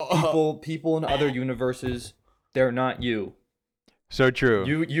people in other universes, they're not you. So true.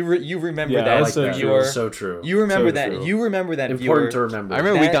 You remember that, like that. viewer. So true. You remember so that. True. You remember that. Important viewer. to remember. I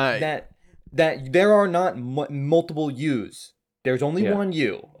remember that there are not multiple yous. There's only one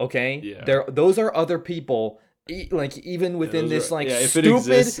you. Okay. Yeah. Those are other people. Like even within this if stupid.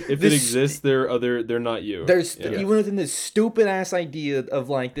 It exists, they're not you. There's even within this stupid ass idea of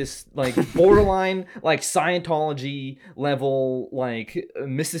like this like borderline like Scientology level like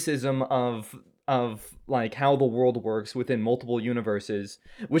mysticism of like how the world works within multiple universes,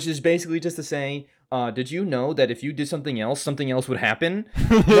 which is basically just to say, did you know that if you did something else would happen?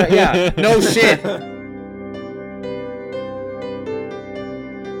 Yeah, no shit.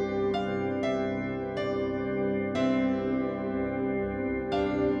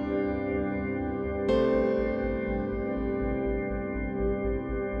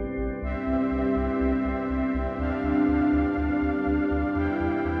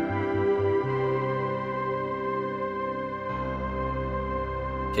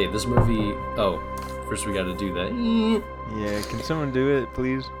 Okay, this movie... Oh, first we gotta do that. Yeah, can someone do it,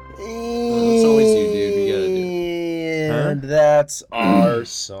 please? It's always you, dude. We gotta do it. And that's our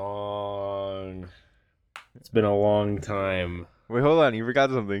song. It's been a long time. Wait, hold on. You forgot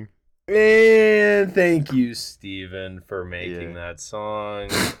something. And thank you, Steven, for making that song.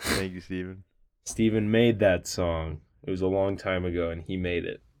 Thank you, Steven. Steven made that song. It was a long time ago, and he made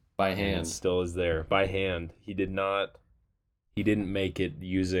it. By And hand. it still is there. By hand. He didn't make it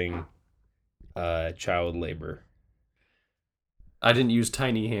using child labor. I didn't use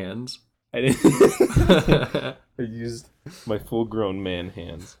tiny hands. I didn't. I used my full-grown man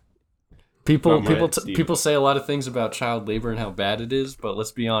hands. People say a lot of things about child labor and how bad it is, but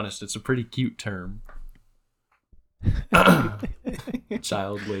let's be honest, it's a pretty cute term.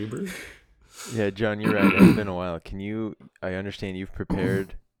 Child labor. Yeah, John, you're right. It's been a while. I understand you've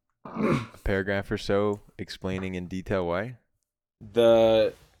prepared a paragraph or so explaining in detail why?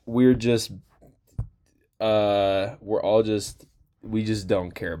 We just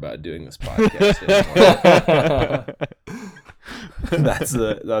don't care about doing this podcast anymore. That's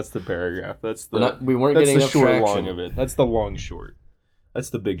the paragraph. We weren't getting enough short traction. long of it. That's the long short. That's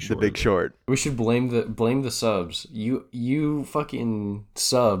the big short. The big short. We should blame the subs. You fucking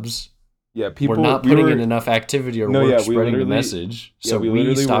subs. Yeah, people were not putting in enough activity or work spreading the message. So we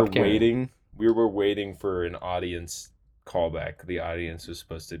literally stopped were caring. waiting. We were waiting for an audience callback. The audience was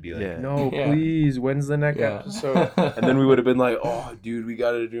supposed to be like, "No, please, when's the next episode?" And then we would have been like, "Oh, dude, we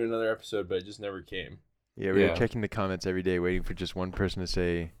got to do another episode," but it just never came. Yeah, we were checking the comments every day, waiting for just one person to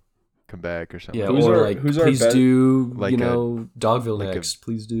say, "Come back" or something. Yeah, who's our please do like Dogville next.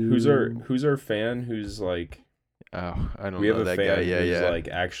 Please do. Who's our fan? Who's like. Oh, I don't know. We have a that fan guy. who's like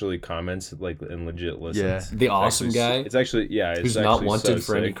actually comments like and legit listens. Yeah. The awesome guy. It's actually who's not wanted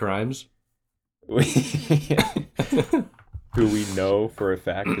for any crimes. Who we know for a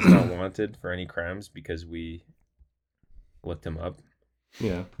fact is not wanted for any crimes because we looked him up.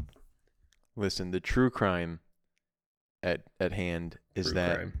 Yeah. Listen, the true crime at hand is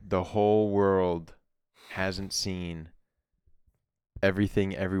that crime. the whole world hasn't seen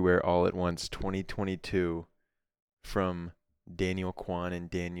Everything Everywhere All at Once 2022 from Daniel Kwan and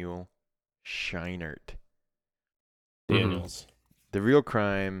Daniel Scheinert. Daniels. The real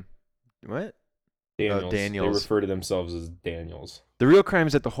crime... What? Daniels. Daniels. They refer to themselves as Daniels. The real crime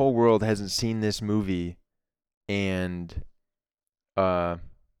is that the whole world hasn't seen this movie and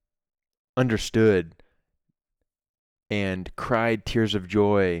understood and cried tears of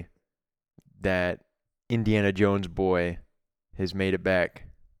joy that Indiana Jones boy has made it back.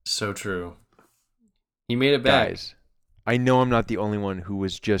 So true. He made it back. Guys, I know I'm not the only one who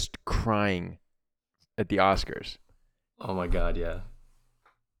was just crying at the Oscars. Oh my god, yeah.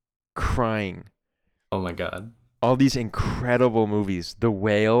 Crying. Oh my god. All these incredible movies. The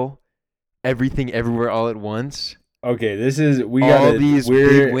Whale, Everything Everywhere All at Once. Okay, these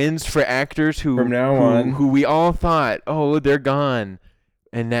big wins for actors who from now on who we all thought, oh, they're gone,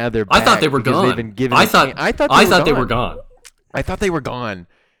 and now they're back. I thought they were gone. They've been given I thought they were gone. I thought they were gone,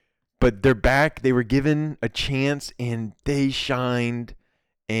 but they're back. They were given a chance, and they shined.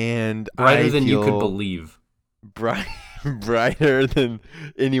 And brighter than you could believe. Brighter than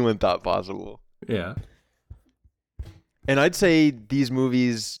anyone thought possible. Yeah. And I'd say these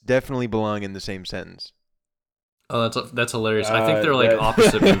movies definitely belong in the same sentence. Oh, that's hilarious. I think they're like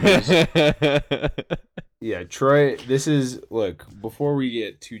opposite movies. Yeah, Troy, look, before we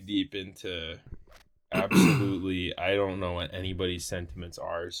get too deep into absolutely, I don't know what anybody's sentiments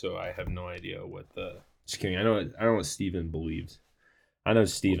are, so I have no idea what just kidding. I know what Steven believes. I know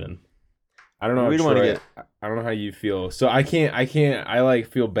Steven. I don't know. We don't want to get. I don't know how you feel. So I can't. I like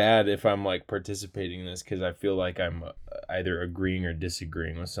feel bad if I'm like participating in this because I feel like I'm either agreeing or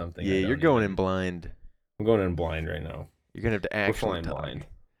disagreeing with something. Yeah, you're going in blind. I'm going in blind right now. You're gonna have to actually We're flying blind.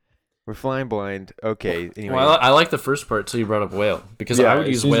 We're flying blind. Okay. Anyway. Well, I like the first part till you brought up Whale because I would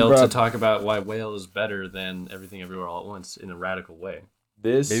use Whale to talk about why Whale is better than Everything Everywhere All at Once in a radical way.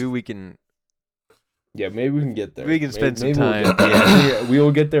 Maybe we can. Yeah, maybe we can get there. We can spend some time. We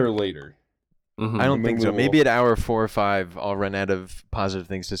will get there later. Mm-hmm. I don't think so. Maybe at hour 4 or 5, I'll run out of positive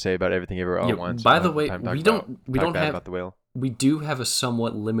things to say about Everything Everywhere All at Once. By the way, we don't have about the Whale. We do have a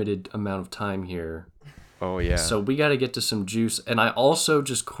somewhat limited amount of time here. Oh yeah. So we got to get to some juice, and I also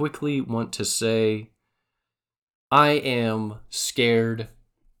just quickly want to say, I am scared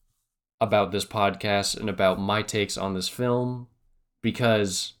about this podcast and about my takes on this film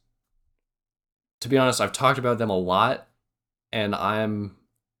because, to be honest, I've talked about them a lot, and I'm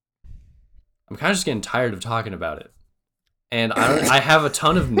kind of just getting tired of talking about it. And I have a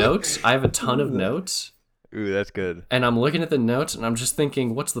ton of notes. Ooh, that's good. And I'm looking at the notes, and I'm just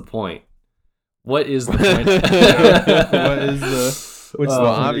thinking, what's the point? What is the point? Well,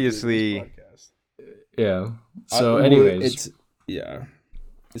 obviously. Yeah. So, anyways.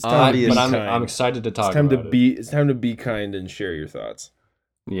 It's time but I'm excited to talk about it. It's time to be kind and share your thoughts.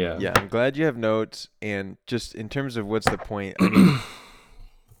 Yeah. Yeah, I'm glad you have notes. And just in terms of what's the point, I mean,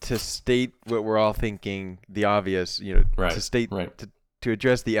 to state what we're all thinking, the obvious, to state, to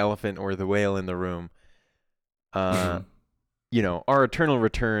address the elephant or the whale in the room, our eternal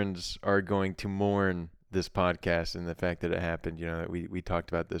returns are going to mourn this podcast and the fact that it happened, that we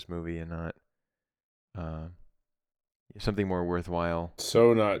talked about this movie and not something more worthwhile.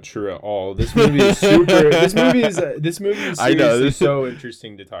 So not true at all. This movie is super. this movie is seriously so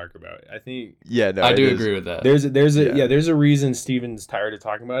interesting to talk about. I think. Yeah, no, I do agree with that. There's a reason Steven's tired of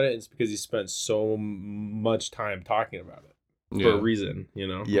talking about it. It's because he spent so much time talking about it for a reason.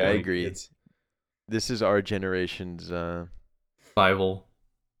 Yeah, I agree. This is our generation's Bible.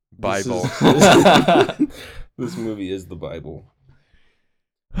 This movie is the Bible.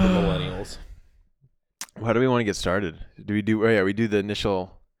 The millennials. How do we want to get started? Do we do? We do the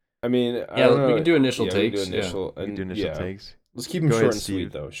initial. I mean, we can do initial takes. We can do initial takes. Let's keep them short and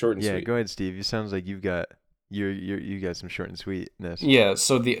sweet, though. Short and sweet. Yeah, go ahead, Steve. It sounds like you got some short and sweetness. Yeah.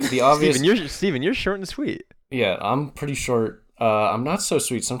 So the obvious. Steven, you're short and sweet. Yeah, I'm pretty short. I'm not so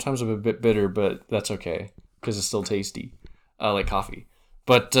sweet. Sometimes I'm a bit bitter, but that's okay because it's still tasty, like coffee.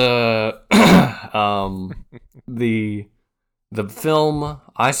 But the film,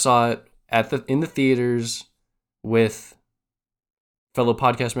 I saw it in the theaters with fellow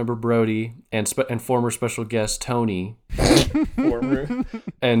podcast member Brody and former special guest Tony.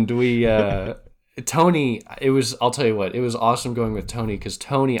 And we Tony, I'll tell you what, it was awesome going with Tony because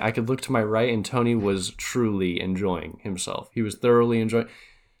Tony, I could look to my right and Tony was truly enjoying himself. He was thoroughly enjoying.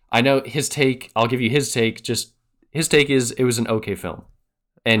 I know his take. I'll give you his take. Just his take is it was an okay film,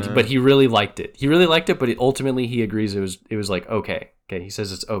 but he really liked it. But ultimately he agrees it was like okay. Okay, he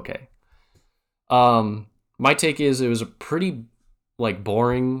says it's okay. My take is it was a pretty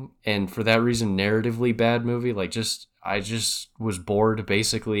boring and for that reason narratively bad movie. I just was bored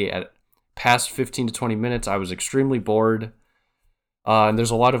basically at past 15 to 20 minutes. I was extremely bored. And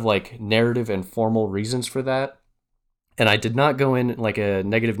there's a lot of narrative and formal reasons for that. And I did not go in like a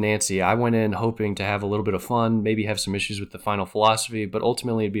negative Nancy. I went in hoping to have a little bit of fun, maybe have some issues with the final philosophy, but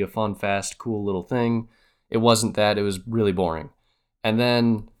ultimately it'd be a fun, fast, cool little thing. It wasn't that. It was really boring. And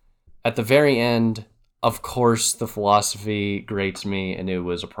then at the very end, of course, the philosophy grates me, and it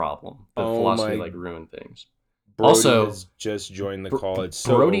was a problem. The philosophy ruined things. Brody also, has just joined the call. It's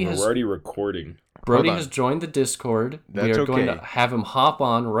so we're already recording. Brody has joined the Discord. We are going to have him hop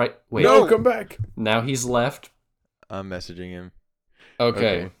on right. Wait, no, come back. Now he's left. I'm messaging him.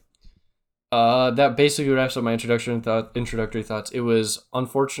 Okay. That basically wraps up my introductory thoughts. It was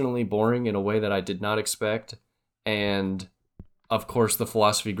unfortunately boring in a way that I did not expect, and of course, the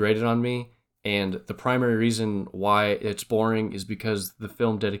philosophy grated on me. And the primary reason why it's boring is because the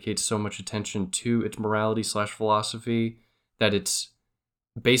film dedicates so much attention to its morality / philosophy that it's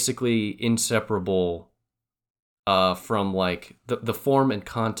basically inseparable from the form and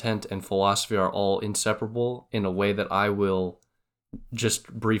content and philosophy are all inseparable in a way that I will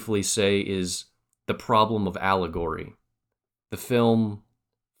just briefly say is the problem of allegory. The film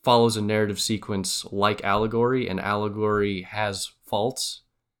follows a narrative sequence like allegory, and allegory has faults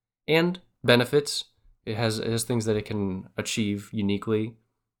and benefits. It has things that it can achieve uniquely.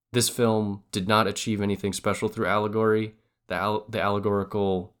 This film did not achieve anything special through allegory. The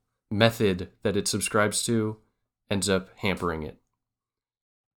allegorical method that it subscribes to ends up hampering it.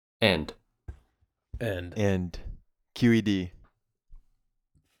 End. and QED.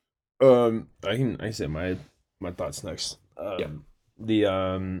 I can say my thoughts next. So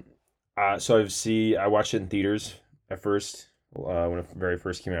I watched it in theaters at first when it very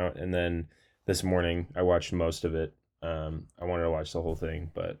first came out, and then this morning I watched most of it. I wanted to watch the whole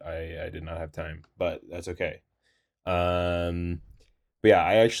thing, but I did not have time. But that's okay. But yeah,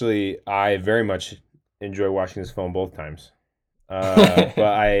 I very much enjoy watching this film both times. But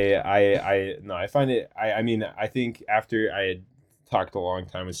I find it. I mean, I think after I had talked a long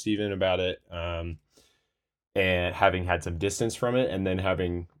time with Steven about it, and having had some distance from it, and then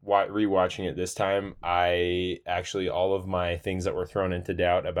having rewatching it this time, I actually, all of my things that were thrown into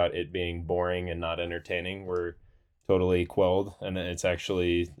doubt about it being boring and not entertaining were totally quelled. And it's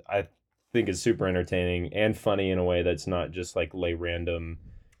actually, I think it's super entertaining and funny in a way that's not just like lay random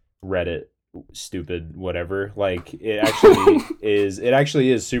Reddit stupid whatever. Like it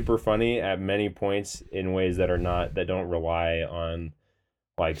actually is super funny at many points in ways that don't rely on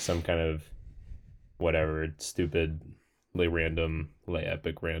like some kind of whatever stupid lay random lay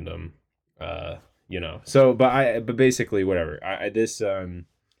epic random so but basically whatever. I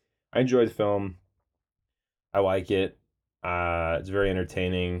enjoyed the film. I like it. It's very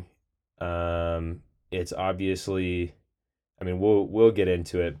entertaining. It's obviously, I mean, we'll get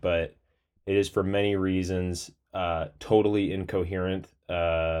into it, but it is for many reasons totally incoherent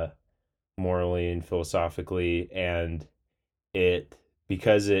morally and philosophically, and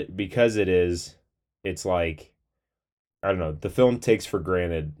because it is, it's like, I don't know, the film takes for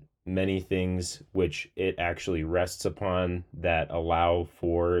granted many things which it actually rests upon that allow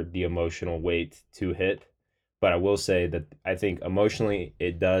for the emotional weight to hit. But I will say that I think emotionally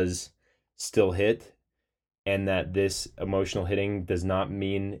it does still hit, and that this emotional hitting does not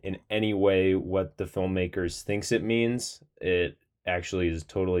mean in any way what the filmmakers thinks it means. It actually is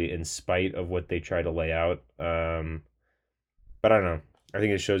totally in spite of what they try to lay out. But I don't know. I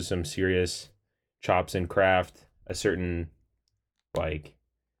think it shows some serious chops in craft, a certain like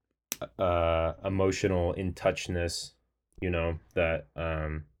emotional in touchness, that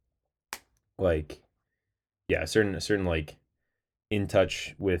like a certain like in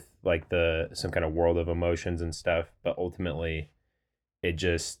touch with like some kind of world of emotions and stuff. But ultimately it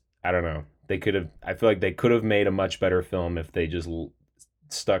just, I don't know, I feel like they could have made a much better film if they just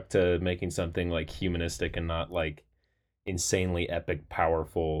stuck to making something like humanistic and not like insanely epic,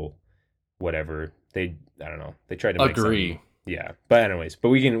 powerful, whatever. I don't know. They tried to make agree. Yeah. But anyways, but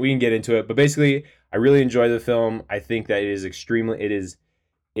we can get into it. But basically, I really enjoy the film. I think that it is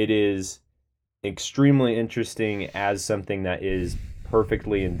extremely interesting as something that is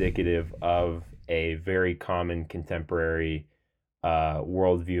perfectly indicative of a very common contemporary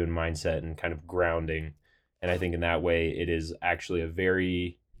worldview and mindset and kind of grounding. And I think in that way, it is actually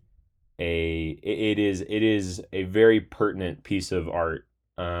it is a very pertinent piece of art,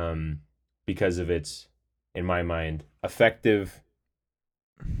 because of its, in my mind, effective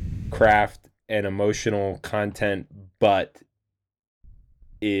craft and emotional content, but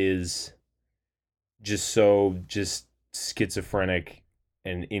is just schizophrenic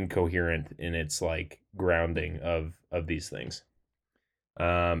and incoherent in its like grounding of these things.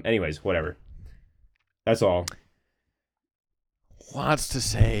 Anyways, whatever. That's all. Lots to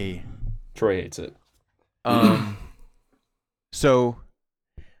say. Troy hates it. So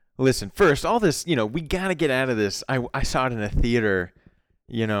listen, first, all this, we gotta get out of this. I saw it in a theater,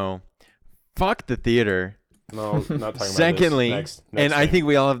 fuck the theater. No, not talking about Secondly, this. Next and thing. I think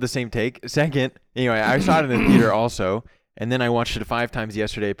we all have the same take. Second, anyway, I saw it in the theater also, and then I watched it 5 times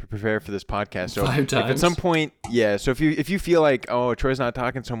yesterday to prepare for this podcast. So 5 times? If at some point, yeah. So if you feel like, oh, Troy's not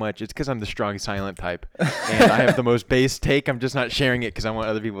talking so much, it's because I'm the strong silent type, and I have the most base take. I'm just not sharing it because I want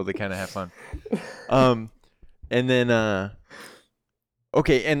other people to kind of have fun. And then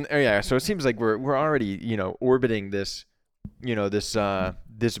okay, and yeah. So it seems like we're already orbiting this,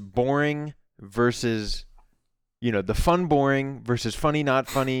 this boring versus. The fun boring versus funny not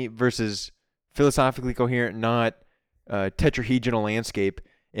funny versus philosophically coherent not tetrahedral landscape.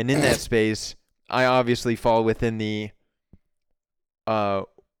 And in that space, I obviously fall within the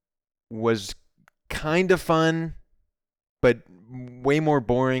was kind of fun, but way more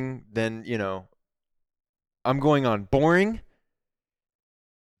boring than, I'm going on boring.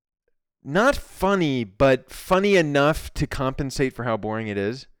 Not funny, but funny enough to compensate for how boring it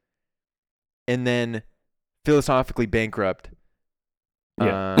is. And then philosophically bankrupt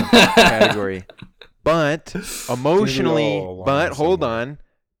category, but emotionally. But hold on.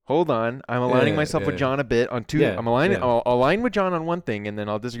 I'm aligning myself with John a bit on two. Yeah, I'll align with John on one thing, and then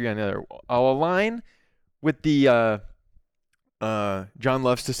I'll disagree on the other. I'll align with the John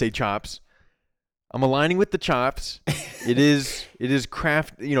loves to say chops. I'm aligning with the chops. It is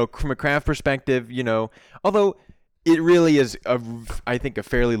craft, from a craft perspective, although it really is I think a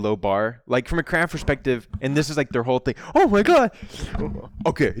fairly low bar. Like from a craft perspective, and this is like their whole thing. Oh my god.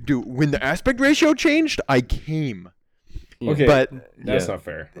 Okay, dude, when the aspect ratio changed, I came. Okay, but that's not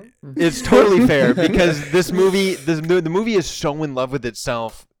fair. It's totally fair because the movie is so in love with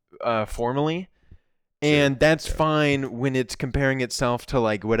itself formally. And that's fine when it's comparing itself to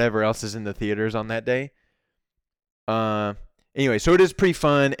like whatever else is in the theaters on that day. Anyway, so it is pretty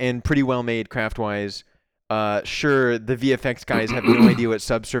fun and pretty well made craft wise. Sure, the VFX guys have no idea what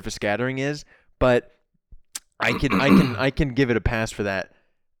subsurface scattering is, but I can give it a pass for that.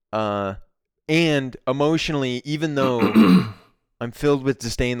 And emotionally, even though I'm filled with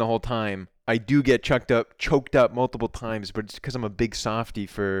disdain the whole time, I do get choked up multiple times, but it's because I'm a big softy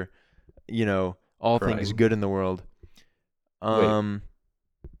for, all things good in the world. What?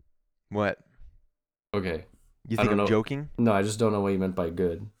 Okay. You think I'm joking? No, I just don't know what you meant by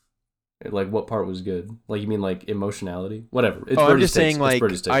good. Like, what part was good? Like, you mean like emotionality? Whatever. It's I'm just saying, like,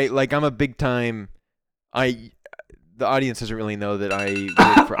 I'm a big time. The audience doesn't really know that I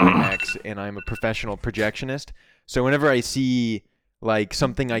work for IMAX and I'm a professional projectionist. So whenever I see like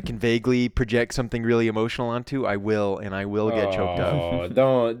something I can vaguely project something really emotional onto, I will get choked up.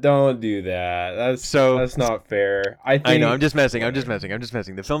 Oh, don't do that. That's not fair. I know. I'm just messing.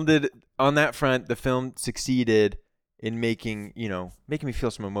 The film did on that front. The film succeeded in making me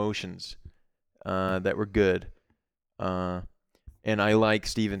feel some emotions that were good. And I like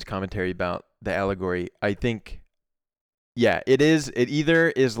Steven's commentary about the allegory. I think, it is. It either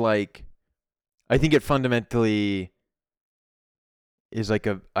is like, I think it fundamentally is like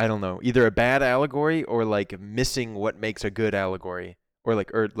either a bad allegory or like missing what makes a good allegory, or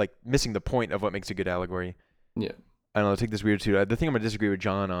like missing the point of what makes a good allegory. Yeah. I don't know, take this weird too. The thing I'm going to disagree with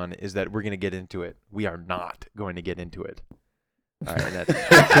John on is that we're going to get into it. We are not going to get into it. All right, that's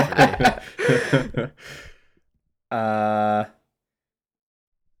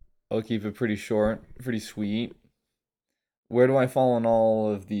I'll keep it pretty short, pretty sweet. Where do I fall on all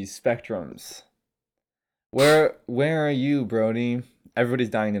of these spectrums? Where are you, Brody? Everybody's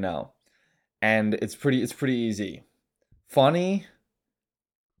dying to know. And it's pretty easy. Funny?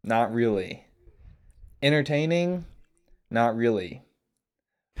 Not really. Entertaining? Not really.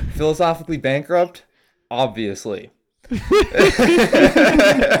 Philosophically bankrupt? Obviously.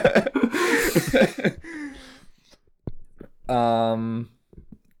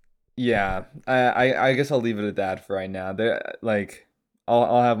 Yeah. I guess I'll leave it at that for right now.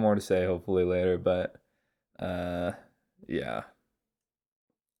 I'll have more to say hopefully later, but yeah.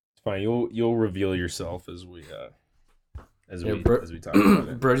 It's fine. You'll reveal yourself as we talk about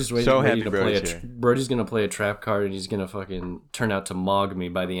it. Brody's waiting, so waiting happy to play Brody's here. Brody's gonna play a trap card and he's gonna fucking turn out to mog me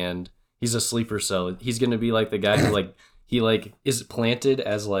by the end. He's a sleeper cell. He's gonna be like the guy who he is planted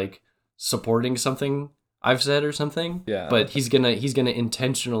as like supporting something I've said or something. Yeah. But he's gonna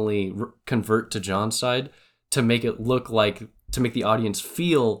intentionally convert to John's side to make it look like, to make the audience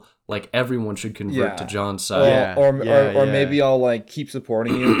feel like everyone should convert to John's side. Or maybe I'll like keep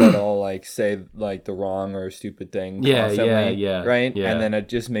supporting you, but I'll like say like the wrong or stupid thing constantly, right? Yeah. And then it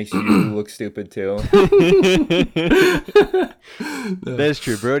just makes you look stupid too. That's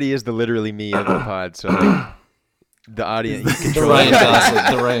true. Brody is the literally me of the pod, so like, the audience, you control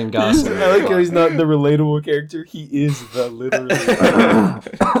the Ryan Gosling. I like how he's not the relatable character. He is the literally.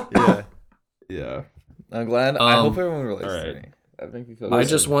 Yeah. I'm glad. I hope everyone relates to me. I think we feel. I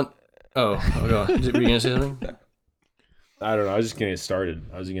just want. Oh, go on. Were you gonna say something? I don't know. I was just gonna get started.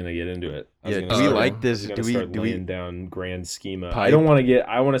 I was gonna get into it. Do we like this? Do we laying down grand schema? Pipe? I don't want to get.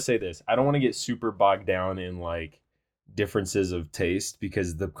 I want to say this. I don't want to get super bogged down in like differences of taste,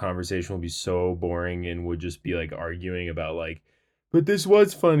 because the conversation will be so boring and would just be like arguing about like, but this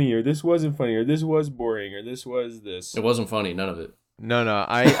was funny, or this wasn't funny, or this was boring, or this was this. It wasn't funny. None of it. No,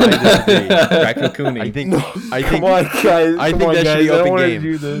 I disagree. I think. Come on, guys. I think that should be open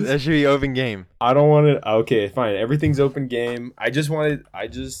game. That should be open game. I don't want to. Okay, fine. Everything's open game.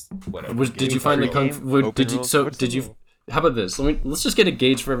 Whatever. Did you find the kung fu? Did you? How about this? Let's just get a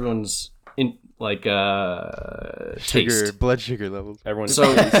gauge for everyone's taste. Blood sugar levels. Everyone's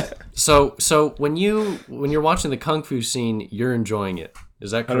so when you're watching the kung fu scene, you're enjoying it.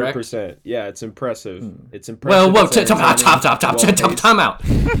 Is that correct? 100%. Yeah, it's impressive. It's impressive. Well, whoa, time out.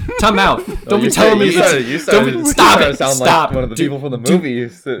 Don't be telling me. Stop. Like one of the people from the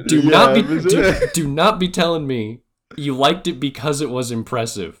movies. Do not be telling me you liked it because it was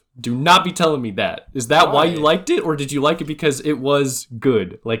impressive. Do not be telling me that. Is that why you liked it, or did you like it because it was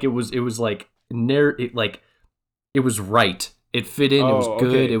good? Like it was like it was right. It fit in. It was good.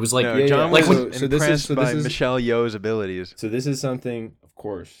 Okay. It was like John like was impressed by Michelle Yeoh's abilities. So this is something, of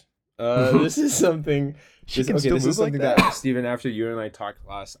course. This is something. This is something that Steven, after you and I talked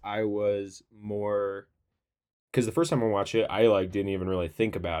last, I was more, because the first time I watched it, I like didn't even really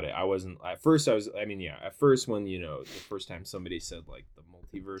think about it. I wasn't at first. At first when the first time somebody said like the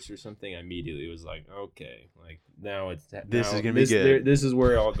multiverse or something, I immediately was like, okay, like now is gonna be good. This is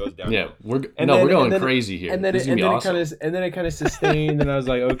where it all goes down. Yeah, we're going crazy here. And then it kind of sustained, and I was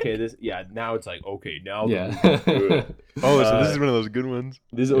like, okay, now it's like, okay, now good. So this is one of those good ones.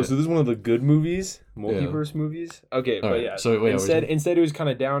 So this is one of the good movies, multiverse movies. Okay, but yeah. So wait, instead it was kind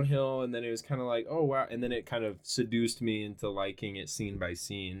of downhill, and then it was kind of like, oh wow, and then it kind of seduced me into liking it scene by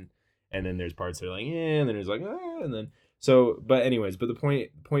scene, and then there's parts that are like, and then there's like, and then but the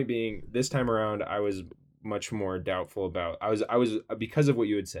point being, this time around I was much more doubtful about. I was because of what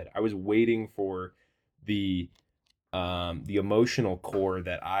you had said. I was waiting for the emotional core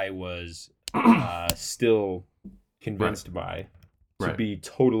that I was still convinced by to be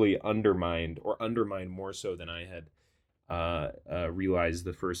totally undermined more so than I had realized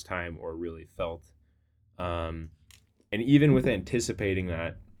the first time or really felt. And even with anticipating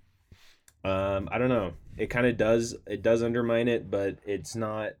that, I don't know, it kind of does undermine it, but I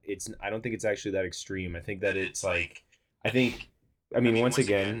don't think it's actually that extreme. I think that it's like, once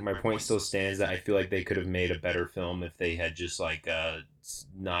again, my point still stands that I feel like they could have made a better film if they had just like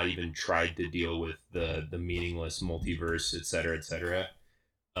not even tried to deal with the meaningless multiverse, et cetera, et cetera.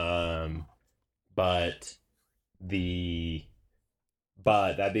 But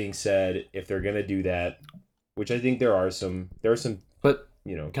that being said, if they're gonna do that, which I think there are some, but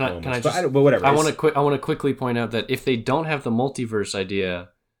can I just? But whatever. I want to quickly point out that if they don't have the multiverse idea,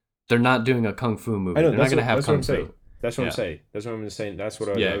 they're not doing a kung fu movie. They're not going to have kung fu. That's what I'm saying. That's what I'm saying. That's what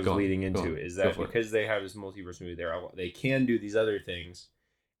I was leading into. Is that because they have this multiverse movie, they can do these other things,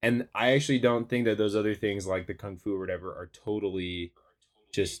 and I actually don't think that those other things like the kung fu or whatever are totally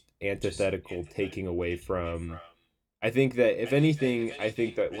just antithetical, taking away from. I think that if anything, I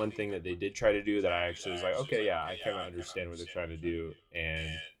think that one thing that they did try to do that I actually was like, okay, yeah, I kind of understand what they're trying to do,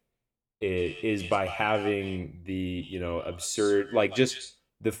 and it is by having the absurd, like just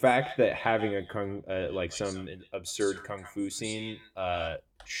the fact that having a some absurd kung fu scene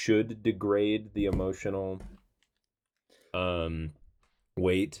should degrade the emotional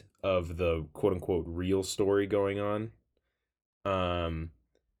weight of the quote unquote real story going on,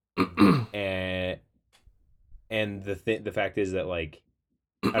 and the fact is that, like,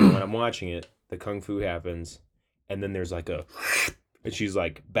 I don't know, when I'm watching it, the kung fu happens, and then there's like and she's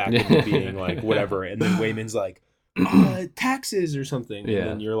like back into being like whatever, and then Wayman's like taxes or something, and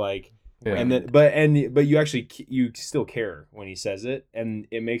then you're like, and then but you actually you still care when he says it, and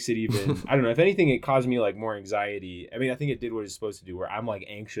it makes it even I don't know, if anything, it caused me like more anxiety. I mean, I think it did what it's supposed to do, where I'm like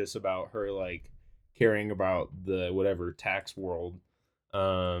anxious about her like caring about the whatever tax world.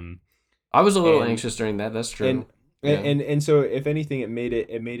 I was a little anxious during that. That's true. And so if anything, it made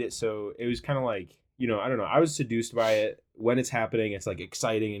it so it was kind of like, I don't know. I was seduced by it when it's happening. It's like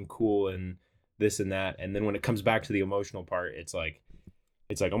exciting and cool and this and that. And then when it comes back to the emotional part, it's like,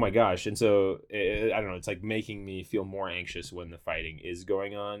 oh my gosh. And so I don't know. It's like making me feel more anxious when the fighting is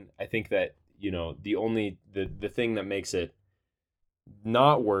going on. I think that, the thing that makes it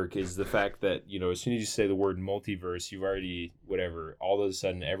not work is the fact that as soon as you say the word multiverse, you've already all of a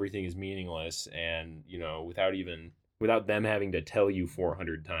sudden everything is meaningless, and without them having to tell you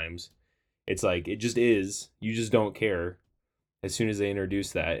 400 times, it's like it just is. You just don't care as soon as they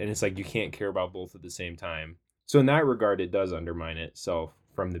introduce that, and it's like you can't care about both at the same time. So in that regard, it does undermine itself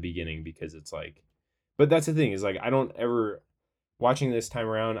from the beginning, because it's like, but that's the thing, is like I don't ever, watching this time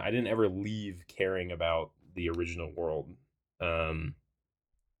around, I didn't ever leave caring about the original world.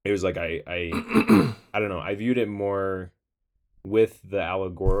 It was like I don't know, I viewed it more with the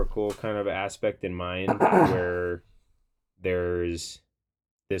allegorical kind of aspect in mind, where there's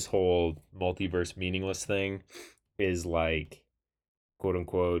this whole multiverse meaningless thing is like quote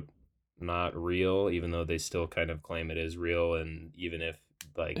unquote not real, even though they still kind of claim it is real, and even if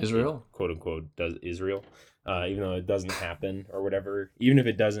like Israel quote unquote does Israel, even though it doesn't happen or whatever, even if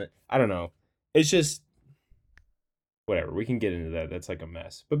it doesn't, I don't know, it's just whatever. We can get into that. That's like a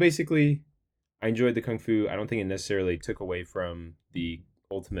mess. But basically, I enjoyed the kung fu. I don't think it necessarily took away from the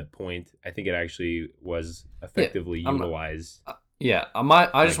ultimate point. I think it actually was effectively utilized. I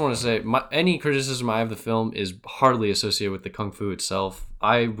just want to say, any criticism I have of the film is hardly associated with the kung fu itself.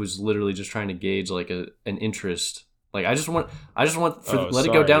 I was literally just trying to gauge like an interest. Like I just want let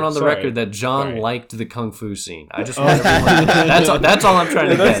it go down on the record that John liked the kung fu scene. I just want everyone. That's all I'm trying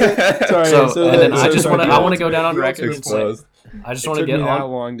to get. I want to go down on record and say I just want to get on. that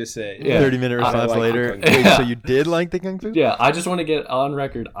long to say. Yeah. 30-minute response later. Wait, so you did like the kung fu? Yeah, I just want to get on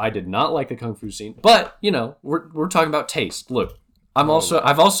record. I did not like the kung fu scene, but we're talking about taste. Look, I've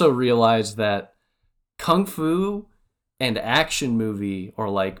also realized that kung fu and action movie, or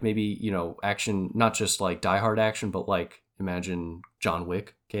like maybe action, not just like Die Hard action, but like imagine John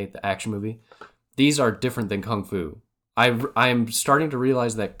Wick, okay, the action movie. These are different than kung fu. I'm starting to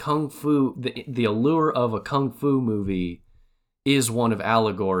realize that kung fu, the allure of a kung fu movie, is one of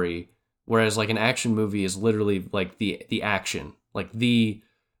allegory, whereas like an action movie is literally like the action, like the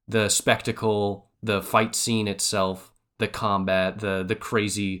spectacle, the fight scene itself, the combat, the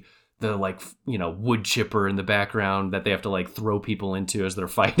crazy, the like wood chipper in the background that they have to like throw people into as they're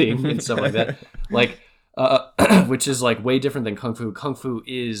fighting and stuff like that, like which is like way different than kung fu. Kung fu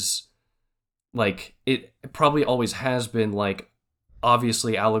is like, it probably always has been like,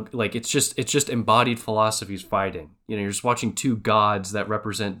 obviously like it's just embodied philosophies fighting. You're just watching two gods that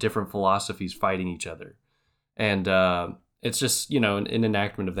represent different philosophies fighting each other, and it's just an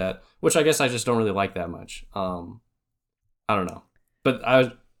enactment of that, which I guess I just don't really like that much. I don't know, but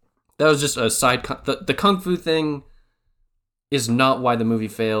that was just a side. The kung fu thing is not why the movie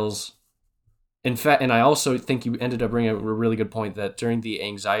fails. In fact, and I also think you ended up bringing up a really good point that during the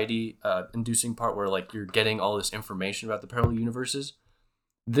anxiety inducing part where like you're getting all this information about the parallel universes,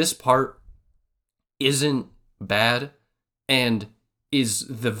 this part isn't bad and is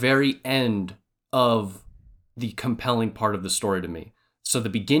the very end of the compelling part of the story to me. So the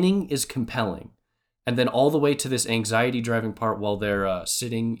beginning is compelling, and then all the way to this anxiety driving part while they're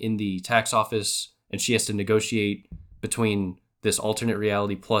sitting in the tax office and she has to negotiate between this alternate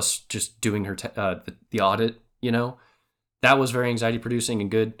reality plus just doing her the audit, that was very anxiety producing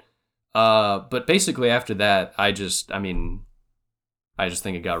and good. But basically after that, I just think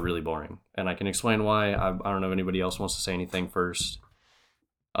it got really boring, and I can explain why. I don't know if anybody else wants to say anything first.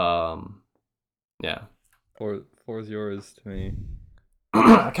 Yeah. Four's yours to me.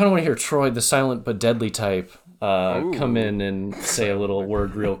 I kind of want to hear Troy, the silent but deadly type, come in and say a little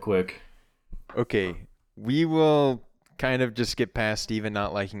word real quick. Okay, we will kind of just skip past Steven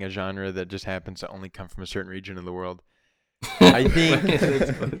not liking a genre that just happens to only come from a certain region of the world. I think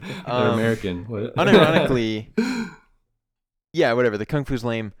they're American. What? Unironically, yeah, whatever. The kung fu's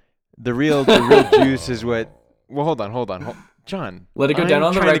lame. The real juice is what. Well, hold on, John. Let it go down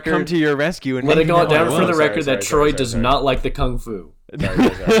on the record. To come to your rescue and let it go down for the record that Troy does not like the kung fu. Sorry.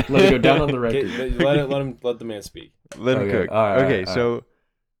 Let it go down on the record. Let the man speak. Let him cook. All right, okay, so,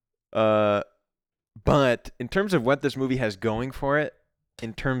 but in terms of what this movie has going for it,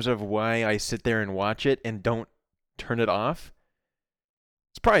 in terms of why I sit there and watch it and don't turn it off,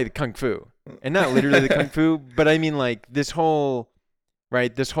 it's probably the kung fu, and not literally the kung fu, but I mean like this whole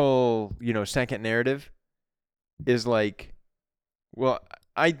second narrative is like, well,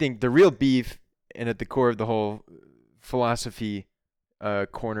 I think the real beef and at the core of the whole philosophy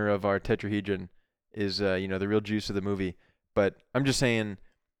corner of our tetrahedron is the real juice of the movie. But I'm just saying,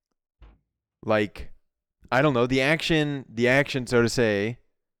 like, I don't know, the action, so to say,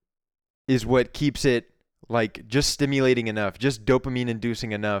 is what keeps it like just stimulating enough, just dopamine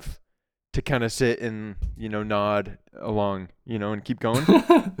inducing enough to kind of sit and nod along, and keep going.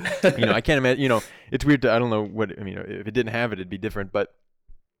 I can't imagine. It's weird. I don't know what. I mean, if it didn't have it, it'd be different. But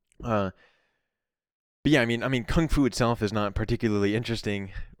yeah, I mean, kung fu itself is not particularly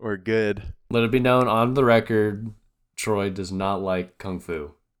interesting or good. Let it be known on the record, Troy does not like kung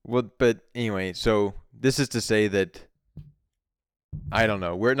fu. Well, but anyway, so this is to say that I don't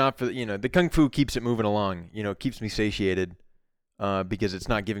know. We're not for the kung fu keeps it moving along. Keeps me satiated. Because it's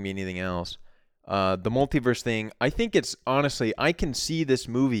not giving me anything else. The multiverse thing, I think it's honestly, I can see this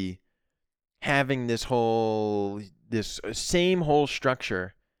movie having this same whole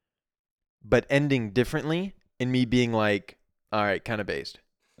structure, but ending differently, and me being like, all right, kind of based.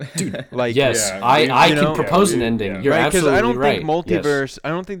 Dude, like, yes, yeah, I can propose an ending. Yeah. You're right, absolutely right. Because I don't think multiverse, yes. I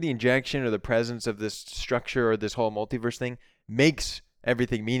don't think the injection or the presence of this structure or this whole multiverse thing makes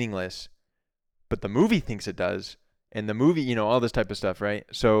everything meaningless, but the movie thinks it does. And the movie, all this type of stuff, right?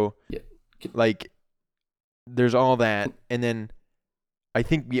 So, like, there's all that. And then I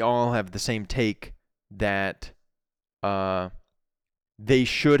think we all have the same take that they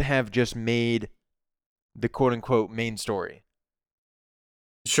should have just made the quote-unquote main story.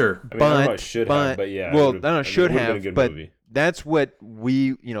 Sure. I mean, I don't know should have, but yeah. Well, I don't know, should have, but movie. That's what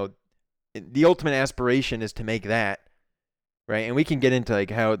we, the ultimate aspiration is to make that, right? And we can get into,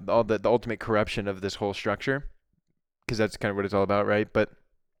 like, how all the ultimate corruption of this whole structure, because that's kind of what it's all about, right? But,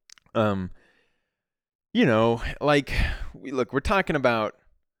 like, we're talking about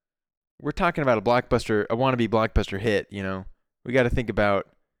a blockbuster, a wannabe blockbuster hit, we got to think about.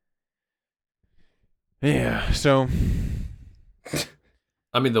 Yeah. So.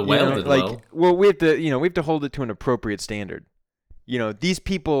 I mean, the whale did well. Well, we have to hold it to an appropriate standard. These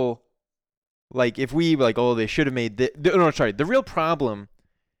people, like, if we they should have made the real problem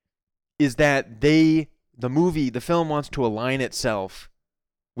is that the film wants to align itself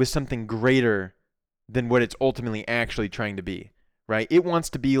with something greater than what it's ultimately actually trying to be, right? It wants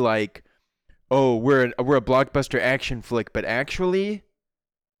to be like, oh, we're a blockbuster action flick, but actually,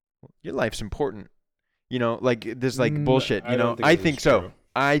 your life's important. This bullshit. I think so.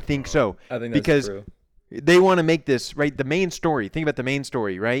 I think so. I think that's because true. They want to make this, right, the main story. Think about the main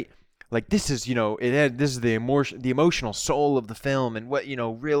story, right? Like, this is, this is the emotional soul of the film and what,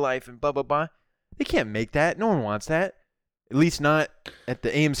 real life and blah, blah, blah. They can't make that. No one wants that. At least not at the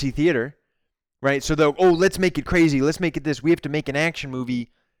AMC theater, right? So let's make it crazy. Let's make it this. We have to make an action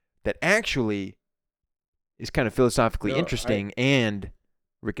movie that actually is kind of philosophically interesting and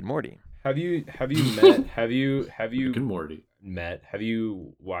Rick and Morty. Have you Rick and Morty have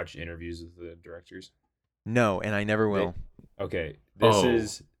you watched interviews with the directors? No, and I never will. Okay, this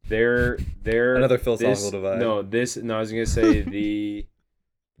is their another philosophical divide. I was gonna say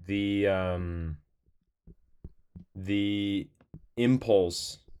the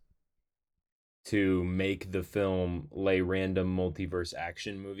impulse to make the film lay random multiverse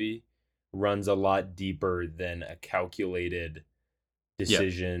action movie runs a lot deeper than a calculated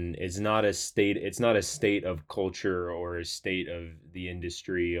decision. It's not a state of culture or a state of the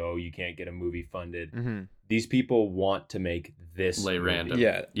industry. Oh, you can't get a movie funded. Mm-hmm. These people want to make this lay movie. random.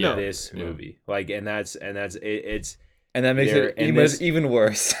 This movie. Like, and that's it. And that makes it even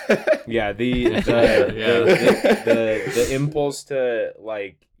worse. Yeah, the impulse to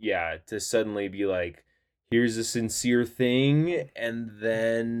to suddenly be like, here's a sincere thing, and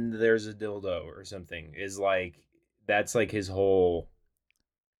then there's a dildo or something is like, that's like his whole.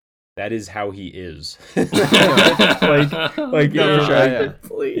 That is how he is. Do you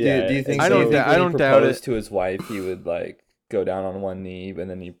think? I don't doubt it. To his wife, he would go down on one knee, and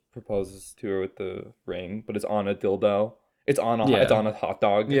then he proposes to her with the ring, but it's on a dildo. It's on a hot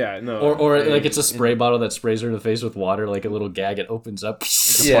dog. Yeah, no. Or it's a spray bottle that sprays her in the face with water, like a little gag. It opens up.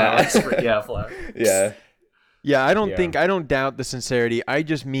 Yeah. Flower. Yeah. Yeah, I don't doubt the sincerity. I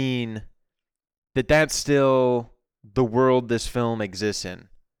just mean that that's still the world this film exists in.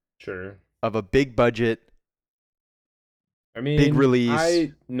 Sure. Of a big budget. Big release.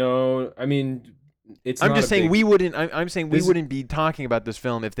 It's. I'm just saying we wouldn't. I'm saying we wouldn't be talking about this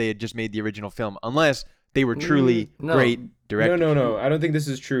film if they had just made the original film, unless they were truly great directors. No. I don't think this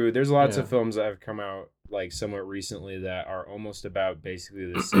is true. There's lots of films that have come out somewhat recently that are almost about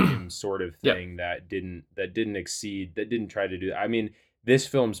basically the same sort of thing that didn't try to do. This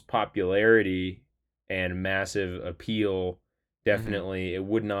film's popularity and massive appeal. Definitely, it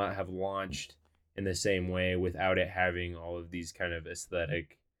would not have launched in the same way without it having all of these kind of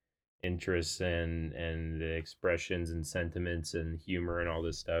aesthetic interests and expressions and sentiments and humor and all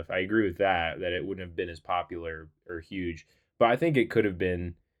this stuff. I agree with that it wouldn't have been as popular or huge, but I think it could have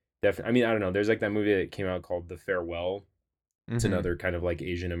been definitely. I don't know. There's that movie that came out called The Farewell. It's another kind of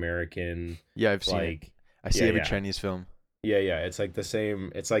Asian American. Yeah, I've seen it. I see every Chinese film. Yeah. It's the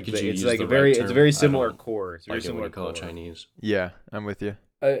same. It's a very similar core. It's very similar. Call it Chinese. Yeah, I'm with you.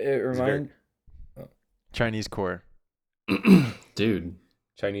 It reminds Chinese core. Dude.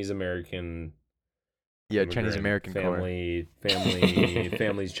 Chinese American. Yeah, Chinese American family's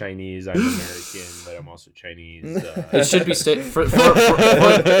Chinese. I'm American, but I'm also Chinese. It should be for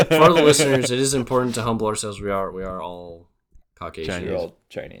the listeners. It is important to humble ourselves. We are all Caucasian. We're all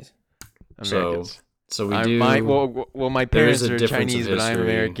Chinese. Americans. So we do. My parents are Chinese, but I'm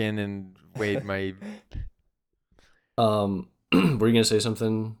American, and wait, my. Were you gonna say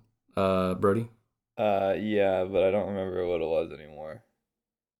something, Brody? Yeah, but I don't remember what it was anymore.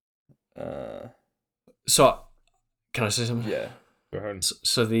 So, can I say something? Yeah. Go ahead.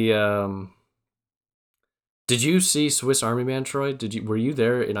 So did you see Swiss Army Man, Troy? Were you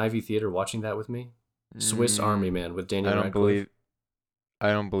there in Ivy Theater watching that with me? Swiss Army Man with Daniel Radcliffe. I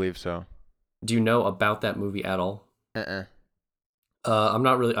don't believe so. Do you know about that movie at all? I'm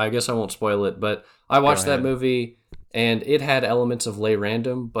not really. I guess I won't spoil it, but I watched that movie, and it had elements of lay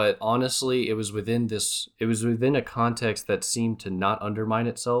random, but honestly, it was within a context that seemed to not undermine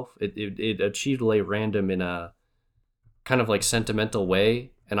itself. It achieved lay random in a kind of sentimental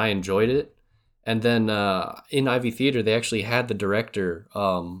way, and I enjoyed it. And then in Ivy Theater, they actually had the director.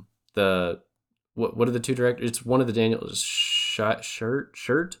 What are the two directors? It's one of the Daniels. Schreiter?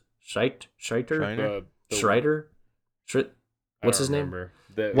 What's his name?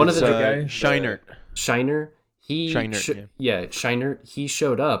 One of the guy? Shiner. Shiner. He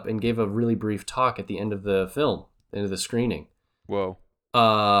showed up and gave a really brief talk at the end of the film, end of the screening. Whoa.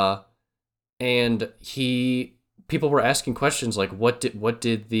 And people were asking questions like, what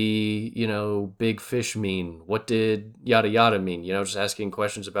did the, big fish mean? What did yada yada mean? Just asking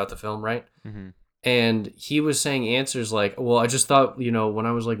questions about the film, right? Mm-hmm. And he was saying answers like, well, I just thought, when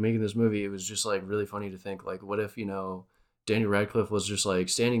I was like making this movie, it was just like really funny to think like, what if, Daniel Radcliffe was just like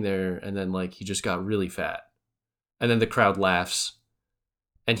standing there and then like he just got really fat. And then the crowd laughs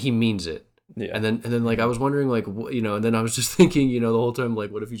and he means it. Yeah. And then like I was wondering like, and then I was just thinking, the whole time,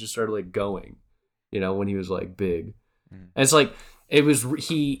 like, what if he just started like going, when he was like big. And it's like,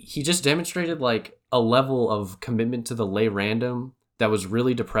 he just demonstrated like a level of commitment to the lay random that was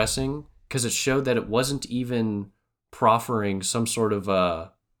really depressing, because it showed that it wasn't even proffering some sort of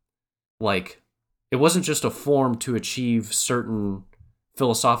it wasn't just a form to achieve certain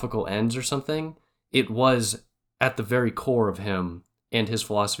philosophical ends or something. It was at the very core of him and his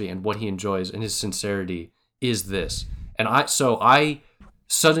philosophy and what he enjoys and his sincerity is this. And I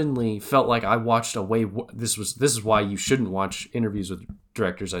suddenly felt like I watched this is why you shouldn't watch interviews with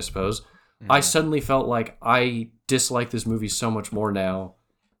directors, I suppose. Mm-hmm. I suddenly felt like I dislike this movie so much more now,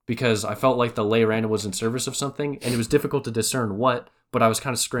 because I felt like the lay random was in service of something, and it was difficult to discern what, but I was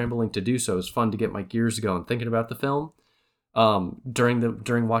kind of scrambling to do so. It was fun to get my gears going thinking about the film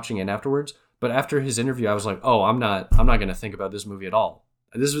during watching it and afterwards. But after his interview, I was like, oh, I'm not going to think about this movie at all.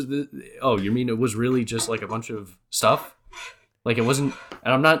 You mean it was really just like a bunch of stuff? Like it wasn't,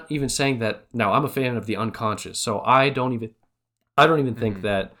 and I'm not even saying that. Now, I'm a fan of the unconscious, so I don't even think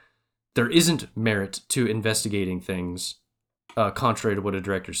that there isn't merit to investigating things contrary to what a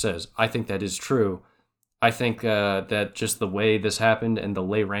director says. I think that is true. I think that just the way this happened and the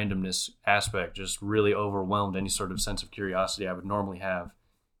lay randomness aspect just really overwhelmed any sort of sense of curiosity I would normally have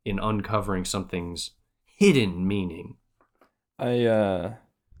in uncovering something's hidden meaning. I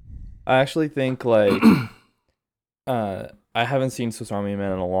actually think like I haven't seen Swiss Army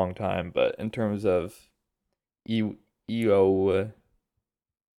Man in a long time, but in terms of EO.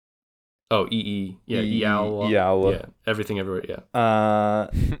 Oh, EE. Yeah, yeah, everything everywhere, yeah.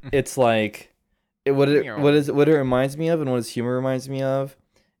 It's like what it reminds me of, and what his humor reminds me of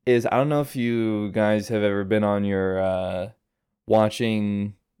is, I don't know if you guys have ever been on your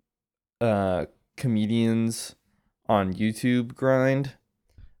watching comedians on YouTube grind,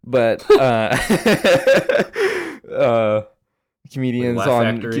 but comedians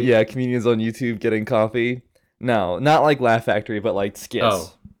comedians on YouTube getting coffee. No, not like Laugh Factory, but like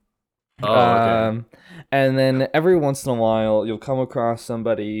skits. Okay. And then every once in a while, you'll come across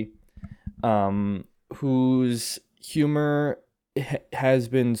somebody whose humor has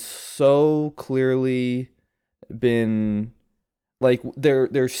been so clearly been like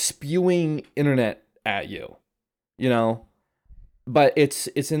they're spewing internet at you, but it's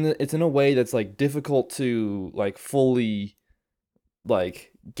in a way that's like difficult to like fully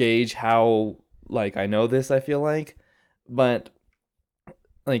like gauge how like I know this, I feel like, but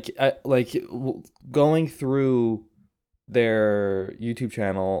going through their YouTube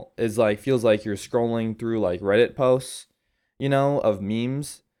channel is like feels like you're scrolling through like Reddit posts, of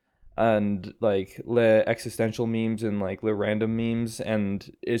memes and like existential memes and like random memes,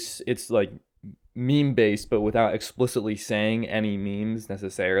 and it's like meme based but without explicitly saying any memes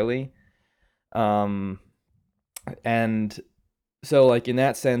necessarily. And so like in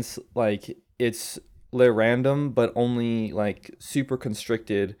that sense, like it's random but only like super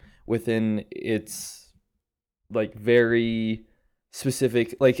constricted within its like very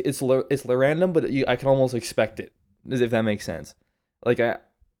specific, like it's random, but I can almost expect it, as if that makes sense. Like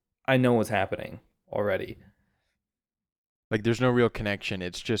I know what's happening already. Like there's no real connection.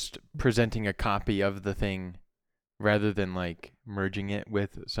 It's just presenting a copy of the thing rather than like merging it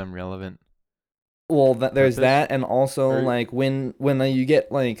with some relevant. Well, there's that, and also like when you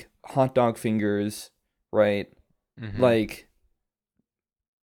get like hot dog fingers, right? Mm-hmm. Like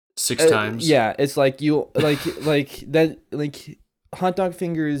 6 times. Yeah, it's like you like that, like hot dog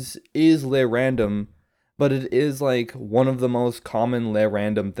fingers is random, but it is like one of the most common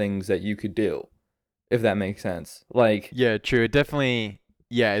random things that you could do, if that makes sense. Like yeah, true. It definitely,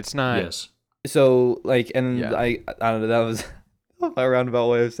 yeah, it's not. Yes. So like, and I don't know, that was a roundabout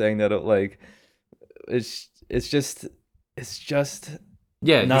way of saying that. It's just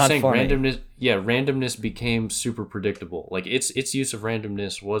yeah, not you're saying funny. Randomness became super predictable. Like its use of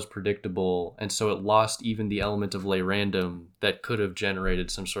randomness was predictable, and so it lost even the element of lay random that could have generated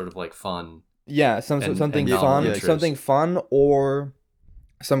some sort of like fun. Yeah, something fun, or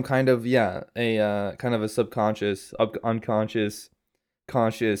some kind of a kind of a subconscious, unconscious,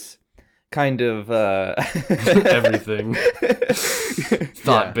 conscious kind of everything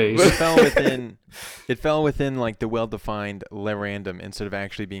thought based. It fell within like the well-defined random instead of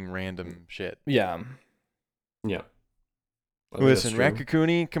actually being random shit. Yeah. Listen,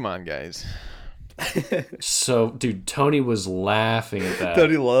 Rakakuni, come on, guys. So, dude, Tony was laughing at that.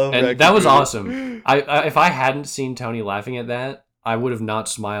 Tony loved and Rakakuni. That was awesome. I if I hadn't seen Tony laughing at that, I would have not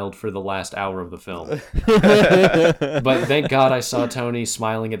smiled for the last hour of the film. But thank God I saw Tony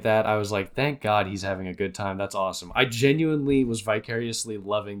smiling at that. I was like, thank God he's having a good time. That's awesome. I genuinely was vicariously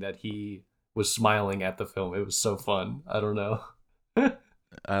loving that he was smiling at the film. It was so fun. I don't know.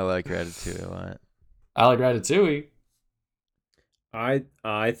 I like Ratatouille a lot. I like Ratatouille. I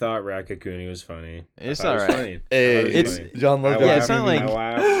thought Rakakuni was funny. It's all right. Funny. It's John loved it. Yeah, it's not like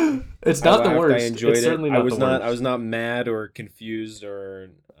it's not the worst. I enjoyed it's certainly it. Not the worst. I was not mad or confused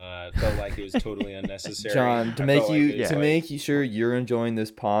or felt like it was totally unnecessary. John, to make sure you're enjoying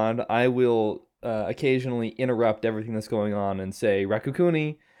this pod, I will occasionally interrupt everything that's going on and say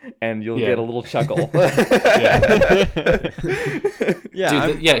Rakakuni, and you'll get a little chuckle. Go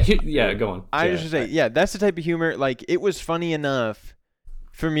on. I just say, that's the type of humor. Like, it was funny enough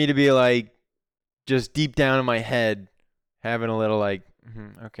for me to be like, just deep down in my head, having a little like,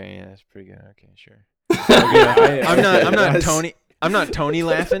 okay, yeah, that's pretty good. Okay, sure. I'm not Tony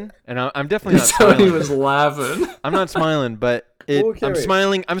laughing, and I'm definitely not. Tony was laughing. I'm not smiling, but I'm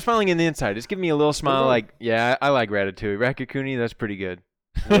smiling. I'm smiling in the inside. Just give me a little smile, like, yeah, I like Ratatouille. Rakakuni, that's pretty good.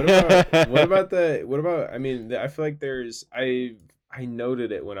 What about? I mean, I feel like there's. I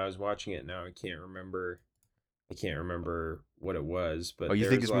noted it when I was watching it. Now I can't remember what it was. But you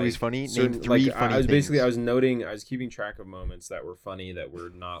think this movie's funny? Name 3 funny things. I was keeping track of moments that were funny that were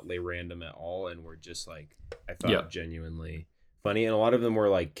not random at all, and were just like I thought genuinely funny, and a lot of them were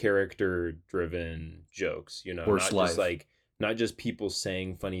like character driven jokes. You know, not just people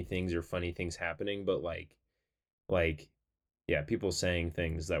saying funny things or funny things happening, but like people saying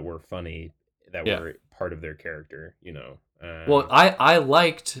things that were funny that were part of their character, you know. Well, I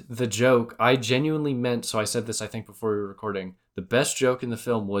liked the joke. I genuinely meant, so I said this I think before we were recording, the best joke in the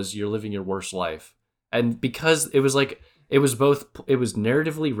film was "You're living your worst life." And because it was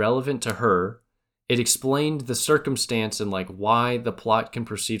narratively relevant to her, it explained the circumstance and like why the plot can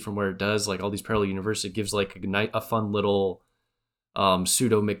proceed from where it does, like all these parallel universes. It gives like a fun little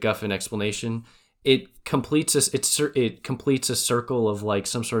pseudo MacGuffin explanation. It completes a circle of like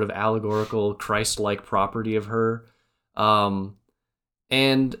some sort of allegorical Christ-like property of her. And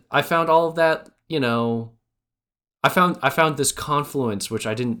I found all of that, you know, I found this confluence, which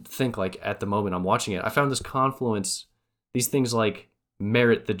I didn't think like at the moment I'm watching it. I found this confluence, these things like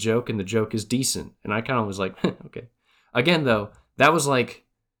merit the joke and the joke is decent. And I kind of was like, okay. Again, though, that was like,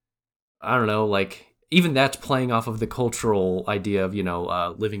 I don't know, like, even that's playing off of the cultural idea of, you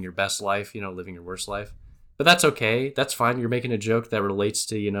know, living your best life, you know, living your worst life. But that's okay. That's fine. You're making a joke that relates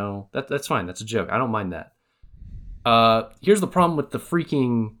to, you know, that's fine. That's a joke. I don't mind that. Here's the problem with the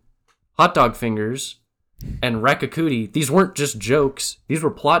freaking hot dog fingers and Rakakuni. These weren't just jokes. These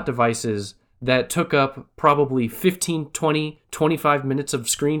were plot devices that took up probably 15, 20, 25 minutes of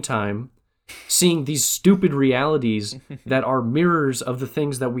screen time seeing these stupid realities that are mirrors of the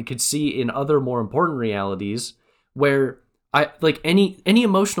things that we could see in other more important realities, where I like any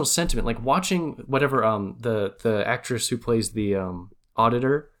emotional sentiment, like watching whatever the actress who plays the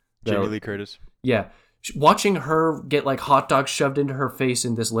auditor, Jamie Lee Curtis. Yeah. Watching her get like hot dogs shoved into her face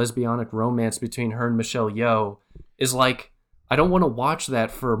in this lesbianic romance between her and Michelle Yeoh is like, I don't want to watch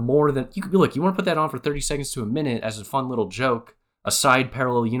that for more than you want to put that on for 30 seconds to a minute as a fun little joke, a side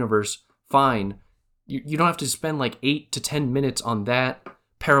parallel universe. Fine. You don't have to spend like 8 to 10 minutes on that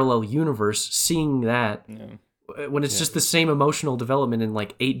parallel universe seeing that when it's just the same emotional development in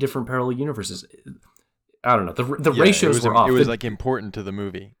like 8 different parallel universes. I don't know. The ratios were off. It was like important to the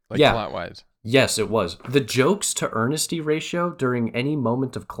movie, like plot wise. Yes, it was. The jokes to earnesty ratio during any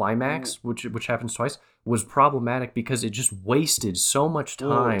moment of climax, which happens twice, was problematic because it just wasted so much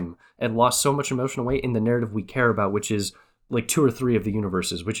time and lost so much emotional weight in the narrative we care about, which is like 2 or 3 of the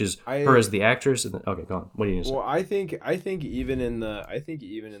universes, which is her as the actress. And okay, go on. What do you say? Well, I think even in the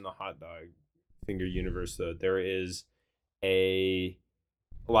hot dog finger universe, though, there is a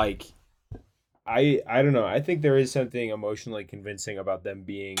like. I don't know. I think there is something emotionally convincing about them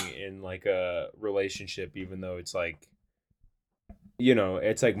being in like a relationship, even though it's like, you know,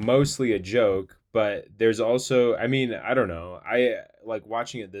 it's like mostly a joke. But there's also, I mean, I don't know. I like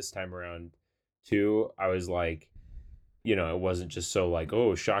watching it this time around too. I was like, you know, it wasn't just so like,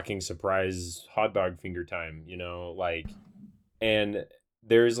 oh, shocking surprise hot dog finger time, you know, like, and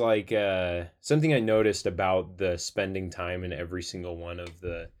there's like something I noticed about the spending time in every single one of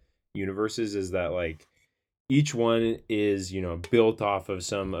the universes is that like each one is, built off of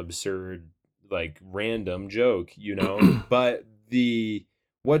some absurd, like random joke, but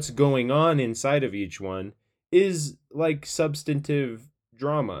what's going on inside of each one is like substantive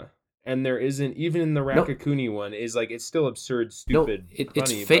drama. And there isn't, even in the Raccacoonie one, is like, it's still absurd, stupid,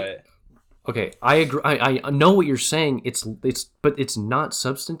 funny, but... Okay, I agree. I know what you're saying. But it's not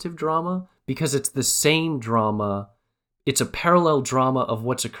substantive drama because it's the same drama. It's a parallel drama of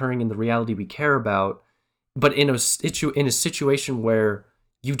what's occurring in the reality we care about, but in a situation where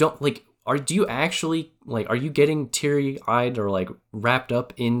you don't like. Do you actually like? Are you getting teary-eyed or like wrapped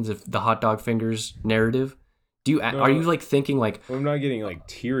up in the hot dog fingers narrative? Are you like thinking like? I'm not getting like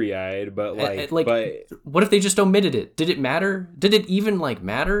teary-eyed, but but what if they just omitted it? Did it matter? Did it even like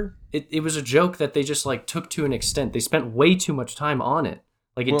matter? It was a joke that they just like took to an extent. They spent way too much time on it.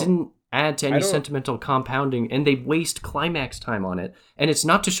 Like it didn't add to any sentimental compounding, and they waste climax time on it. And it's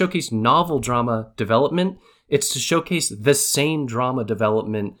not to showcase novel drama development. It's to showcase the same drama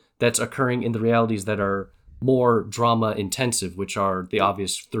development that's occurring in the realities that are more drama intensive, which are the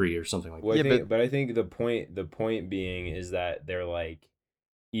obvious three or something like that. But I think the point being is that they're like,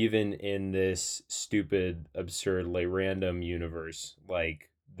 even in this stupid, absurd, like random universe, like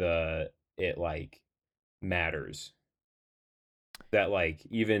it like matters. That like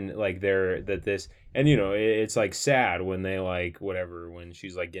even like it's like sad when they like whatever, when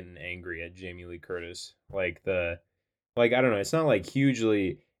she's like getting angry at Jamie Lee Curtis, like I don't know, it's not like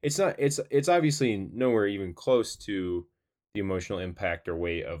hugely. It's obviously nowhere even close to the emotional impact or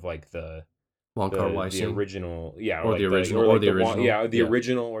weight of like the original, if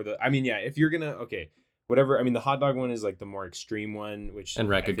you're gonna whatever. I mean, the hot dog one is like the more extreme one, which and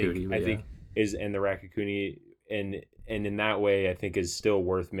Raccacoonie, I think is, and the Raccacoonie, and in that way, I think is still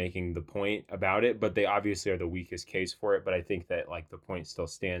worth making the point about it. But they obviously are the weakest case for it. But I think that like the point still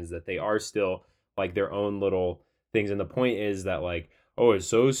stands that they are still like their own little things, and the point is that like, oh, it's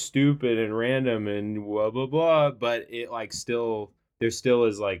so stupid and random and blah blah blah, but it like there still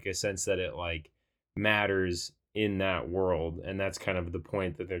is like a sense that it like matters in that world, and that's kind of the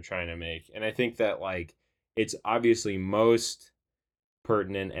point that they're trying to make. And I think that like it's obviously most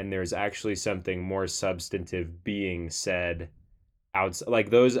pertinent, and there's actually something more substantive being said outside, like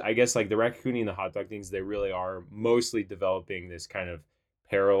those, I guess, like the Raccacoonie and the hot dog things, they really are mostly developing this kind of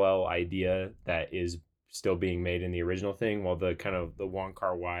parallel idea that is still being made in the original thing, while the kind of the Wong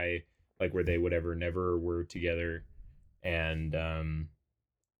Kar-wai, like where they never were together, and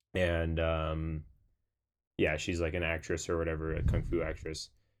yeah, she's like an actress or whatever, a kung fu actress,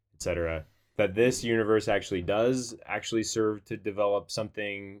 etc. That this universe does serve to develop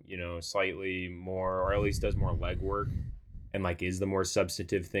something, slightly more, or at least does more legwork, and like is the more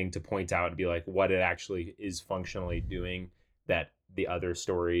substantive thing to point out and be like what it actually is functionally doing that the other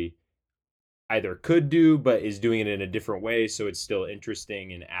story either could do, but is doing it in a different way, so it's still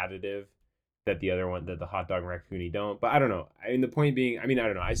interesting and additive, that the other one, that the hot dog and Raccacoonie don't. But I don't know. I mean, the point being, I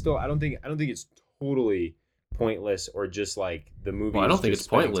don't know. I don't think it's totally pointless, or just like the movie. Well, I don't think it's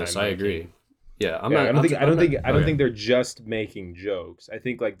pointless. I agree. Yeah, I don't think they're just making jokes. I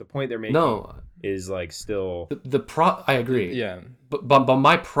think like the point they're making is like still I agree. Yeah. But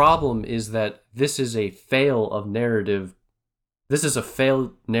my problem is that this is a fail of narrative. This is a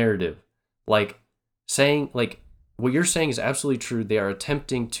failed narrative. Like saying like what you're saying is absolutely true. They are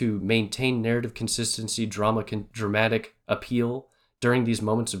attempting to maintain narrative consistency, dramatic appeal during these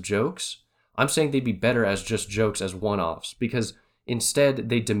moments of jokes. I'm saying they'd be better as just jokes, as one-offs, because instead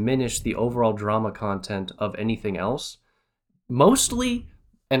they diminish the overall drama content of anything else. Mostly,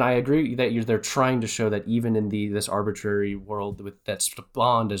 and I agree that they're trying to show that even in this arbitrary world that's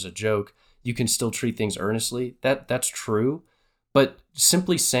spawned as a joke, you can still treat things earnestly. That's true. But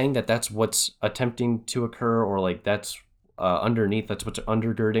simply saying that that's what's attempting to occur, or like that's underneath, that's what's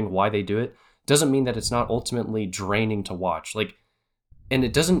undergirding why they do it, doesn't mean that it's not ultimately draining to watch. Like, and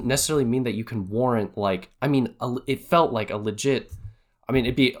it doesn't necessarily mean that you can warrant like, I mean, it felt like a legit. I mean,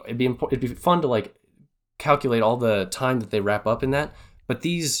 it'd be fun to like calculate all the time that they wrap up in that. But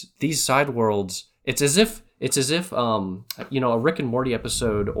these side worlds, it's as if a Rick and Morty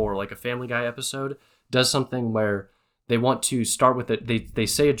episode or like a Family Guy episode does something where they want to start with it. They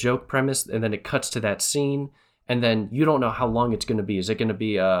say a joke premise, and then it cuts to that scene, and then you don't know how long it's going to be. Is it going to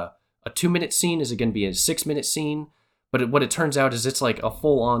be a 2-minute scene? Is it going to be a 6-minute scene? But what it turns out is it's like a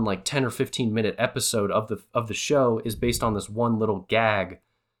full-on like 10 or 15-minute episode of the show is based on this one little gag,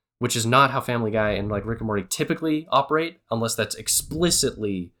 which is not how Family Guy and like Rick and Morty typically operate, unless that's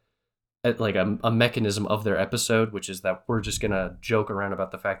explicitly like a mechanism of their episode, which is that we're just going to joke around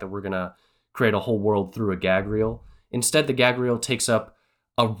about the fact that we're going to create a whole world through a gag reel. Instead, the gag reel takes up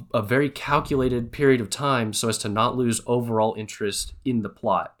a very calculated period of time so as to not lose overall interest in the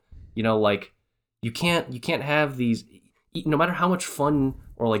plot. You know, like you can't have these, no matter how much fun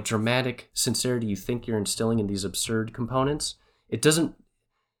or like dramatic sincerity you think you're instilling in these absurd components, it doesn't,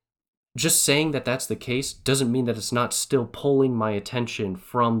 just saying that that's the case doesn't mean that it's not still pulling my attention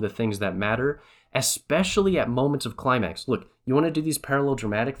from the things that matter, especially at moments of climax. Look, you want to do these parallel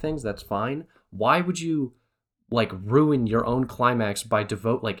dramatic things, that's fine. Why would you like ruin your own climax by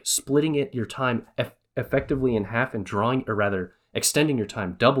splitting your time effectively in half and extending your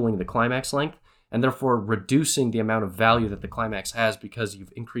time, doubling the climax length, and therefore reducing the amount of value that the climax has because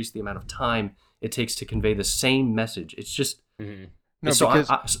you've increased the amount of time it takes to convey the same message. It's just... No, so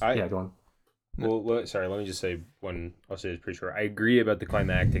because yeah, go on. Well, sorry, let me just say I'll say this pretty short. I agree about the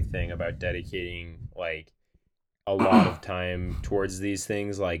climactic thing about dedicating like a lot of time towards these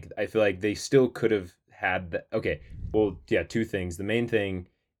things. Like, I feel like they still could have had the, okay, well, yeah, two things. The main thing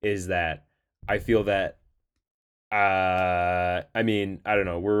is that I feel that I mean, I don't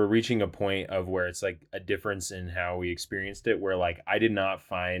know, we're reaching a point of where it's like a difference in how we experienced it, where like I did not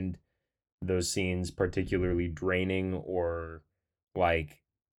find those scenes particularly draining, or like,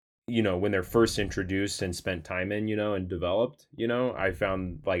 you know, when they're first introduced and spent time in, you know, and developed, you know, I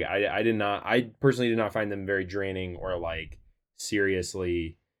found like I personally did not find them very draining or like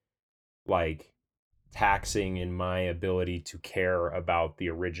seriously like taxing in my ability to care about the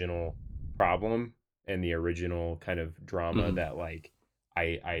original problem and the original kind of drama that like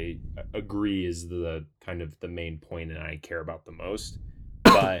I agree is the kind of the main point and I care about the most.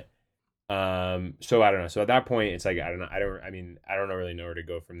 But so I don't know. So at that point it's like I don't really know where to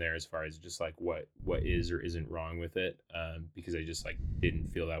go from there as far as just like what is or isn't wrong with it. Because I just like didn't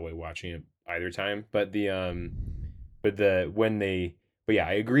feel that way watching it either time. But yeah,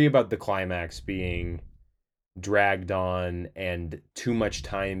 I agree about the climax being dragged on and too much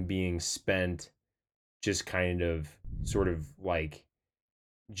time being spent just kind of sort of like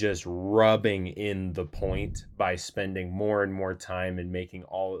just rubbing in the point by spending more and more time and making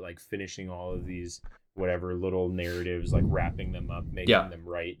all like finishing all of these whatever little narratives, like wrapping them up, making them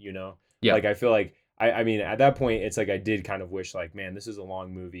right, you know? Yeah. Like I feel like I mean at that point it's like I did kind of wish like, man, this is a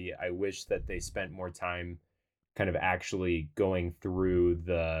long movie. I wish that they spent more time kind of actually going through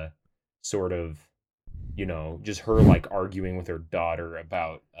the sort of, you know, just her like arguing with her daughter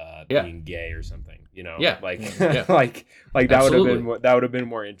about being gay or something, you know, like like that would have been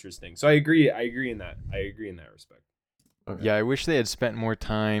more interesting. So I agree in that respect. Okay. Yeah, I wish they had spent more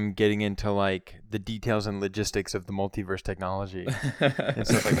time getting into like the details and logistics of the multiverse technology and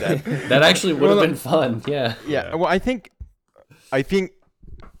stuff like that. That actually would have been fun. Yeah. Well, I think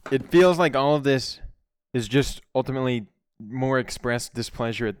it feels like all of this is just ultimately more expressed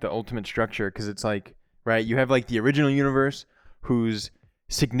displeasure at the ultimate structure, because it's like, right, you have like the original universe whose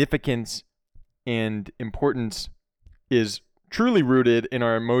significance and importance is truly rooted in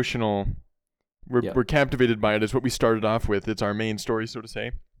our emotional, we're captivated by it, is what we started off with. It's our main story, so to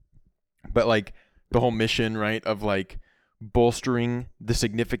say. But like the whole mission, right, of like bolstering the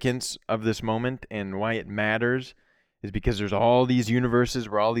significance of this moment and why it matters is because there's all these universes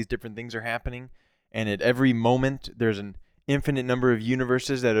where all these different things are happening. And at every moment, there's an infinite number of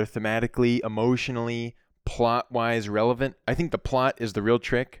universes that are thematically, emotionally, plot-wise relevant. I think the plot is the real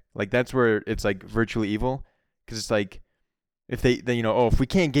trick. Like, that's where it's, like, virtually evil. Because it's like, if they, you know, if we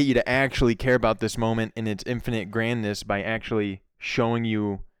can't get you to actually care about this moment in its infinite grandness by actually showing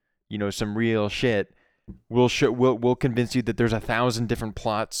you, you know, some real shit, we'll convince you that there's 1,000 different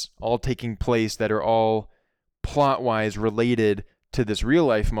plots all taking place that are all plot-wise related to this real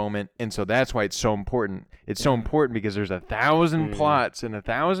life moment, and so that's why it's so important. It's so important because there's 1,000 plots and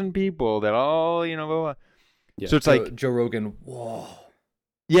 1,000 people that all, you know, blah, blah. Yeah, so it's like Joe Rogan. Whoa.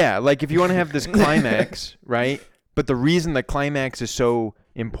 Yeah, like if you want to have this climax, right? But the reason the climax is so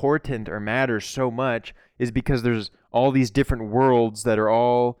important or matters so much is because there's all these different worlds that are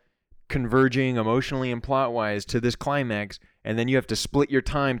all converging emotionally and plot-wise to this climax, and then you have to split your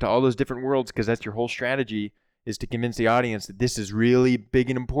time to all those different worlds because that's your whole strategy, is to convince the audience that this is really big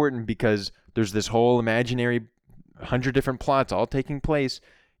and important because there's this whole imaginary 100 different plots all taking place.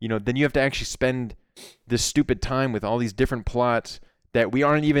 You know, then you have to actually spend this stupid time with all these different plots that we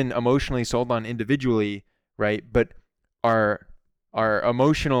aren't even emotionally sold on individually, right? But our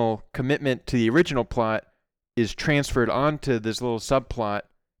emotional commitment to the original plot is transferred onto this little subplot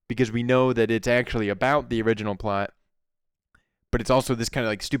because we know that it's actually about the original plot. But it's also this kind of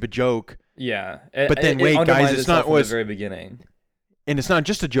like stupid joke. Yeah. But then wait, guys, it's not from the very beginning. And it's not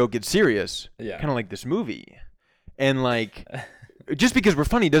just a joke, it's serious. Yeah. Kind of like this movie. And like just because we're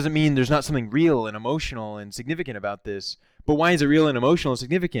funny doesn't mean there's not something real and emotional and significant about this. But why is it real and emotional and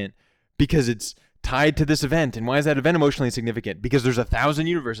significant? Because it's tied to this event. And why is that event emotionally significant? Because there's 1,000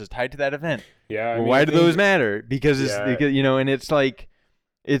 universes tied to that event. Yeah. Well, why do those matter? Because it's because, and it's like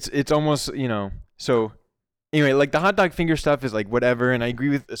it's almost, so anyway, like the hot dog finger stuff is like whatever, and I agree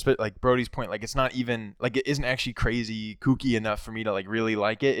with like Brody's point, like it's not even like it isn't actually crazy kooky enough for me to like really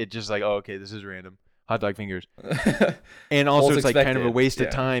like it. It's just like, oh, okay, this is random. Hot dog fingers. And also it's like kind of a waste of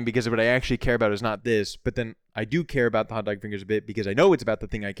time because what I actually care about is not this, but then I do care about the hot dog fingers a bit because I know it's about the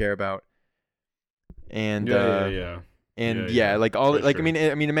thing I care about. And like all like sure.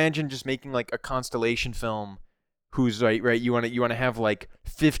 I mean imagine just making like a constellation film who's right you want to have like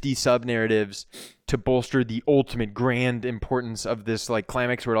 50 sub narratives to bolster the ultimate grand importance of this like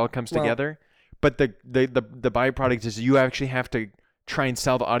climax where it all comes together, but the byproduct is you actually have to try and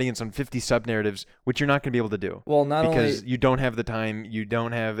sell the audience on 50 sub narratives, which you're not going to be able to do. Well, because you don't have the time, you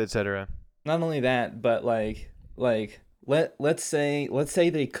don't have etc. Not only that, but like let's say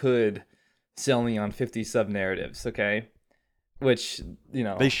they could sell me on 50 sub narratives, okay? Which,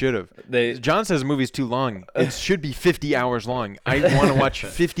 they should have. John says the movie's too long. It should be 50 hours long. I want to watch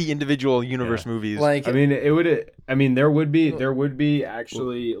 50 individual universe movies. Like, I mean, there would be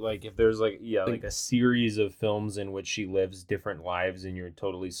actually like if there's like a series of films in which she lives different lives and you're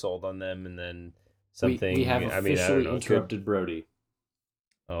totally sold on them, and then something. We have officially interrupted Brody.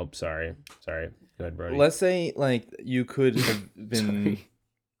 Oh, sorry. Go ahead, Brody. Let's say like you could have been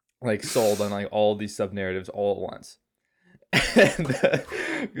like sold on like all these sub narratives all at once.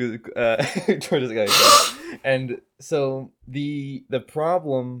 And so the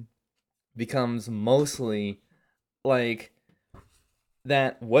problem becomes mostly like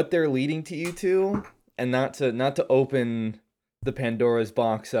that what they're leading to you to, and not to open the Pandora's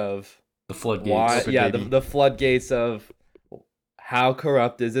box of the floodgates. The floodgates of how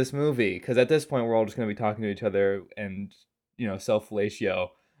corrupt is this movie? Because at this point we're all just going to be talking to each other and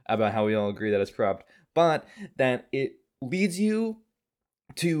self-fellatio about how we all agree that it's corrupt, but that it leads you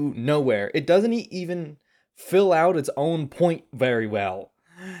to nowhere. It doesn't even fill out its own point very well.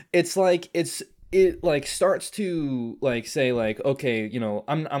 It's like it like starts to like say like, okay,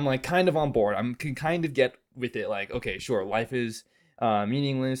 I'm like kind of on board. I can kind of get with it. Like, okay, sure, life is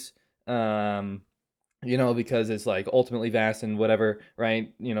meaningless, because it's like ultimately vast and whatever,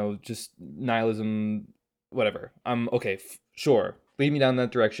 right? Just nihilism, whatever. I'm okay, sure. Lead me down that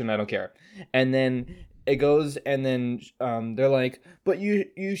direction. I don't care. And then it goes, and then they're like, but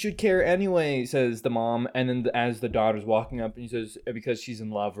you should care anyway, says the mom. And then as the daughter's walking up, and he says, because she's in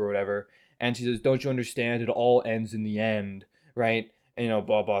love or whatever, and she says, don't you understand? It all ends in the end, right? And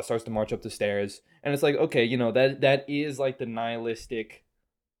blah blah, starts to march up the stairs, and it's like, okay, that is like the nihilistic,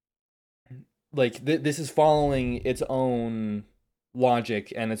 like this is following its own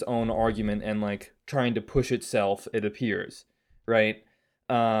logic and its own argument, and like trying to push itself. It appears, right?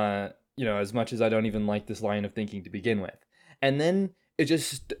 As much as I don't even like this line of thinking to begin with. And then it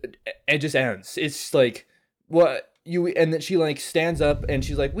just ends. It's like, what you, and then she like stands up and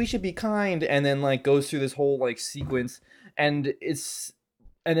she's like, we should be kind, and then like goes through this whole like sequence, and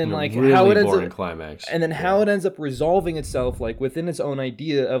then like really how it ends up climax. And then how it ends up resolving itself like within its own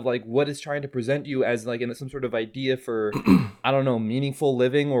idea of like what it's trying to present you as like in some sort of idea for I don't know, meaningful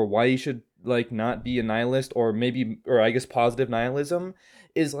living, or why you should like not be a nihilist, or I guess positive nihilism,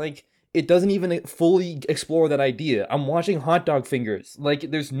 is like it doesn't even fully explore that idea. I'm watching hot dog fingers. Like,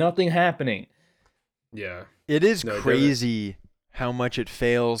 there's nothing happening. Yeah. It is crazy how much it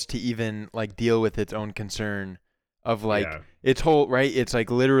fails to even, like, deal with its own concern of, like, its whole, right? It's, like,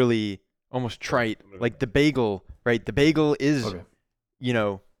 literally almost trite. Like, the bagel, right? The bagel is,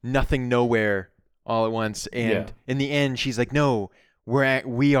 nothing, nowhere, all at once. And in the end, she's like, no,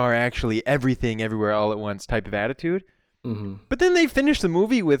 we are actually everything, everywhere, all at once type of attitude. Mm-hmm. But then they finish the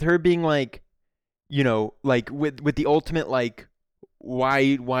movie with her being like, like with the ultimate like,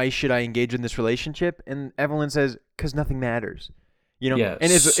 why should I engage in this relationship? And Evelyn says, because nothing matters, Yeah,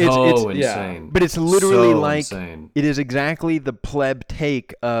 and it's insane. Yeah, but it's literally like insane. It is exactly the pleb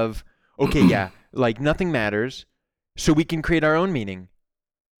take of okay, like nothing matters, so we can create our own meaning,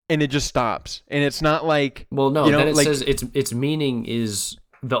 and it just stops, and it's not like then it says its meaning is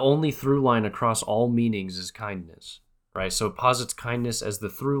the only through line across all meanings is kindness. Right, so it posits kindness as the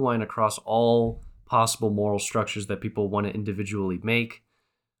through line across all possible moral structures that people want to individually make.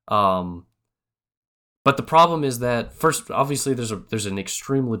 But the problem is that first, obviously, there's an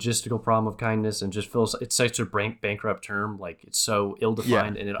extreme logistical problem of kindness, and just feels it's such a bankrupt term, like it's so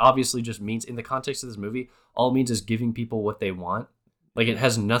ill-defined, and it obviously just means, in the context of this movie, all it means is giving people what they want. Like, it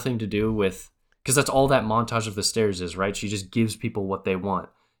has nothing to do with because that's all that montage of the stairs is, right? She just gives people what they want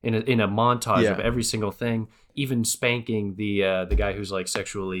in a montage of every single thing, even spanking the guy who's like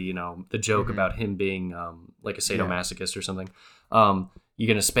sexually, the joke about him being like a sadomasochist or something. You're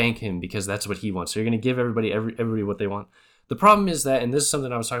gonna spank him because that's what he wants. So you're gonna give everybody what they want. The problem is that, and this is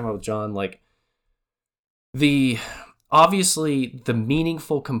something I was talking about with John, like obviously the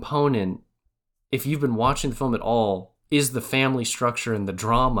meaningful component, if you've been watching the film at all, is the family structure and the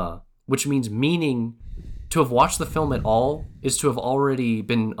drama, which means meaning. To have watched the film at all is to have already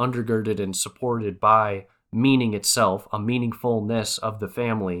been undergirded and supported by meaning itself, a meaningfulness of the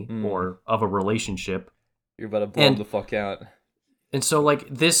family or of a relationship. You're about to blow the fuck out. And so, like,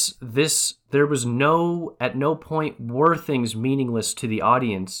 this, there was at no point were things meaningless to the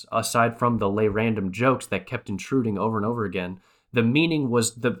audience, aside from the random jokes that kept intruding over and over again. The meaning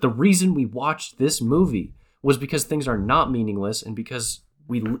was, the reason we watched this movie was because things are not meaningless, and because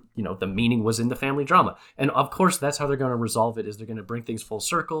the meaning was in the family drama. And of course, that's how they're going to resolve it, is they're going to bring things full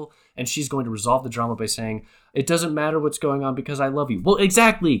circle, and she's going to resolve the drama by saying, it doesn't matter what's going on because I love you. Well,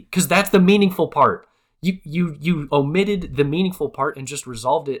 exactly, because that's the meaningful part. You omitted the meaningful part and just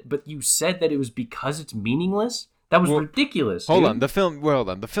resolved it, but you said that it was because it's meaningless? That was ridiculous. Hold on, the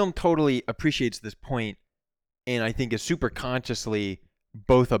film totally appreciates this point, and I think is super consciously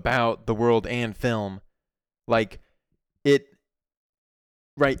both about the world and film. Like,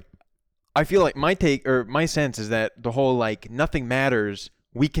 right, I feel like my sense is that the whole, like, nothing matters,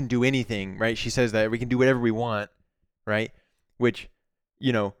 we can do anything, right? She says that we can do whatever we want, right? Which,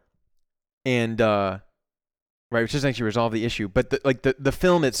 and right, which doesn't actually resolve the issue. But the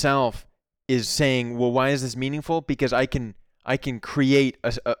film itself is saying, well, why is this meaningful? Because I can create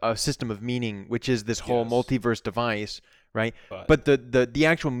a system of meaning, which is this whole multiverse device, right? But the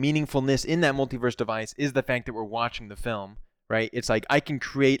actual meaningfulness in that multiverse device is the fact that we're watching the film. Right? It's like, I can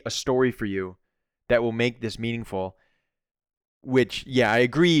create a story for you that will make this meaningful, which, I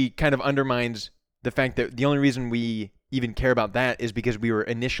agree, kind of undermines the fact that the only reason we even care about that is because we were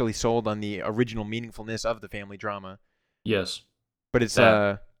initially sold on the original meaningfulness of the family drama. Yes. But it's,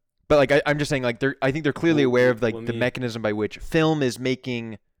 but like, I'm just saying, like, I think they're clearly aware of, like, the mechanism by which film is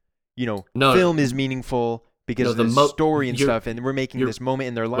making, film is meaningful because of the story and stuff, and we're making this moment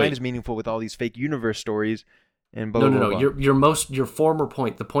in their lives meaningful with all these fake universe stories. And blah, blah, blah. Your former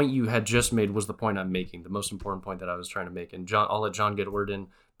point, the point you had just made, was the point I'm making, the most important point that I was trying to make. And John, I'll let John get a word in,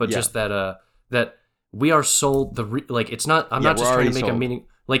 but just that we are sold it's not. I'm not just trying to make a meaning,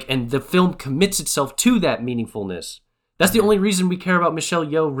 and the film commits itself to that meaningfulness. That's the only reason we care about Michelle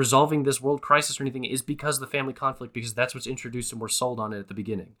Yeoh resolving this world crisis or anything, is because of the family conflict, because that's what's introduced and we're sold on it at the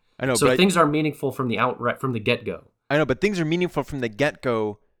beginning. I know. So things are meaningful from the get-go. I know, but things are meaningful from the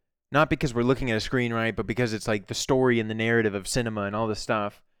get-go. Not because we're looking at a screen, right, but because it's like the story and the narrative of cinema and all this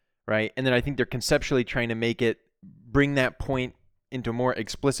stuff, right? And then I think they're conceptually trying to bring that point into more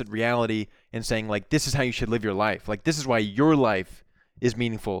explicit reality and saying, like, this is how you should live your life. Like, this is why your life is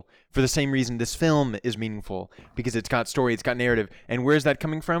meaningful. For the same reason this film is meaningful, because it's got story, it's got narrative. And where's that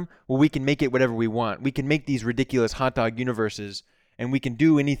coming from? Well, we can make it whatever we want. We can make these ridiculous hot dog universes, and we can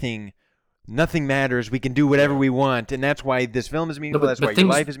do anything. Nothing matters. We can do whatever we want, and that's why this film is meaningful. That's why your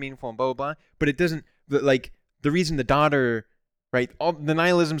life is meaningful, and blah blah blah. But it doesn't. Like, the reason the daughter, right? All the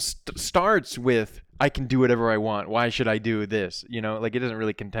nihilism starts with, I can do whatever I want. Why should I do this? Like, it doesn't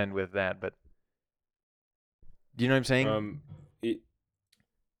really contend with that. But do you know what I'm saying?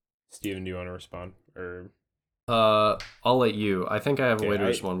 Steven, do you want to respond or? I'll let you. I think I have a way to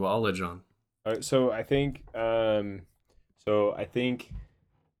respond. Well, I'll let John. So I think.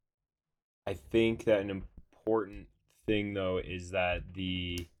 I think that an important thing, though, is that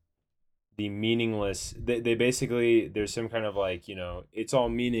the meaningless, they basically, there's some kind of, like, it's all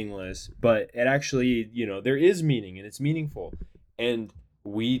meaningless, but it actually, there is meaning and it's meaningful, and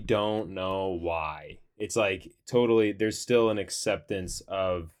we don't know why. It's like, totally, there's still an acceptance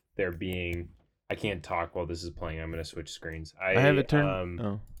of there being, I can't talk while this is playing, I'm going to switch screens. I have a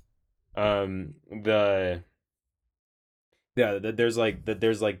turn.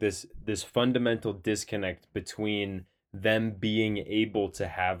 There's this fundamental disconnect between them being able to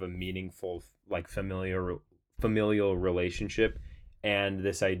have a meaningful, like, familial relationship, and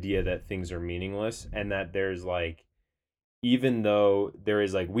this idea that things are meaningless, and that there's, like, even though there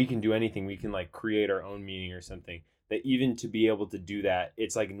is, like, we can do anything, we can, like, create our own meaning or something, that even to be able to do that,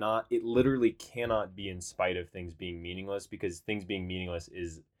 it's like, it literally cannot be in spite of things being meaningless, because things being meaningless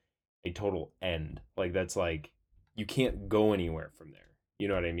is a total end. Like, that's like, you can't go anywhere from there. You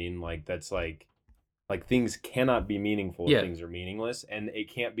know what I mean? Like, that's like things cannot be meaningful if things are meaningless, and it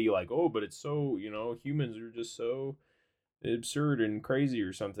can't be like, oh, but it's so, humans are just so absurd and crazy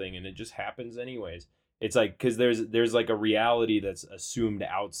or something, and it just happens anyways. It's like, because there's like a reality that's assumed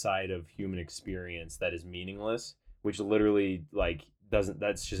outside of human experience that is meaningless, which literally like that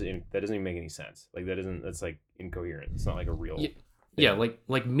doesn't even make any sense. Like that's like incoherent. It's not like a real yeah,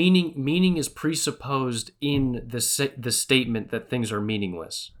 like meaning is presupposed in the statement that things are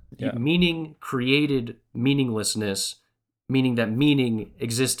meaningless. Yeah. Meaning created meaninglessness, meaning that meaning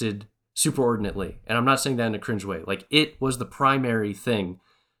existed superordinately. And I'm not saying that in a cringe way. Like, it was the primary thing.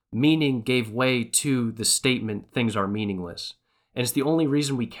 Meaning gave way to the statement things are meaningless. And it's the only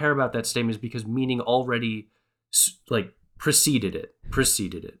reason we care about that statement is because meaning already like preceded it.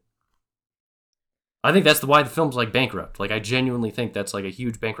 I think that's why the film's like bankrupt. Like, I genuinely think that's like a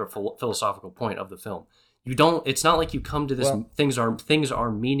huge bankrupt philosophical point of the film. It's not like you come to this, things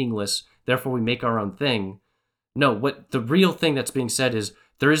are meaningless, therefore we make our own thing. No, what the real thing that's being said is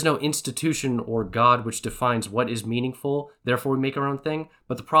there is no institution or God which defines what is meaningful, therefore we make our own thing.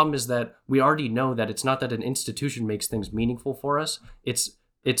 But the problem is that we already know that it's not that an institution makes things meaningful for us. It's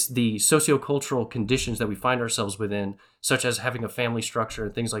the sociocultural conditions that we find ourselves within, such as having a family structure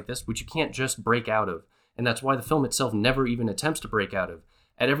and things like this, which you can't just break out of. And that's why the film itself never even attempts to break out of.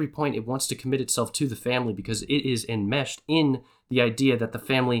 At every point, it wants to commit itself to the family because it is enmeshed in the idea that the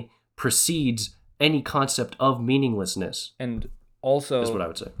family precedes any concept of meaninglessness. And also, is what I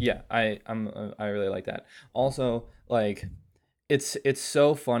would say. Yeah, I really like that. Also, like, it's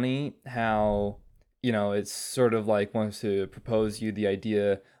so funny how, you know, it's sort of like wants to propose you the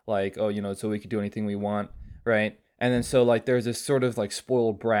idea like, oh, you know, so we could do anything we want, right? And then so like there's this sort of like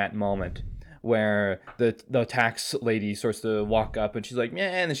spoiled brat moment where the tax lady starts to walk up and she's like, yeah,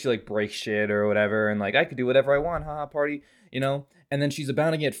 and then she like breaks shit or whatever, and like, I could do whatever I want, haha, party, you know? And then she's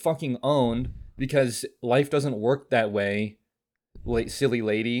about to get fucking owned because life doesn't work that way, silly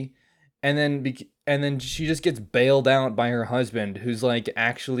lady. And then she just gets bailed out by her husband, who's like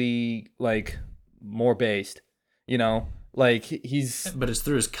actually like more based, you know, like but it's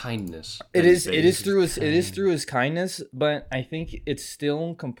through his kindness. It is through his kindness, but I think it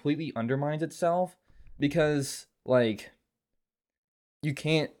still completely undermines itself because like you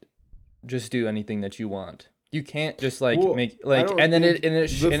can't just do anything that you want. You can't just like make like and the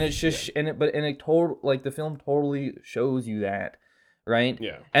film totally shows you that, right?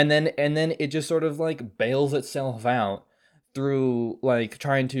 Yeah. And then it just sort of like bails itself out through like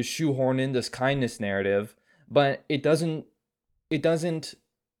trying to shoehorn in this kindness narrative, but it doesn't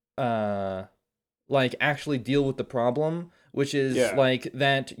like actually deal with the problem, which is like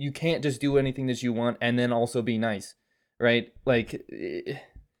that you can't just do anything that you want and then also be nice, right? Like it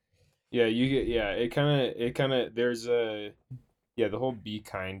kind of there's the whole be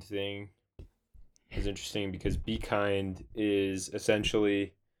kind thing is interesting because be kind is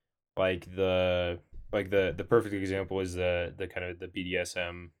essentially like the perfect example is the kind of the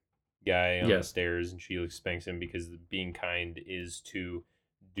BDSM guy on the stairs, and she like spanks him because being kind is to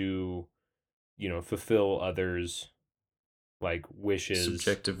do, you know, fulfill others like wishes,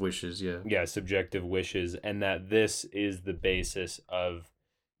 subjective wishes, subjective wishes, and that this is the basis of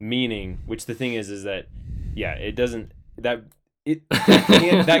meaning. Which the thing is that that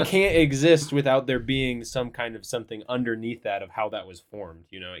can't exist without there being some kind of something underneath that of how that was formed.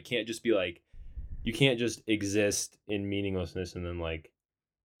 You know, it can't just be like, you can't just exist in meaninglessness and then like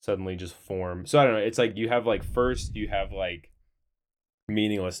suddenly just form. So I don't know. It's like you have like first you have like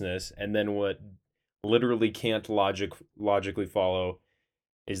meaninglessness, and then what literally can't logically follow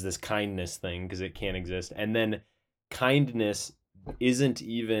is this kindness thing because it can't exist. And then kindness isn't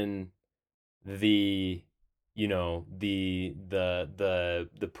even the, you know, the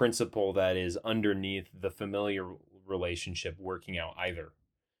principle that is underneath the familiar relationship working out either,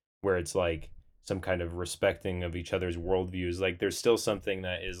 where it's like some kind of respecting of each other's worldviews. Like there's still something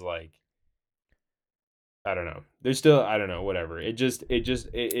that is like, I don't know. There's still, I don't know, whatever. It's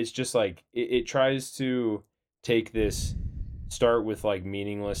just like, it tries to take this, start with like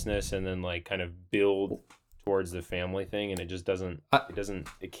meaninglessness and then like kind of build towards the family thing. And it just doesn't,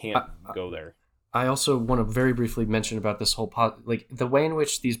 it can't go there. I also want to very briefly mention about this whole like the way in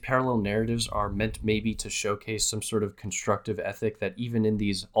which these parallel narratives are meant maybe to showcase some sort of constructive ethic that even in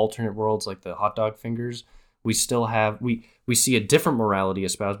these alternate worlds like the hot dog fingers, we still have we see a different morality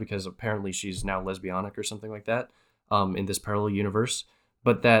espoused because apparently she's now lesbianic or something like that in this parallel universe,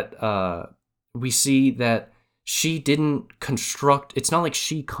 but that we see that she didn't construct, it's not like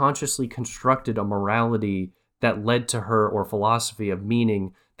she consciously constructed a morality that led to her or philosophy of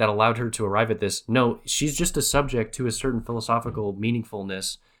meaning that allowed her to arrive at this. No, she's just a subject to a certain philosophical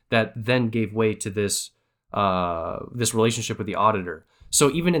meaningfulness that then gave way to this this relationship with the auditor. So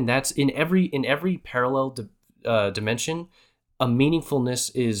even in every parallel dimension, a meaningfulness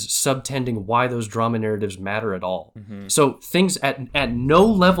is subtending why those drama narratives matter at all. Mm-hmm. So things at no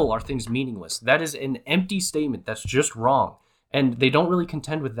level are things meaningless. That is an empty statement. That's just wrong. And they don't really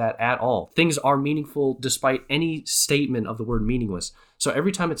contend with that at all. Things are meaningful despite any statement of the word meaningless. So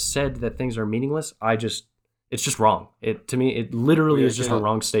every time it's said that things are meaningless, it's just wrong. To me, it literally is just a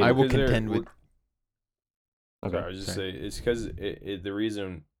wrong statement. I will contend with. Okay. Sorry, I was just saying it's because the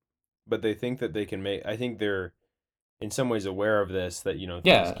reason, but they think that they can make. I think they're in some ways aware of this, that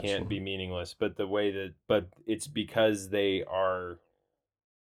things can't be meaningless, but but it's because they are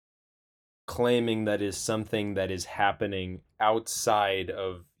claiming that is something that is happening outside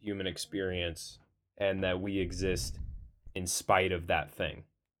of human experience, and that we exist in spite of that thing,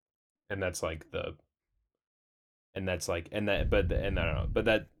 and that's like but I don't know, but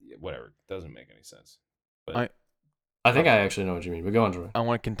that whatever doesn't make any sense. But I think I actually know what you mean, but go on, Troy. I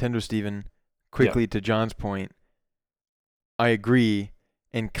want to contend with Stephen quickly to John's point. I agree.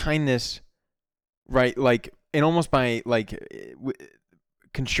 And kindness, right, like, and almost by, like,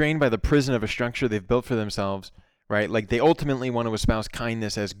 constrained by the prison of a structure they've built for themselves, right? Like, they ultimately want to espouse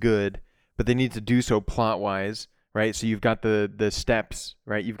kindness as good, but they need to do so plot-wise, right? So you've got the steps,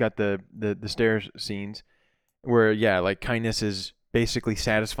 right? You've got the stairs scenes where, yeah, like, kindness is basically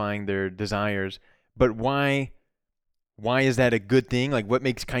satisfying their desires. But why is that a good thing? Like, what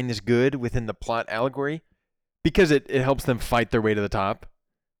makes kindness good within the plot allegory? Because it helps them fight their way to the top.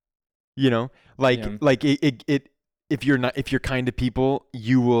 Like if you're kind to people,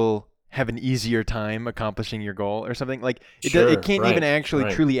 you will have an easier time accomplishing your goal or something. Like it can't even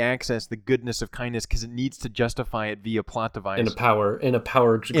actually truly access the goodness of kindness because it needs to justify it via plot device. In a power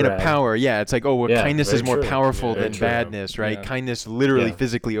grab. Yeah. It's like, kindness is more powerful than badness, right? Yeah. Kindness literally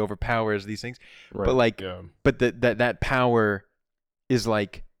physically overpowers these things. Right. But that power is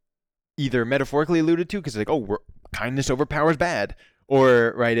like either metaphorically alluded to because like, kindness overpowers bad,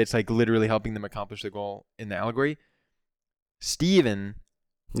 or right, it's like literally helping them accomplish the goal in the allegory. Stephen,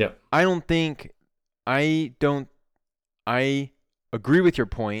 I agree with your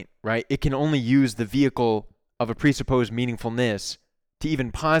point, right? It can only use the vehicle of a presupposed meaningfulness to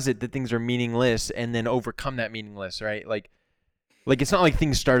even posit that things are meaningless and then overcome that meaningless, right? Like it's not like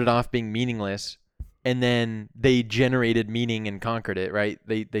things started off being meaningless and then they generated meaning and conquered it, right?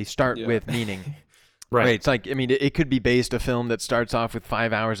 They start with meaning. Right. It's like, I mean, it could be based a film that starts off with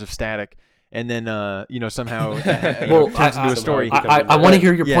 5 hours of static and then, somehow turns into a story. I want to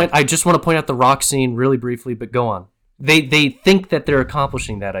hear your point. I just want to point out the rock scene really briefly, but go on. They think that they're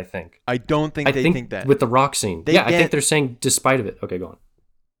accomplishing that, I think. I don't think they think that. With the rock scene. I think they're saying despite of it. Okay, go on.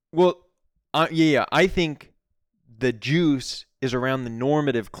 Well, I think the juice is around the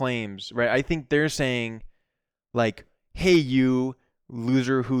normative claims, right? I think they're saying, like, hey, you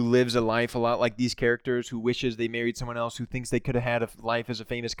loser who lives a life a lot like these characters, who wishes they married someone else, who thinks they could have had a life as a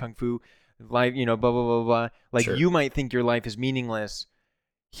famous kung fu life, blah, blah, blah, blah. Like, you might think your life is meaningless.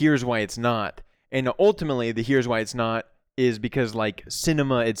 Here's why it's not. And ultimately, the here's why it's not is because, like,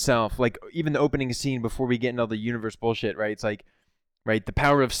 cinema itself, like, even the opening scene before we get into all the universe bullshit, right? It's like, right, the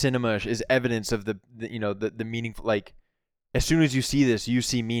power of cinema is evidence of the meaningful, like, as soon as you see this, you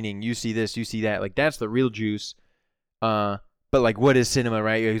see meaning, you see this, you see that. Like, that's the real juice. But, like, what is cinema,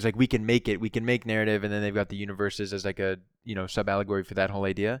 right? He's like, we can make narrative, and then they've got the universes as, like, a, sub-allegory for that whole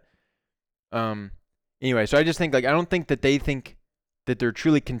idea. Anyway, so I just think, like, I don't think that they think that they're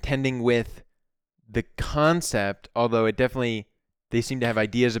truly contending with the concept, although it definitely, they seem to have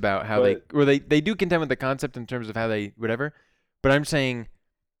ideas about how they do contend with the concept in terms of how they, whatever. But I'm saying,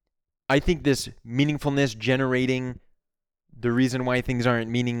 I think this meaningfulness generating the reason why things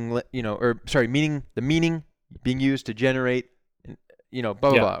aren't meaning, the meaning being used to generate, blah,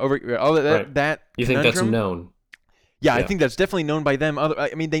 blah, blah. Over all that you think that's known? Yeah, I think that's definitely known by them.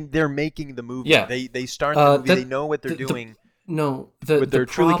 I mean, they're making the movie. Yeah. They start the movie. They know what they're doing. What they're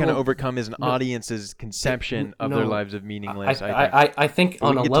truly kind of overcome is an audience's conception of their lives of meaningless. I think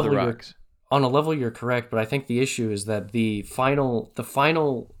on a level you're correct, but I think the issue is that the final,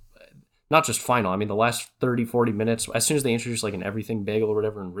 not just final, I mean the last 30, 40 minutes, as soon as they introduce like an everything bagel or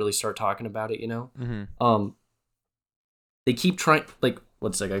whatever and really start talking about it, they keep trying, like,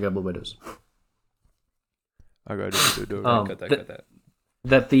 one sec, I got blue windows. I got cut that.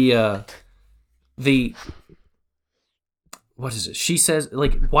 That the what is it? She says,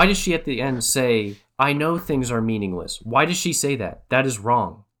 like, why does she at the end say, I know things are meaningless? Why does she say that? That is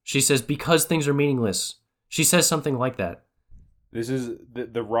wrong. She says, because things are meaningless. She says something like that. This is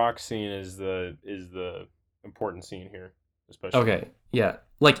the rock scene is the important scene here, especially. Okay, yeah.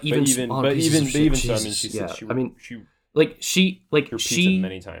 Like, even so, I mean, she she repeats it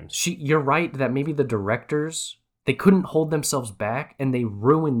many times. You're right that maybe the directors, they couldn't hold themselves back, and they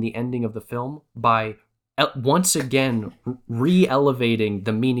ruined the ending of the film by once again re-elevating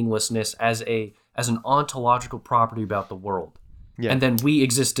the meaninglessness as an ontological property about the world. Yeah. And then we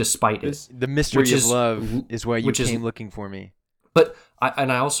exist despite it. The mystery of love is why you came looking for me. But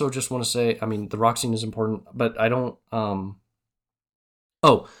I also just want to say, I mean, the rock scene is important, but I don't.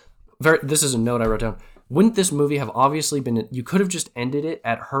 This is a note I wrote down. Wouldn't this movie have obviously been? You could have just ended it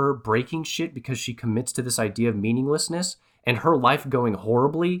at her breaking shit because she commits to this idea of meaninglessness and her life going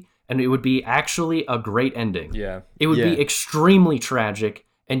horribly, and it would be actually a great ending. Yeah, it would be extremely tragic.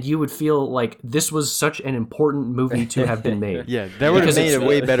 And you would feel like this was such an important movie to have been made. Yeah, that would have made a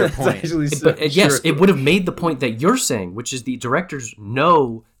way better point. Yes, it would have made the point that you're saying, which is the directors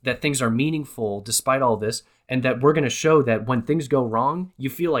know that things are meaningful despite all this, and that we're going to show that when things go wrong, you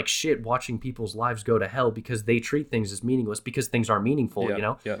feel like shit watching people's lives go to hell because they treat things as meaningless because things are meaningful, you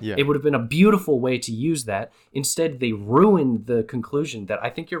know? Yeah. It would have been a beautiful way to use that. Instead, they ruined the conclusion that I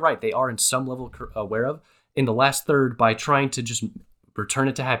think you're right, they are in some level aware of in the last third by trying to just return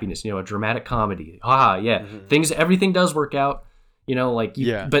it to happiness, a dramatic comedy. Everything does work out,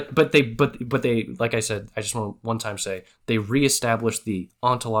 but they, like I said, I just want to one time say they reestablished the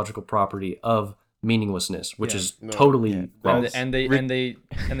ontological property of meaninglessness, which is totally wrong. And they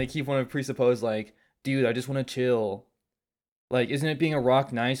keep wanting to presuppose like, dude, I just want to chill. Like, isn't it being a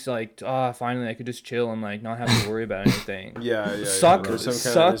rock nice? Like, finally I could just chill and like not have to worry about anything. Suck. There's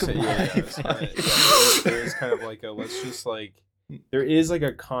kind of like a let's just like. There is like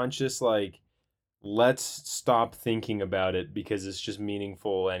a conscious like, let's stop thinking about it because it's just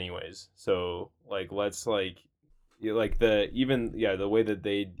meaningful anyways. So like, let's like the way that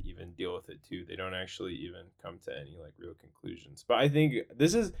they even deal with it too. They don't actually even come to any like real conclusions. But I think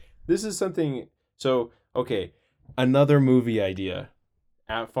this is something. So okay, another movie idea.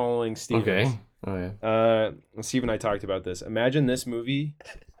 At following Stevens. Okay. Oh yeah. Steve and I talked about this. Imagine this movie,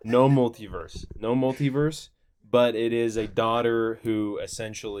 no multiverse. But it is a daughter who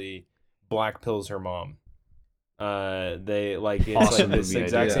essentially black pills her mom. They like it's awesome like this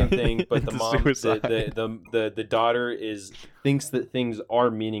exact same thing, but the mom, the daughter thinks that things are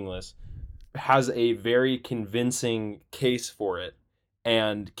meaningless, has a very convincing case for it,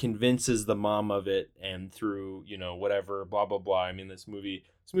 and convinces the mom of it, and through whatever blah blah blah. I mean, this movie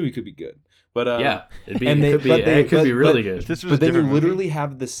could be good, but it could be really good. But then you literally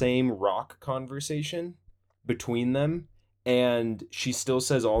have the same rock conversation between them, and she still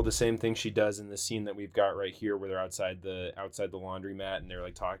says all the same things she does in the scene that we've got right here where they're outside the laundromat and they're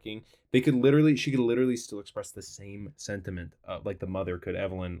like talking. She could literally still express the same sentiment like the mother could,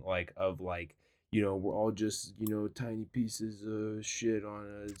 Evelyn, like of like, we're all just tiny pieces of shit on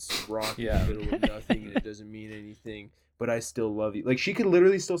a rock in the middle of nothing and it doesn't mean anything, but I still love you. Like she could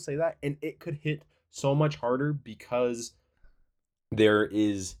literally still say that, and it could hit so much harder because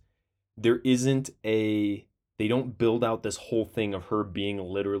they don't build out this whole thing of her being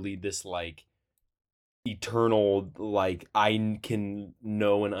literally this like eternal, like I can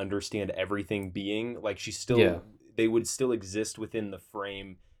know and understand everything being. Like she's still, they would still exist within the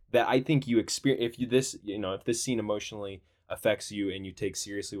frame that I think you experience. If this scene emotionally affects you and you take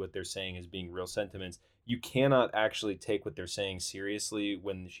seriously what they're saying as being real sentiments, you cannot actually take what they're saying seriously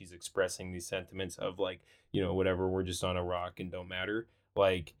when she's expressing these sentiments of like, whatever, we're just on a rock and don't matter.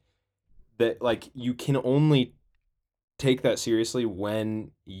 Like, that like you can only take that seriously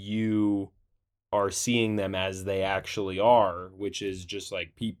when you are seeing them as they actually are, which is just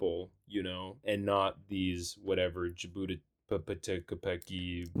like people, and not these whatever eternal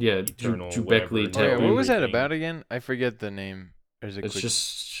what was that about again? I forget the name. It's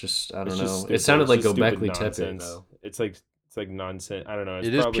just I don't know. It sounded like Göbekli Tepe though. It's like nonsense. I don't know.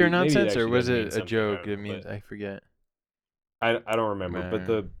 It is pure nonsense, or was it a joke? I forget. I don't remember, but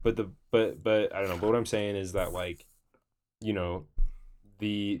I don't know. But what I'm saying is that like,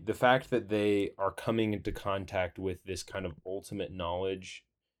 the fact that they are coming into contact with this kind of ultimate knowledge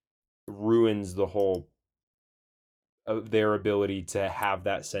ruins the whole of their ability to have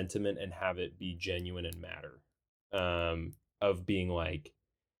that sentiment and have it be genuine and matter. Of being like,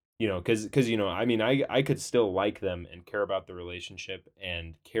 because I mean, I could still like them and care about the relationship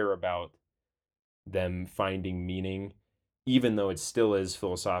and care about them finding meaning, even though it still is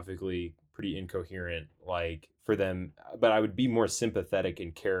philosophically pretty incoherent, like for them, but I would be more sympathetic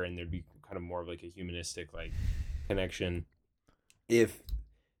and care, and there'd be kind of more of like a humanistic like connection if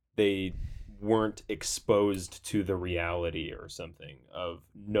they weren't exposed to the reality or something of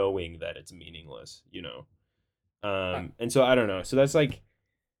knowing that it's meaningless, and so I don't know. So that's like,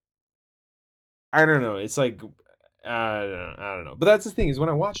 I don't know. It's like, I don't know. But that's the thing, is when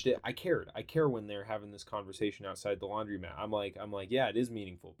I watched it, I cared. I care when they're having this conversation outside the laundromat. I'm like, yeah, it is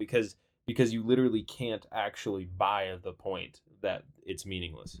meaningful because you literally can't actually buy the point that it's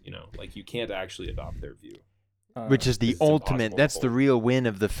meaningless. You know, like you can't actually adopt their view. Which is the ultimate. That's the real win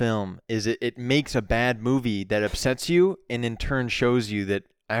of the film. Is it makes a bad movie that upsets you, and in turn shows you that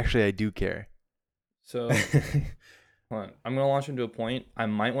actually I do care. So, hold on. I'm gonna launch into a point. I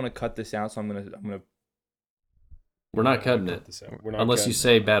might want to cut this out, so I'm gonna. We're not cutting it unless you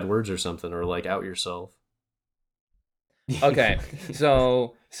say bad words or something, or like out yourself. Okay,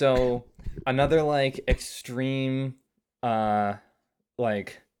 so another like extreme,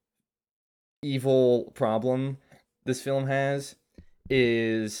 like evil problem this film has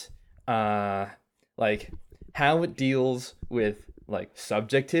is like how it deals with like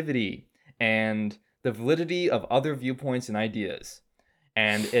subjectivity and the validity of other viewpoints and ideas,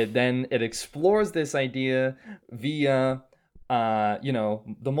 and it explores this idea via the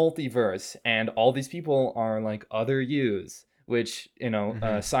multiverse, and all these people are like other yous, which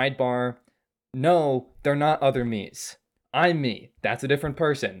sidebar, no, they're not other me's. I'm me. That's a different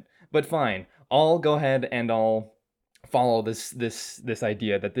person. But fine, I'll go ahead and I'll follow this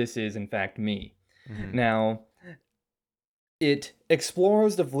idea that this is in fact me. Mm-hmm. Now, it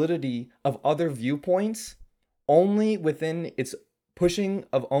explores the validity of other viewpoints only within its pushing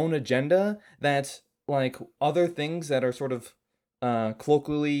of own agenda, that like other things that are sort of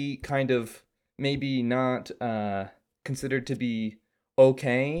colloquially kind of maybe not considered to be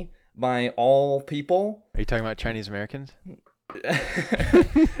okay by all people. Are you talking about Chinese Americans?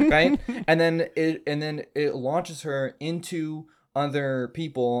 Right? and then it launches her into other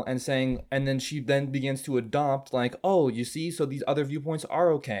people and then she then begins to adopt, like, oh, you see, so these other viewpoints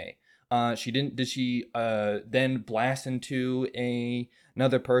are okay. Did she then blast into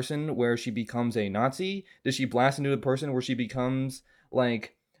another person where she becomes a Nazi? Does she blast into a person where she becomes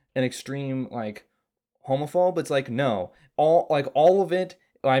like an extreme like homophobe? It's like, no, all of it.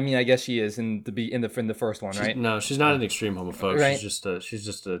 I mean, I guess she is in the first one, right? No, she's not an extreme homophobe. Right? She's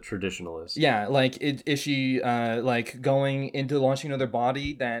just a traditionalist. Yeah, like is she like going into launching another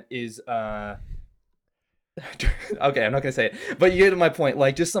body that is okay, I'm not gonna say it, but you get my point.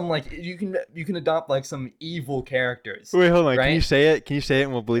 Like, just some like you can adopt like some evil characters. Wait, hold on. Right? Can you say it? Can you say it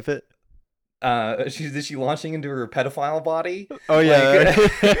and we'll bleep it? Is she launching into her pedophile body? Oh yeah,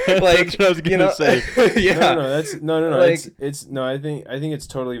 like that's what I was gonna say. Yeah, No. Like, it's no. I think it's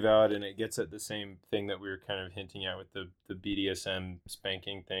totally valid, and it gets at the same thing that we were kind of hinting at with the BDSM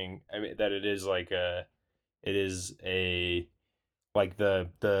spanking thing. I mean, that it is like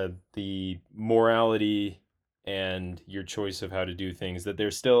the morality and your choice of how to do things. That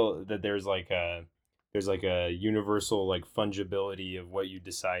there's like a universal like fungibility of what you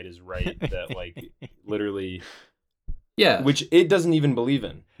decide is right, that like literally, yeah, which it doesn't even believe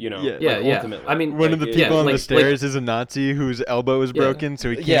in, ultimately. I mean, one of the people on the stairs is a Nazi whose elbow is broken, so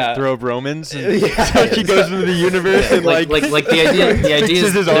he can't throw Romans. So she goes into the universe and like the idea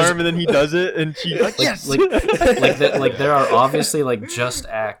is his arm, and then he does it, and she yes. Like there are obviously like just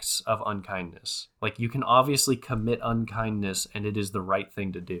acts of unkindness. Like you can obviously commit unkindness, and it is the right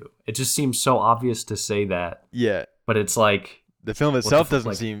thing to do. It just seems so obvious to say that. Yeah, but it's like the film itself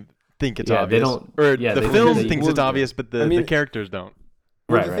doesn't think it's obvious. They don't, or the film thinks it's obvious, but the characters don't.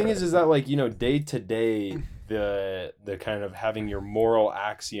 Well, the thing is that like, day to day, the kind of having your moral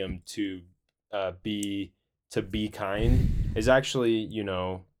axiom to be kind is actually,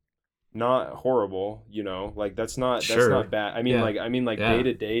 not horrible, like that's not bad. I mean, day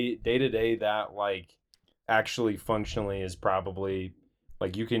to day that like actually functionally is probably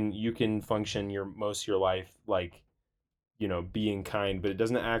like you can function most of your life like, being kind, but it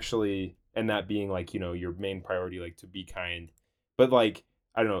doesn't actually, and that being like, your main priority, like to be kind. But like,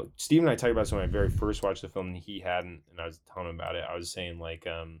 I don't know, Steve and I talked about this when I very first watched the film, and he hadn't, and I was telling him about it. I was saying like,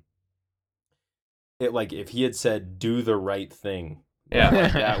 it like if he had said do the right thing,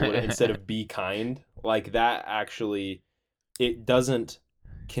 like that would, instead of be kind, like that actually, it doesn't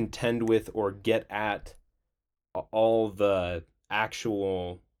contend with or get at all the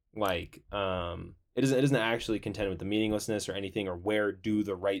actual like it doesn't actually contend with the meaninglessness or anything, or where do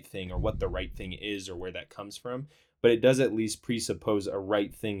the right thing or what the right thing is or where that comes from, but it does at least presuppose a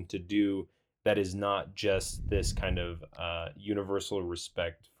right thing to do that is not just this kind of universal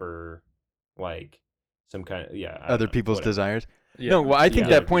respect for like some kind of other people's desires. Yeah. No, well, I think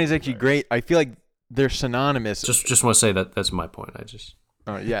that point is actually great. I feel like they're synonymous. Just want to say that's my point.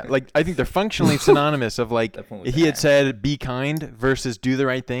 Like I think they're functionally synonymous. Of like, if he had said be kind versus do the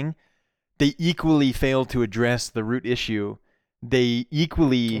right thing, they equally fail to address the root issue. They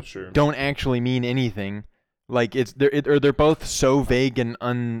equally don't actually mean anything. Like they're both so vague and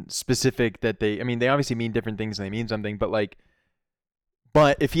unspecific that they obviously mean different things and they mean something,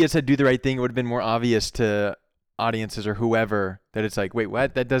 but if he had said do the right thing, it would have been more obvious to audiences or whoever that it's like, wait,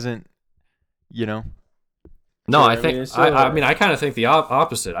 what? That doesn't, No, I kind of think the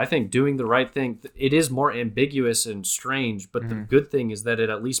opposite. I think doing the right thing, it is more ambiguous and strange, but the good thing is that it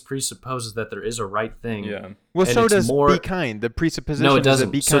at least presupposes that there is a right thing. Yeah. Well, so does be kind. The presupposition no, it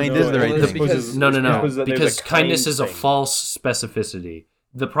doesn't. Is that be kind is the right thing. Because kindness is a false specificity.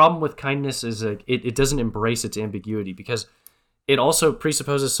 The problem with kindness is it doesn't embrace its ambiguity, because it also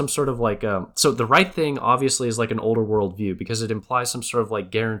presupposes some sort of so the right thing obviously is like an older world view, because it implies some sort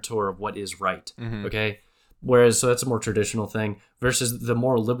of guarantor of what is right. Okay. Whereas, so that's a more traditional thing, versus the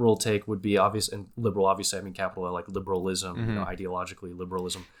more liberal take would be obvious, and liberal, obviously, I mean capital L, like liberalism, ideologically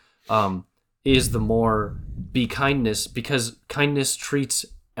liberalism, is the more be kindness, because kindness treats,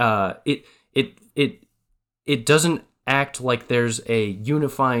 it doesn't act like there's a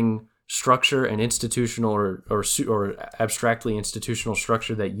unifying structure, an institutional or abstractly institutional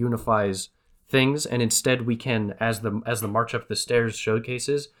structure that unifies things, and instead we can, as the march up the stairs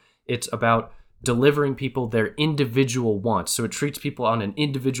showcases, it's about delivering people their individual wants. So it treats people on an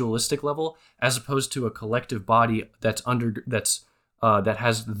individualistic level as opposed to a collective body that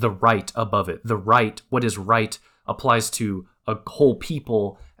has the right above it. The right, what is right, applies to a whole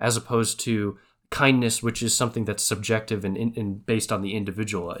people, as opposed to kindness, which is something that's subjective and based on the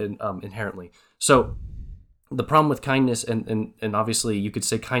individual inherently. So the problem with kindness, and obviously you could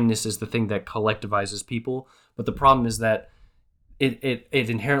say kindness is the thing that collectivizes people, but the problem is that it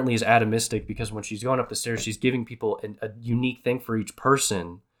inherently is atomistic, because when she's going up the stairs, she's giving people a unique thing for each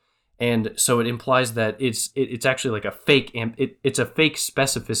person, and so it implies that it's actually like a fake it's a fake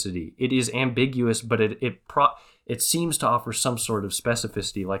specificity. It is ambiguous, but it seems to offer some sort of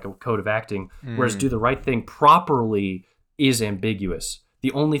specificity, like a code of acting. Whereas do the right thing properly is ambiguous.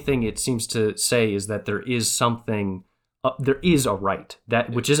 The only thing it seems to say is that there is something. There is a right,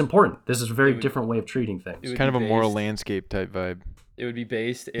 which is important. This is a very different way of treating things. It's kind of a moral landscape type vibe. It would be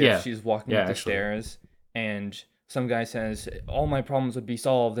based if she's walking up the stairs and some guy says, all my problems would be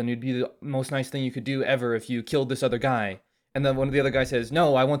solved and it'd be the most nice thing you could do ever if you killed this other guy. And then one of the other guys says,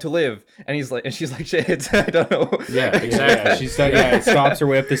 no, I want to live. And she's like, shit, I don't know. Yeah, exactly. It stops her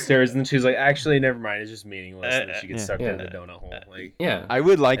way up the stairs, and then she's like, actually, never mind. It's just meaningless. And then she gets sucked into the donut hole. I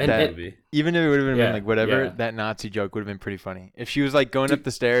would like that. Even if it would have been whatever, that Nazi joke would have been pretty funny. If she was going up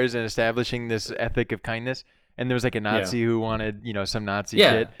the stairs and establishing this ethic of kindness, and there was a Nazi who wanted, some Nazi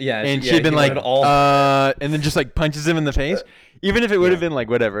shit. Yeah. And she'd been and then just punches him in the face. Even if it would have been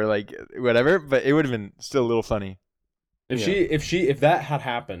whatever, but it would have been still a little funny. If that had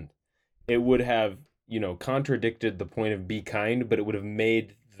happened, it would have, contradicted the point of be kind, but it would have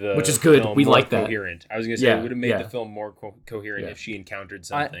made the which is good. We like that. Coherent. I was gonna say it would have made the film more coherent if she encountered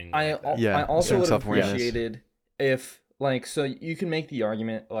something. I also would have appreciated if so you can make the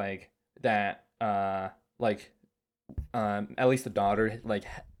argument that at least the daughter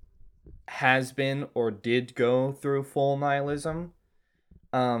has been or did go through full nihilism.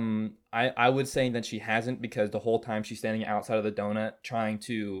 I would say that she hasn't, because the whole time she's standing outside of the donut trying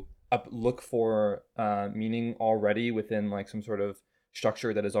to look for meaning already within some sort of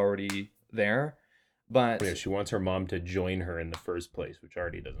structure that is already there. But she wants her mom to join her in the first place, which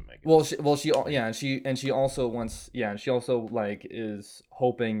already doesn't make sense. She also is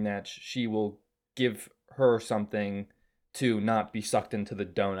hoping that she will give her something to not be sucked into the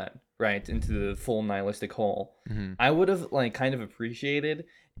donut, right, into the full nihilistic hole. I would have kind of appreciated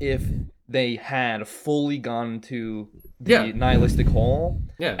if they had fully gone to the nihilistic hole,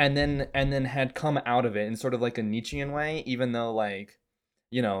 and then had come out of it in sort of a Nietzschean way, even though I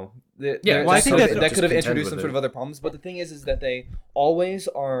think that could have introduced some sort of other problems. But the thing is that they always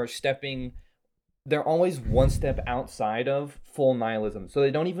are they're always one step outside of full nihilism, so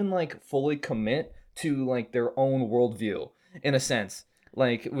they don't even fully commit to their own worldview in a sense.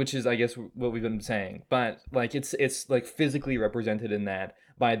 Which is, I guess, what we've been saying, but it's physically represented in that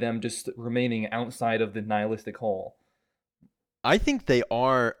by them just remaining outside of the nihilistic hole. I think they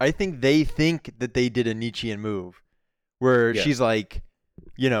are. I think they think that they did a Nietzschean move, where she's life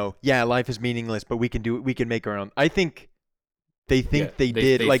is meaningless, but we can make our own. I think they think they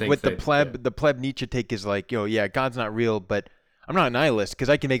did. The pleb Nietzsche take is God's not real, but I'm not a nihilist because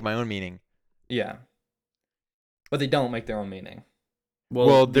I can make my own meaning. Yeah, but they don't make their own meaning.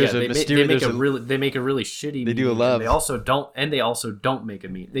 Well, there's a mysterious. They make a really shitty. They do a love. They also don't make a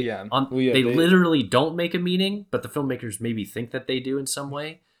meaning. They literally don't make a meaning, but the filmmakers maybe think that they do in some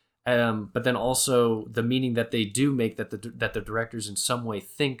way. But then also the meaning that they do make, that the directors in some way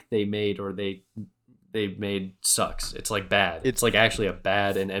think they made, or they they made sucks. It's like bad. It's like actually a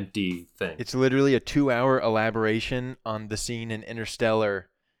bad and empty thing. It's literally a 2-hour elaboration on the scene in Interstellar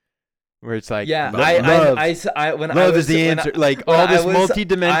where it's like, yeah, love is the answer. Like all this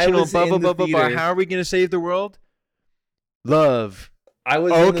multi-dimensional blah blah blah blah blah. How are we gonna save the world? Love. I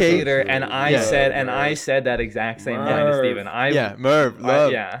was in the theater and I said that exact same line to Steven. Merv,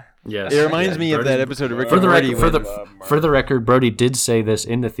 love. Yes. It reminds me of that episode of Rick and Morty. For the record, Brody did say this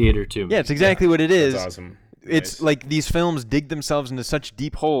in the theater too. Yeah, it's exactly what it is. That's awesome. It's like these films dig themselves into such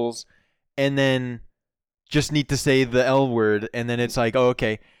deep holes, and then just need to say the L word, and then it's like, oh,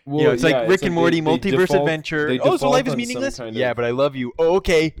 okay. Well, it's like Rick and Morty multiverse adventure. Oh, so life is meaningless? Yeah, but I love you. Oh,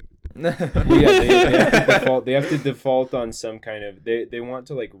 okay. They have to default on some kind of they want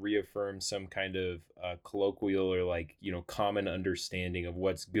to like reaffirm some kind of colloquial or like common understanding of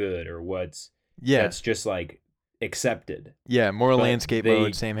what's good or what's that's just like accepted. Yeah, moral landscape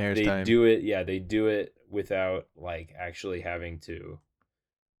mode, same hairstyle. They do it without like actually having to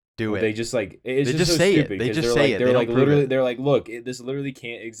do it. They just like it's they just so say stupid it. They just they're say like, it. They're like literally they're like, look, this literally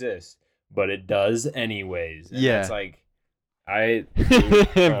can't exist, but it does anyways. And it's like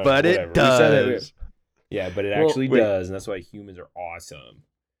but it does. Yeah, but it actually does, and that's why humans are awesome.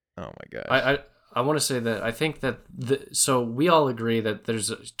 Oh my gosh. I want to say that I think that so we all agree that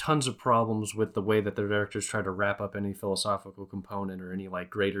there's tons of problems with the way that the directors try to wrap up any philosophical component or any like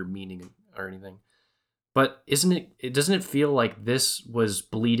greater meaning or anything. But doesn't it feel like this was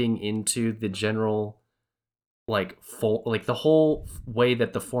bleeding into the general like the whole way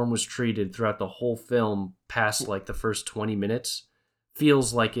that the form was treated throughout the whole film past like the first 20 minutes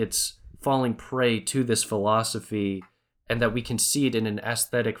feels like it's falling prey to this philosophy, and that we can see it in an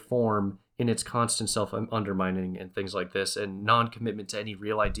aesthetic form in its constant self-undermining and things like this, and non-commitment to any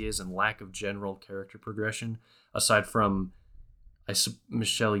real ideas and lack of general character progression aside from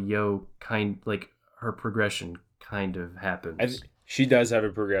Michelle Yeoh her progression kind of happens. She does have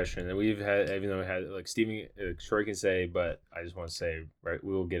a progression, and we've had, even though we had like Stephen Troy can say, but I just want to say, right,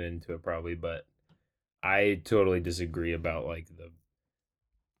 we will get into it probably, but I totally disagree about like the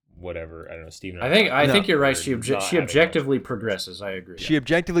whatever. I don't know, Stephen. I think you're right. She objectively progresses. I agree. She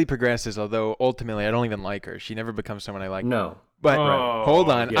objectively progresses, although ultimately I don't even like her. She never becomes someone I like. No, but hold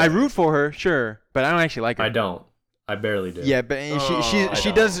on, I root for her, sure, but I don't actually like her. I don't. I barely do. Yeah, but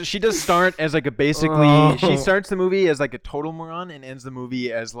she does start as like a basically she starts the movie as like a total moron and ends the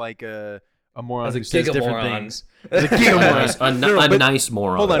movie as like a moron who says different things. As a gigamoron. A nice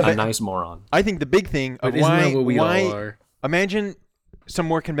moron. Hold on, a nice moron. I think the big thing of why imagine some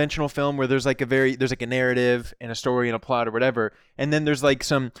more conventional film where there's like a narrative and a story and a plot or whatever, and then there's like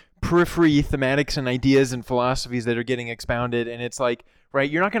some periphery thematics and ideas and philosophies that are getting expounded, and it's like, right,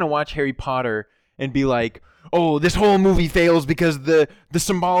 you're not going to watch Harry Potter and be like, oh, this whole movie fails because the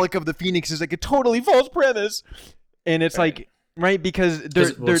symbolic of the phoenix is like a totally false premise. And it's like, right, because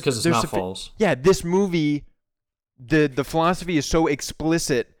it's not false. Yeah, this movie, the philosophy is so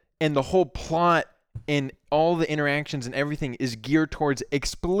explicit, and the whole plot and all the interactions and everything is geared towards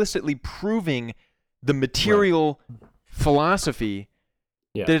explicitly proving the material philosophy.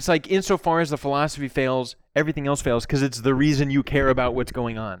 Yeah. That it's like, insofar as the philosophy fails, everything else fails because it's the reason you care about what's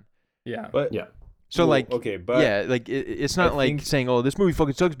going on. Yeah. But so it's not like saying, oh, this movie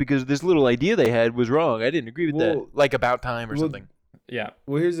fucking sucks because this little idea they had was wrong. I didn't agree with that. Like About Time or something. Yeah.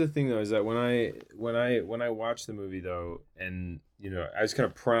 Well, here's the thing though, is that when I watched the movie though, and I was kind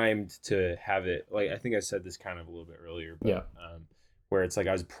of primed to have it, like I think I said this kind of a little bit earlier, but where it's like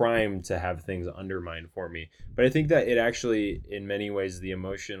I was primed to have things undermined for me. But I think that it actually, in many ways, the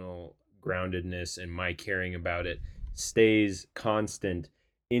emotional groundedness and my caring about it stays constant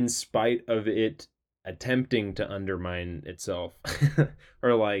in spite of it attempting to undermine itself.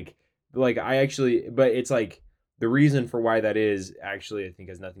 Or like I actually, but it's like the reason for why that is actually, I think,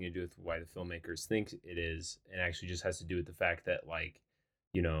 has nothing to do with why the filmmakers think it is, and actually just has to do with the fact that like,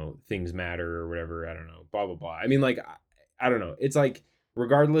 things matter or whatever. I don't know, blah blah blah. I mean, like, I don't know. It's like,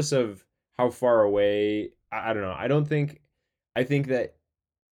 regardless of how far away, I don't know. I think that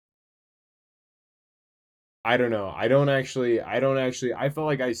I don't know. I felt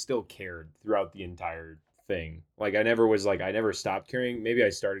like I still cared throughout the entire thing. Like I never stopped caring. Maybe I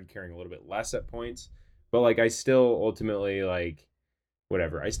started caring a little bit less at points, but like I still ultimately, like,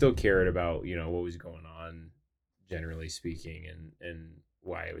 whatever. I still cared about, what was going on, generally speaking, and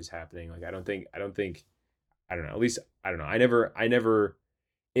why it was happening. Like I don't know. At least I don't know. I never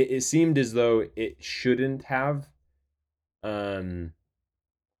it seemed as though it shouldn't have,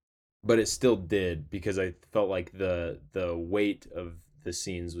 but it still did, because I felt like the weight of the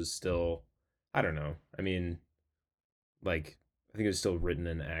scenes was still, I don't know. I mean, like, I think it was still written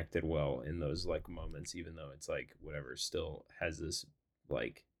and acted well in those like moments, even though it's like whatever, still has this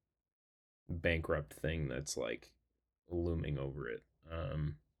like bankrupt thing that's like looming over it.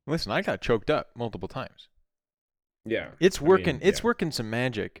 Listen, I got choked up multiple times. Yeah, it's working. It's working some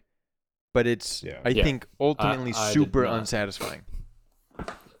magic, but it's I think ultimately super unsatisfying.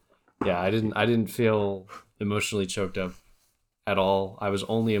 Yeah, I didn't feel emotionally choked up at all. I was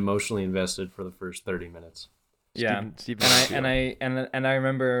only emotionally invested for the first 30 minutes. Yeah, and I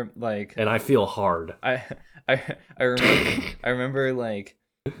remember like, and I feel hard. I remember like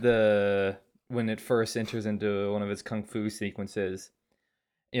when it first enters into one of its kung fu sequences,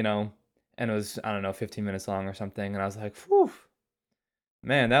 you know, and it was, I don't know, 15 minutes long or something, and I was like, whew,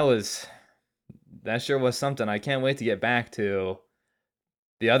 man, that sure was something. I can't wait to get back to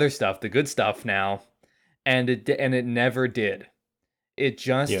the other stuff, the good stuff now, and it never did. It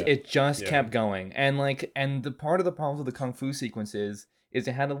just kept going, and the part of the problem with the kung fu sequence is it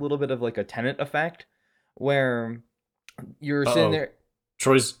had a little bit of like a Tenet effect, where you're sitting there.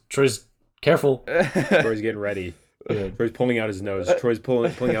 Troy's careful. Troy's getting ready. Yeah. Troy's pulling out his nose. Troy's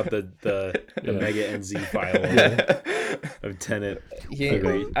pulling out the Mega NZ file of Tenet.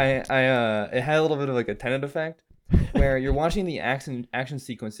 It had a little bit of like a Tenet effect, where you're watching the action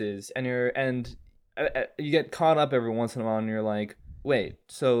sequences and you get caught up every once in a while, and you're like, wait,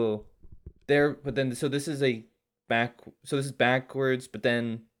 so this is backwards, but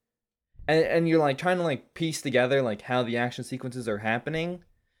then, and you're like trying to like piece together like how the action sequences are happening,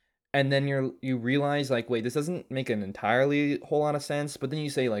 and then you realize like, wait, this doesn't make an entirely whole lot of sense, but then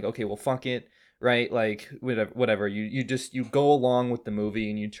you say like, okay, well, fuck it, right? Like whatever. You go along with the movie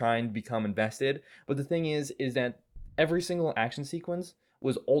and you try and become invested, but the thing is that every single action sequence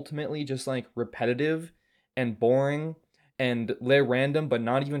was ultimately just like repetitive and boring and random, but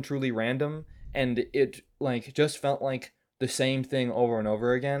not even truly random, and it like just felt like the same thing over and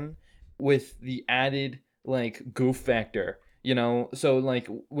over again, with the added like goof factor, you know. So like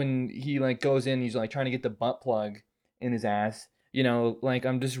when he like goes in, he's like trying to get the butt plug in his ass, you know, like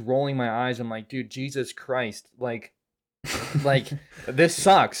I'm just rolling my eyes. I'm like, dude, Jesus Christ, like this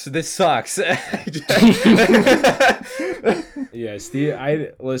sucks. Yeah, Steve.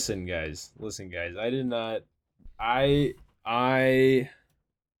 Listen, guys. I did not.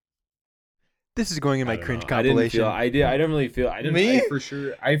 This is going in my cringe compilation. I don't really feel. I didn't. Me?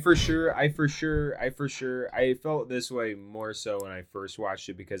 I felt this way more so when I first watched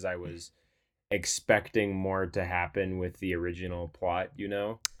it, because I was expecting more to happen with the original plot. You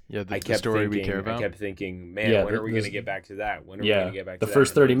know. Yeah, the story we care about. I kept thinking, man, when are we going to get back to that? When are we going to get back to the that?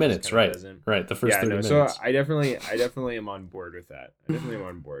 First 30 minutes, right? Right, the first 30 minutes. So I definitely am on board with that. I definitely am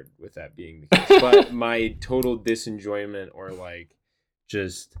on board with that being the case. But my total disenjoyment, or like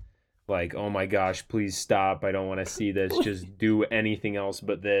just like, oh my gosh, please stop. I don't want to see this. Just do anything else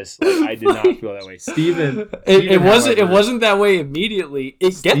but this. Like, I did not feel that way. Steven, it wasn't that way immediately.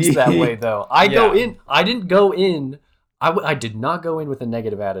 It gets that way though. I didn't go in. I did not go in with a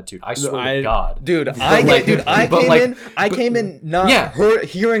negative attitude. I swear to God, dude. I came in not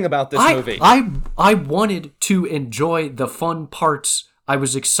hearing about this movie. I wanted to enjoy the fun parts. I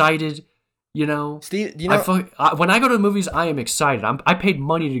was excited. You know, Steve. You know, when I go to the movies, I am excited. I paid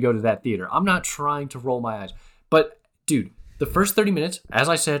money to go to that theater. I'm not trying to roll my eyes. But dude, the first 30 minutes, as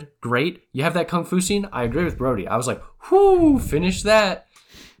I said, great. You have that kung fu scene. I agree with Brody. I was like, whoo, finish that.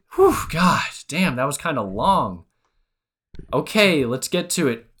 Whew, God damn, that was kind of long. Okay, let's get to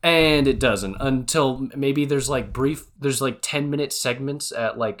it. And it doesn't, until maybe there's like 10-minute segments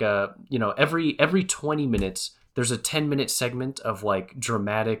at like every 20 minutes there's a 10-minute segment of like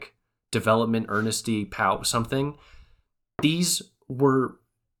dramatic development, earnesty, pow, something. These were,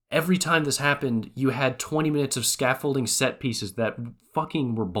 every time this happened, you had 20 minutes of scaffolding set pieces that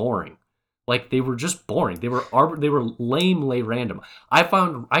fucking were boring. Like, they were just boring. They were lame, random. I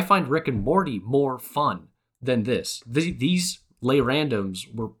find Rick and Morty more fun than this. These lay randoms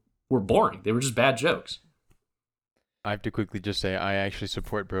were boring. They were just bad jokes. I have to quickly just say I actually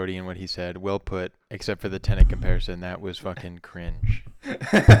support Brody in what he said. Well put, except for the Tenet comparison. That was fucking cringe.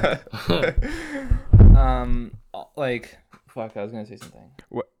 Like, fuck, I was gonna say something.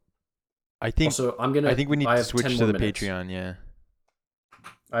 What? I think we need to switch to the Patreon. Yeah.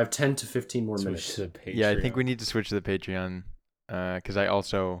 I have 10 to 15 more minutes. Yeah, I think we need to switch to the Patreon because I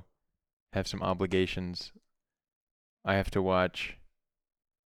also have some obligations. I have to watch.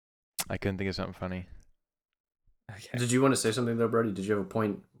 I couldn't think of something funny. Okay. Did you want to say something though, Brody? Did you have a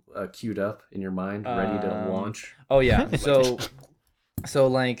point queued up in your mind, ready to launch? Oh yeah. So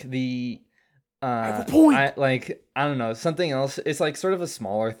like the I have a point. I don't know, something else. It's like sort of a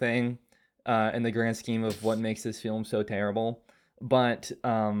smaller thing in the grand scheme of what makes this film so terrible. but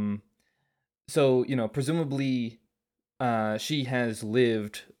so presumably she has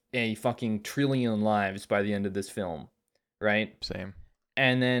lived a fucking trillion lives by the end of this film, right? Same.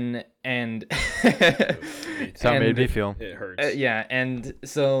 And then That's how it made me feel. It hurts. Yeah, and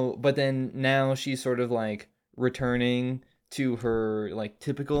so but then now she's sort of like returning to her like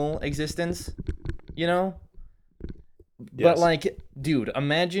typical existence, Yes. But like, dude,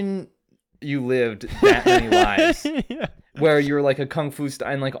 imagine you lived that many lives Yeah. where you're like a kung fu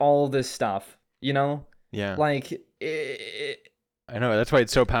and like all this stuff, Yeah. like I know, that's why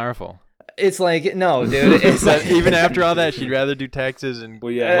it's so powerful. it's like, no, dude, it's But even after all that, she'd rather do taxes and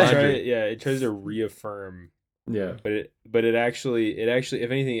laundry. It tries to reaffirm. Yeah. But it actually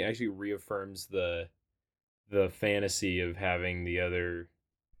if anything, it actually reaffirms the fantasy of having the other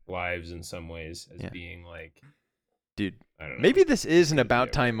lives in some ways as being like, dude, I don't know. Maybe this is an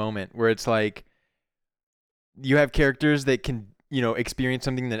about time moment where it's like you have characters that can, experience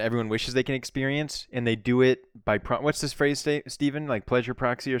something that everyone wishes they can experience, and they do it by what's this phrase, Steven? Like pleasure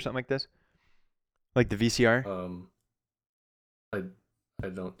proxy or something like this? Like the VCR? I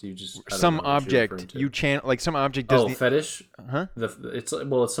don't. You just some object you channel, like some object does. Oh, fetish? Huh? It's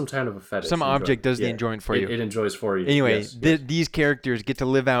some kind of a fetish. Some object does the enjoyment for you. It enjoys for you. Anyway, yes. These characters get to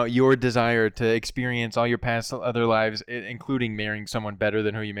live out your desire to experience all your past other lives, including marrying someone better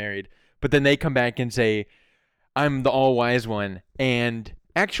than who you married. But then they come back and say, "I'm the all-wise one," and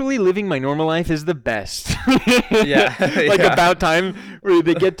actually living my normal life is the best. Yeah. About time where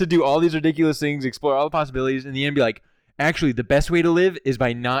they get to do all these ridiculous things, explore all the possibilities, and in the end be like, actually, the best way to live is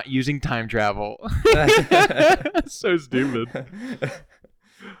by not using time travel. So stupid.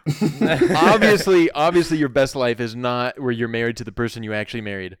 Obviously, your best life is not where you're married to the person you actually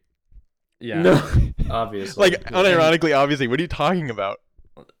married. Yeah. No. Obviously. Like, unironically, obviously. What are you talking about?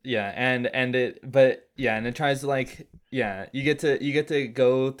 Yeah, and it tries to like, you get to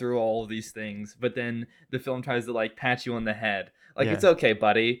go through all of these things, but then the film tries to like pat you on the head. Like, it's okay,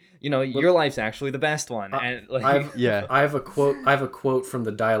 buddy. Your life's actually the best one. And like, I have a quote from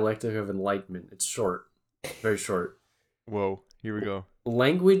the Dialectic of Enlightenment. It's short, very short. Whoa, here we go.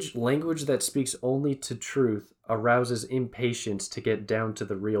 Language that speaks only to truth arouses impatience to get down to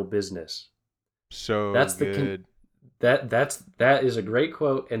the real business. So that's good. That is a great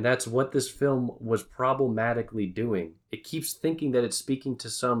quote, and that's what this film was problematically doing. It keeps thinking that it's speaking to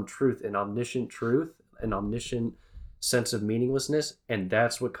some truth, an omniscient sense of meaninglessness, and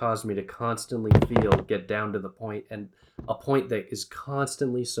that's what caused me to constantly get down to the point, and a point that is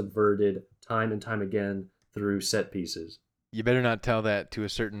constantly subverted time and time again through set pieces. You better not tell that to a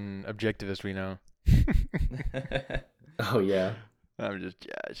certain objectivist we know. Oh yeah, I'm just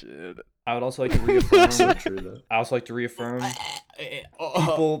joshing. I would also like to reaffirm. So true, though. I also like to reaffirm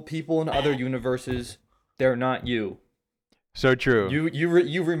people in other universes, they're not you. So true.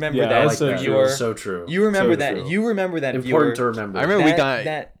 You remember that. That's so true. So true. You remember so that. True. You remember that. Important to remember. I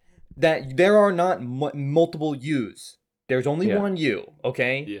remember that there are not multiple yous. There's only one you.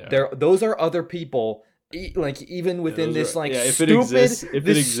 Okay. Yeah. Those are other people. Like even within this like if stupid,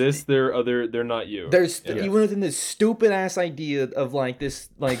 it exists, they're not you. There's even within this stupid ass idea of like this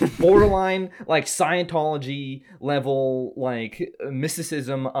like borderline like Scientology level like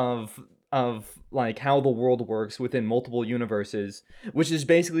mysticism of like how the world works within multiple universes, which is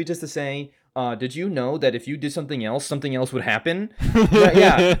basically just to say, did you know that if you did something else would happen?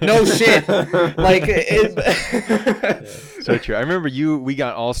 Yeah, no shit. Like, so true. I remember we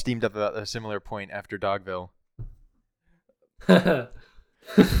got all steamed up about a similar point after Dogville.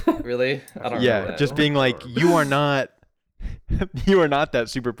 Really? I don't. Yeah, that. Just being like, you are not that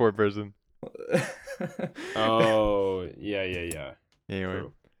super poor person. Oh yeah. Anyway.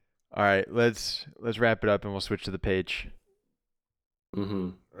 True. All right, let's wrap it up and we'll switch to the page. Mm-hmm.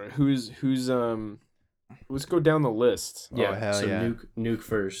 All right, who's let's go down the list. Yeah, hell so yeah. Nuke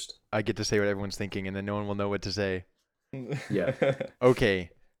first. I get to say what everyone's thinking and then no one will know what to say. Yeah. Okay.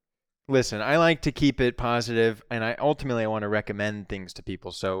 Listen, I like to keep it positive, and I want to recommend things to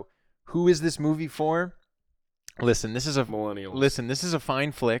people. So, who is this movie for? Listen, this is millennials. Listen, this is a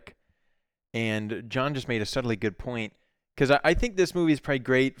fine flick, and John just made a subtly good point. Because I think this movie is probably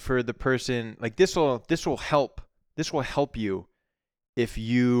great for the person. Like this will help you if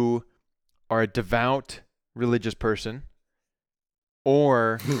you are a devout religious person,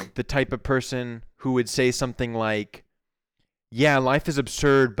 or the type of person who would say something like, "Yeah, life is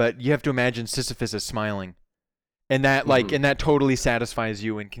absurd, but you have to imagine Sisyphus is smiling," and that and that totally satisfies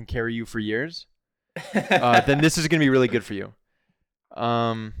you and can carry you for years. Then this is gonna be really good for you.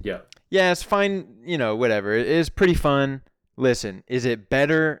 Yeah, it's fine. Whatever. It is pretty fun. Listen, is it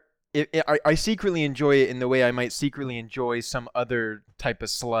better I secretly enjoy it in the way I might secretly enjoy some other type of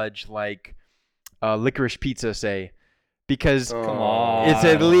sludge like licorice pizza, say, because Come on. it's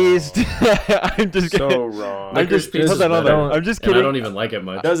at least. I'm just so kidding. wrong. I'm just Licorice pizza's hold on. better. I'm just And I kidding. don't even like it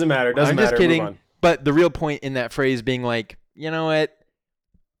much. Doesn't matter. I'm just kidding. Move on. But the real point in that phrase being like, you know what?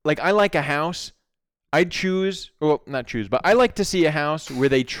 Like, I like a house. I'd choose, well, not choose, but I like to see a house where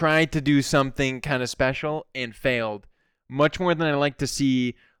they tried to do something kind of special and failed, much more than I like to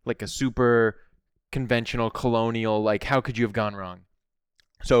see like a super conventional colonial, like, how could you have gone wrong?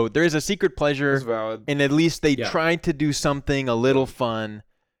 So there is a secret pleasure, That's valid. and at least they Yeah. tried to do something a little fun,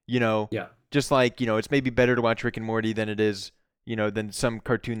 Yeah. just like, it's maybe better to watch Rick and Morty than it is, than some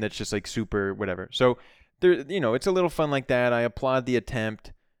cartoon that's just like super whatever. So there, it's a little fun like that. I applaud the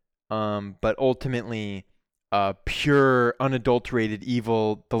attempt. But ultimately, pure, unadulterated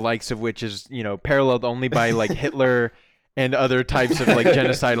evil, the likes of which is, paralleled only by like Hitler and other types of like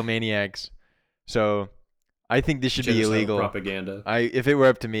genocidal maniacs. So I think this should be illegal. Propaganda. If it were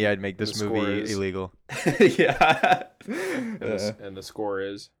up to me, I'd make this movie is- illegal. Yeah. And the score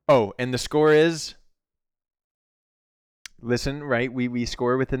is. Oh, and the score is. Listen, right? We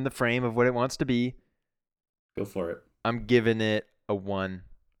score within the frame of what it wants to be. Go for it. I'm giving it a 1.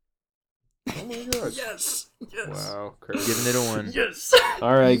 Oh my god. Yes. Wow. Crazy. Giving it a 1. Yes.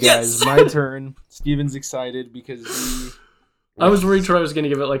 All right, guys. Yes! My turn. Steven's excited because I was worried Troy was going to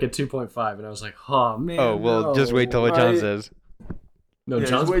give it like a 2.5, and I was like, oh, man. Oh, well, just wait till what John says. No, Yeah,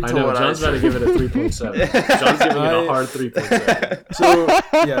 John's, just wait I till know, what I John's about to say. give it a 3.7. John's giving it a hard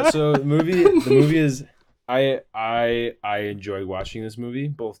 3.7. So the movie is I enjoyed watching this movie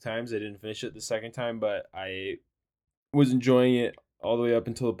both times. I didn't finish it the second time, but I was enjoying it all the way up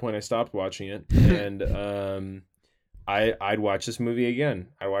until the point I stopped watching it. And I'd watch this movie again.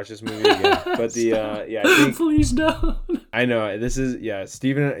 But I think Please don't. I know this is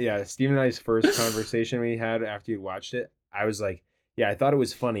Steven and I's first conversation we had after you watched it. I was like, yeah, I thought it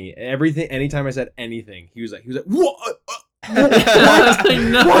was funny. Anytime I said anything, he was like, what? No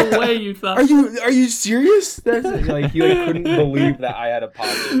way you thought. Are you serious? That's like he couldn't believe that I had a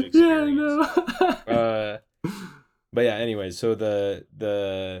positive experience. Yeah, I know. But yeah, anyway, so the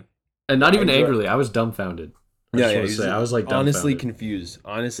And not even I enjoy- angrily, I was dumbfounded. I was like honestly dumbfounded. confused,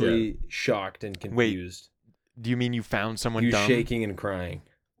 honestly shocked and confused. Do you mean you found someone You dumb? shaking and crying.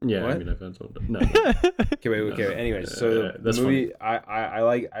 Yeah, What? I mean, I found something. No. Okay, wait. No. Anyways, so the That's movie,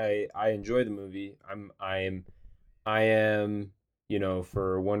 I enjoy the movie. I am,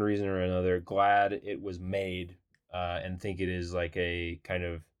 for one reason or another, glad it was made, and think it is like a kind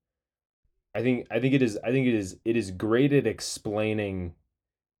of. I think it is great at explaining,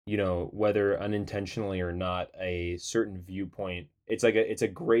 whether unintentionally or not, a certain viewpoint. It's a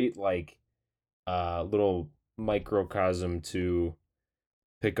great little microcosm to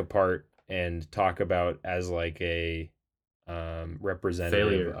pick apart and talk about as like a representative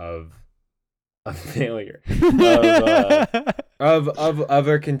Failure. of a failure of a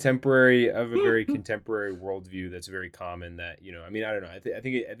very contemporary worldview that's very common. That I don't know. I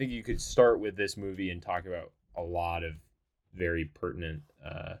think you could start with this movie and talk about a lot of very pertinent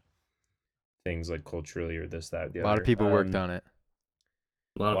things like culturally or this, that, the A other. lot of people worked on it.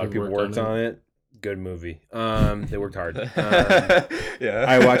 A A lot of people worked on it. Good movie. They worked hard. Yeah.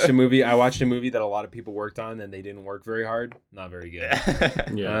 I watched a movie that a lot of people worked on and they didn't work very hard. Not very good.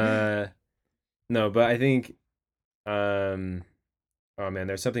 Yeah. No, but I think oh man,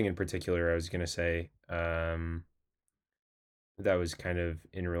 there's something in particular I was gonna say that was kind of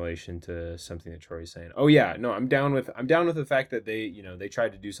in relation to something that Troy's saying. Oh yeah, no, I'm down with the fact that they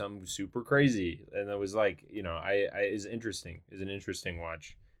tried to do something super crazy, and it was like is an interesting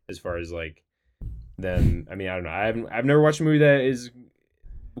watch as far as like them. I don't know. I've never watched a movie that is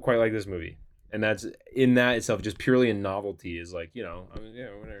quite like this movie, and that's in that itself just purely a novelty is like whatever.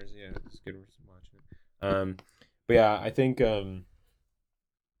 Yeah, it's good watching it. But yeah, I think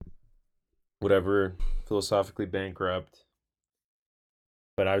whatever, philosophically bankrupt,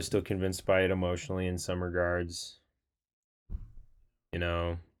 but I was still convinced by it emotionally in some regards.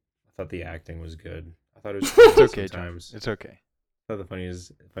 I thought the acting was good. I thought it was It's okay, John. sometimes. It's okay. I thought the funny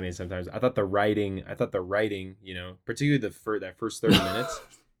is sometimes. I thought the writing, particularly that first 30 minutes,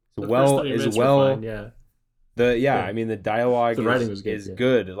 The first 30 minutes were fine, yeah. The dialogue The writing was good, is yeah.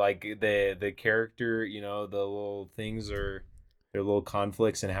 good. Like the character, the little things their little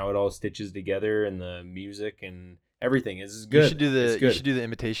conflicts and how it all stitches together, and the music and everything is good. You should do It's the good.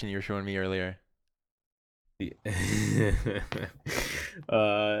 imitation you were showing me earlier.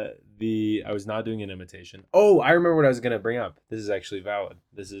 I was not doing an imitation. Oh, I remember what I was gonna bring up. This is actually valid.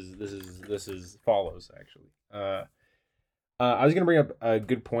 This is follows actually. I was gonna bring up a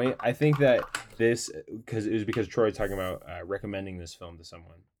good point. I think that because Troy was talking about recommending this film to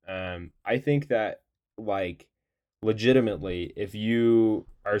someone. I think that like legitimately, if you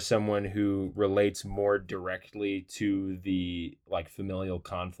are someone who relates more directly to the like familial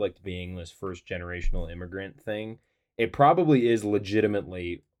conflict being this first generational immigrant thing, it probably is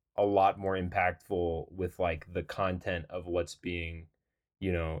legitimately a lot more impactful with like the content of what's being,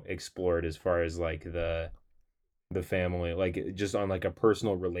 explored as far as like the family, like just on like a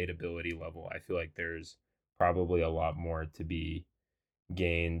personal relatability level. I feel like there's probably a lot more to be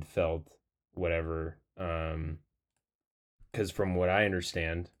gained, felt, whatever. Because from what I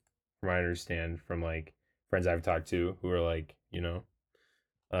understand, from like friends I've talked to who are like,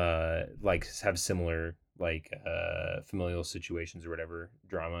 like have similar like familial situations or whatever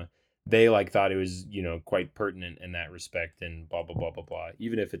drama, they like thought it was, quite pertinent in that respect and blah blah blah blah blah.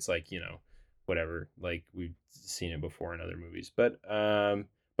 Even if it's like, whatever, like we've seen it before in other movies. But I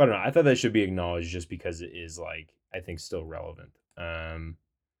don't know. I thought that should be acknowledged just because it is like I think still relevant.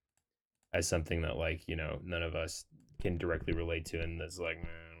 As something that like, none of us can directly relate to, and that's like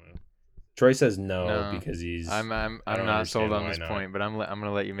Troy says no because he's I'm not sold on this point, but I'm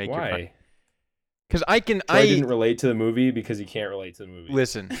gonna let you make your point. Because Troy didn't relate to the movie because he can't relate to the movie.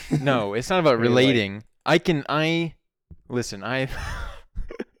 Listen, no, it's not about relating. Like,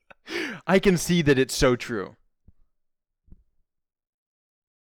 I can see that it's so true.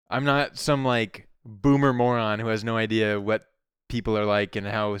 I'm not some like boomer moron who has no idea what people are like and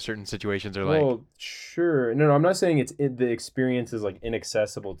how certain situations are like. Well, sure. No, I'm not saying the experience is like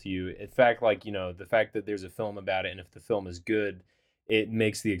inaccessible to you. In fact, like, the fact that there's a film about it, and if the film is good, it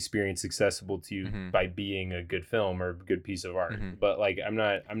makes the experience accessible to you by being a good film or a good piece of art. But like, I'm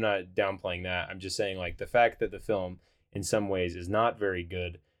not downplaying that. I'm just saying like the fact that the film in some ways is not very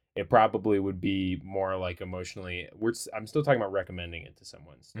good, it probably would be more like emotionally. I'm still talking about recommending it to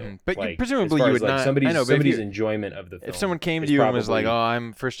someone. Still. But like, presumably you would like not. Somebody's enjoyment of the film. If someone came to you and was like, "Oh,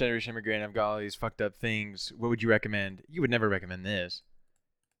 I'm first generation immigrant. I've got all these fucked up things. What would you recommend?" You would never recommend this.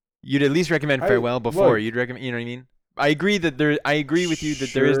 You'd at least recommend Farewell before. You'd recommend. You know what I mean? I agree with you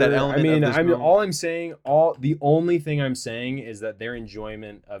that there is that element. I mean, all I'm saying, the only thing I'm saying is that their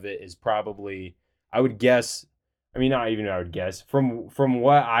enjoyment of it is probably, I would guess. I mean, not even I would guess from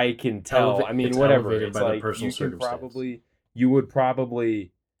what I can tell. I mean, whatever. It's by like you would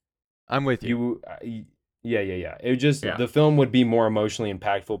probably. I'm with you. Yeah. It just the film would be more emotionally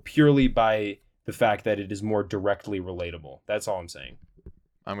impactful purely by the fact that it is more directly relatable. That's all I'm saying.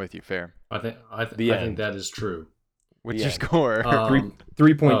 I'm with you. Fair. I think that is true. What's your score?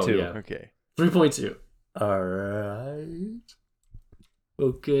 3.2. Oh, yeah. Okay. 3.2. All right.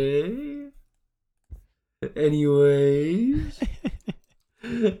 Okay. Anyways.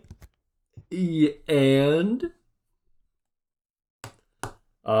 And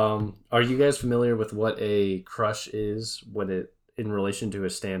are you guys familiar with what a crush is in relation to a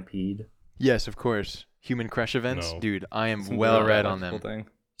stampede? Yes, of course. Human crush events? No. Dude, I am well read on them. Thing.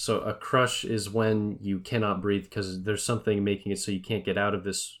 So a crush is when you cannot breathe because there's something making it so you can't get out of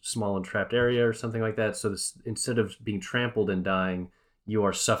this small entrapped area or something like that. So instead of being trampled and dying, you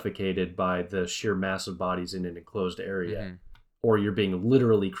are suffocated by the sheer mass of bodies in an enclosed area. Or you're being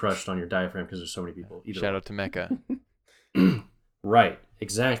literally crushed on your diaphragm because there's so many people. Shout out to Mecca. Right,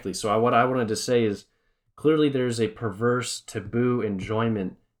 exactly. So what I wanted to say is clearly there's a perverse taboo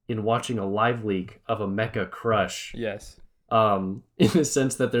enjoyment in watching a live leak of a mecha crush. Yes. In the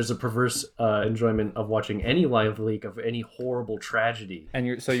sense that there's a perverse enjoyment of watching any live leak of any horrible tragedy. And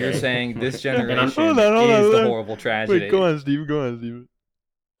you're saying this generation is the horrible tragedy. Wait, go on, Steve.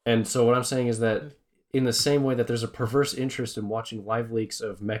 And so what I'm saying is that in the same way that there's a perverse interest in watching live leaks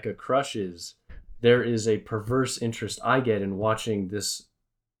of mecha crushes, there is a perverse interest I get in watching this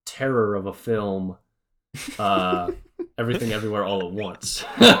terror of a film, Everything Everywhere All at Once.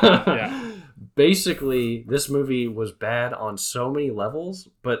 Yeah. Basically, this movie was bad on so many levels,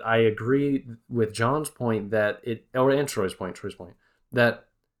 but I agree with John's point and Troy's point, that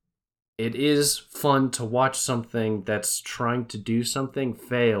it is fun to watch something that's trying to do something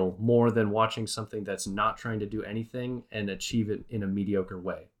fail more than watching something that's not trying to do anything and achieve it in a mediocre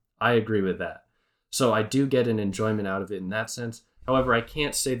way. I agree with that. So I do get an enjoyment out of it in that sense. However, I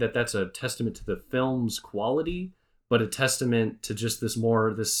can't say that that's a testament to the film's quality, but a testament to just this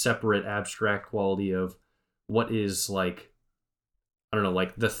separate abstract quality of what is like, I don't know,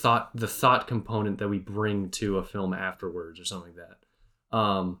 like the thought component that we bring to a film afterwards or something like that.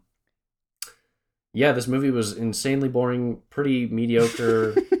 Yeah, this movie was insanely boring, pretty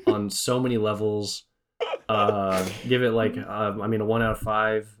mediocre on so many levels. Give it like, a 1 out of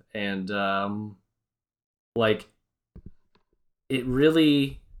 5. And like, it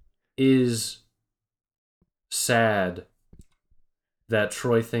really is sad that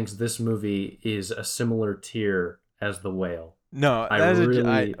Troy thinks this movie is a similar tier as The Whale. No, I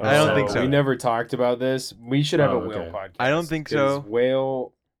don't think so. We never talked about this. We should have a whale podcast. I don't think so. The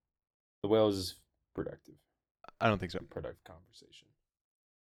whale is productive. I don't think so. Productive conversation.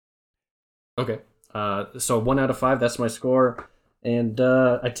 Okay. So 1 out of 5, that's my score. And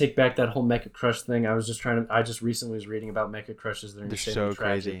I take back that whole Mecha Crush thing. I just recently was reading about Mecha Crushes. They're so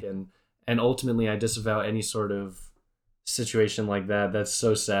tragic, crazy. And ultimately I disavow any sort of situation like that. That's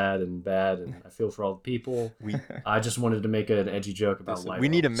so sad and bad, and I feel for all the people. I just wanted to make an edgy joke about life. We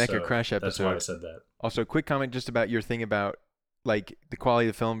need a Mecha Crush episode. That's why I said that. Also, quick comment just about your thing about like the quality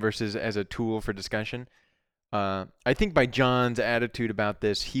of the film versus as a tool for discussion. I think by John's attitude about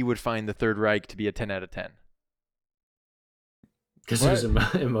this, he would find the Third Reich to be a 10 out of 10. Because it was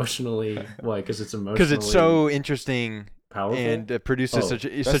emotionally... Why? Because it's emotionally... Because it's so interesting... Powerful? And produces such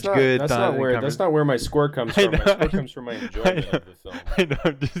not, good. That's not where my score comes from. My score comes from my enjoyment of the film. I know.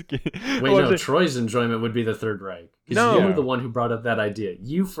 I'm just kidding. Wait, no. Troy's enjoyment would be the Third Reich. No, you were the one who brought up that idea.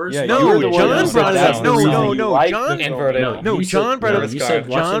 You first. Yeah, John brought it up. No. John brought up.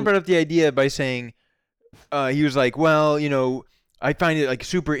 John brought up the idea by saying, he was like, well, I find it like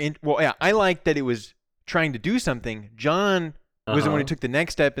super. I like that it was trying to do something. John was the one who took the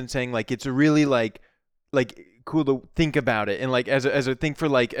next step and saying like it's a really like cool to think about it and like as a thing for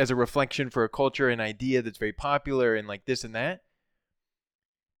like as a reflection for a culture and idea that's very popular and like this and that.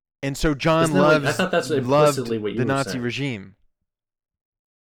 And so John loved the Nazi regime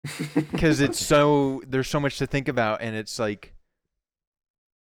because there's so much to think about and it's like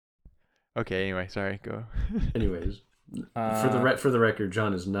okay. Anyway, sorry. Go. Anyways. For the record,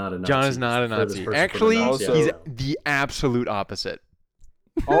 John is not a Nazi. John is not a Nazi. Actually, he's the absolute opposite.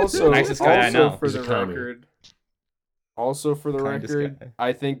 Also, nicest guy I know. For the record,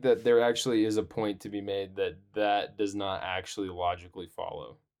 I think that there actually is a point to be made that does not actually logically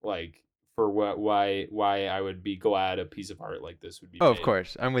follow. Like for why I would be glad a piece of art like this would be. Oh, made. of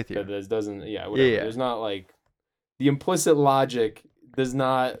course, I'm with you. That this doesn't. Yeah, whatever. Yeah. There's not like the implicit logic. Does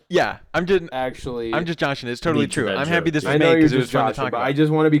not. Yeah, I'm just joshing. It's totally true. I'm happy this was made because it was fun to talk about. I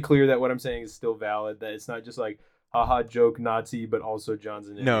just want to be clear that what I'm saying is still valid. That it's not just like haha joke Nazi, but also John's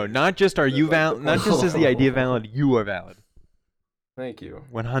an idiot. No, not just are you valid. Not just is the idea valid. You are valid. Thank you.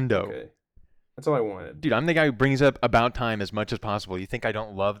 One hundo. Okay, that's all I wanted. Dude, I'm the guy who brings up About Time as much as possible. You think I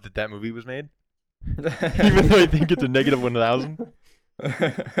don't love that movie was made? Even though I think it's a negative 1,000.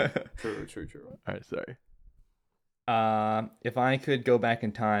 True. All right, sorry. If I could go back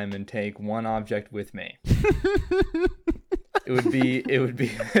in time and take one object with me, it would be a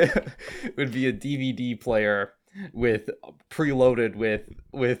DVD player with preloaded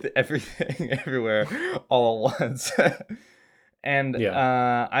with everything everywhere all at once. And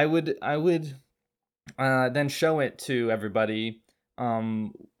I would then show it to everybody,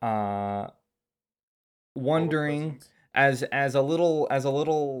 wondering as a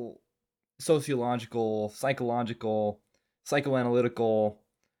little sociological, psychological, psychoanalytical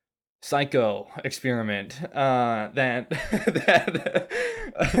psycho experiment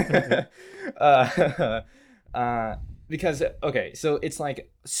because okay, so it's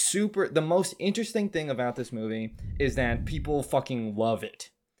like super. The most interesting thing about this movie is that people fucking love it.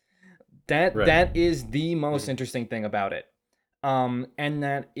 That is the most interesting thing about it, and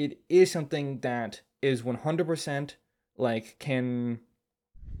that it is something that is 100% like can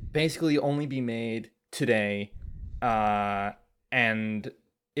basically only be made today, and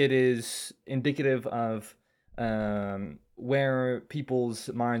it is indicative of where people's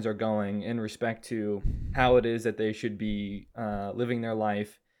minds are going in respect to how it is that they should be living their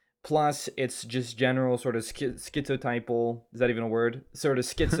life. Plus, it's just general sort of schizotypal. Is that even a word? Sort of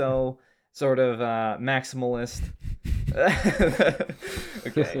schizo, sort of maximalist.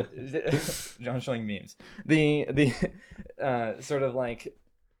 Okay, John's showing memes. The sort of like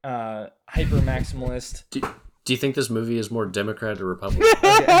hyper maximalist. Do you think this movie is more Democrat or Republican?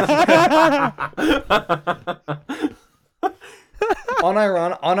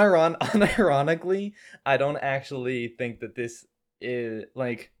 Unironically, I don't actually think that this is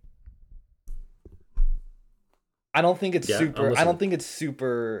like. I don't think it's super. I don't think it's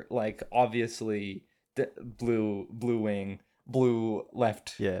super like obviously blue wing, blue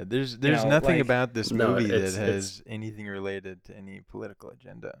left. Yeah, there's nothing about this movie that has anything related to any political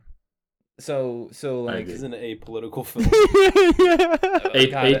agenda. So like, this isn't a political film. Yeah.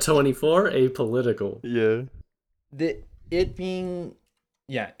 A24, apolitical. Yeah. It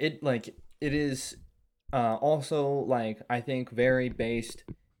is also like I think very based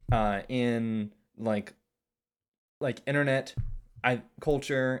in like internet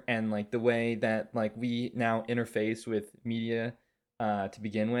culture and like the way that like we now interface with media to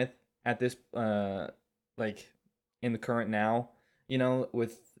begin with at this like in the current now,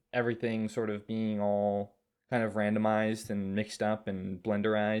 with everything sort of being all kind of randomized and mixed up and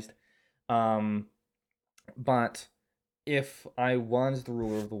blenderized. But if I was the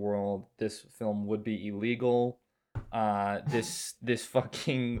ruler of the world, this film would be illegal. This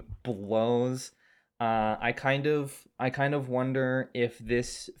fucking blows. I kind of wonder if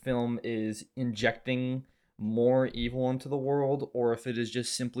this film is injecting more evil into the world, or if it is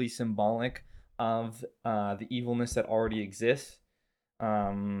just simply symbolic of the evilness that already exists.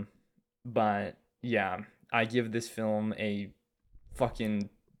 But yeah, I give this film a fucking.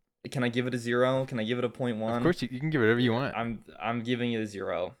 Can I give it a 0? Can I give it a 0.1? Of course, you can give it whatever you want. I'm giving it a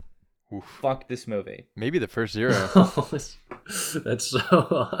 0. Oof. Fuck this movie. Maybe the first 0. That's so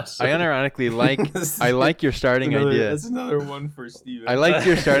awesome. I unironically like your starting idea. That's another one for Steven. I like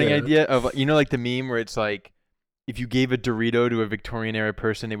your starting idea of, like the meme where it's like, if you gave a Dorito to a Victorian era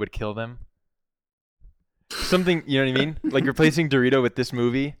person, it would kill them. Something, you know what I mean? Like replacing Dorito with this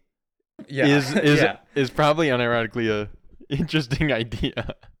movie is probably unironically a interesting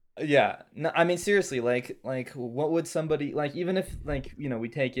idea. Yeah. No, I mean seriously, like what would somebody like, even if like, we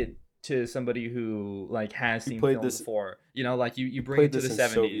take it to somebody who like has seen film before, like you bring it to the 70s.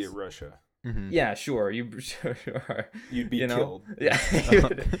 Soviet Russia. Mm-hmm. Yeah, sure. Sure. You'd be killed. Yeah.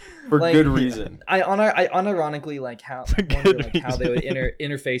 For good reason. I unironically like how they would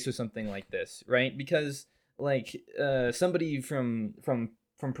interface with something like this, right? Because like somebody from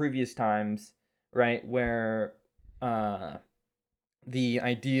previous times, right, where the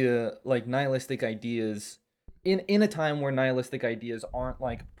idea, like nihilistic ideas, in a time where nihilistic ideas aren't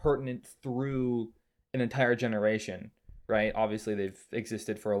like pertinent through an entire generation, right? Obviously they've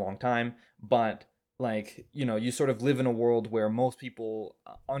existed for a long time, but like, you sort of live in a world where most people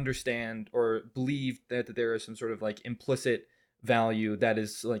understand or believe that there is some sort of like implicit value that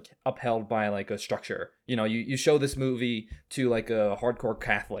is like upheld by like a structure. You show this movie to like a hardcore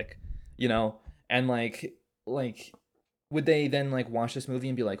Catholic, and like would they then like watch this movie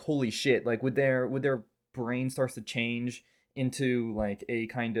and be like, holy shit, like would their brain starts to change into like a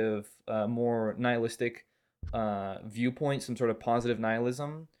kind of more nihilistic viewpoint, some sort of positive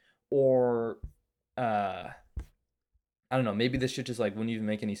nihilism, or I don't know, maybe this shit just like wouldn't even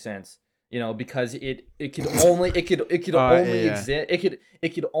make any sense, because it could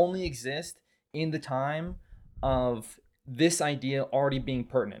only exist in the time of this idea already being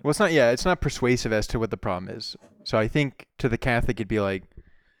pertinent. Well, it's not persuasive as to what the problem is. So I think to the Catholic it'd be like,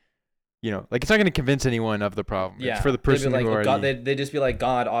 like it's not going to convince anyone of the problem. Yeah, it's for the person like, who already... God, they'd just be like,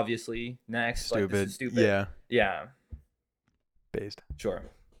 God, obviously, next. Stupid. Like, this is stupid. Yeah. Based. Sure.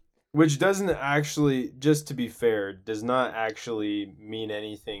 Which doesn't actually, just to be fair, does not actually mean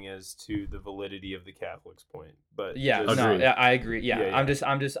anything as to the validity of the Catholic's point. But I agree. Yeah.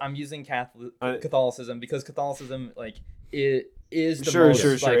 I'm using Catholicism because Catholicism like it is the most,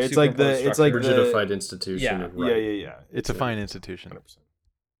 sure. Like, it's like the rigidified institution. Yeah. It's a fine institution. 100%.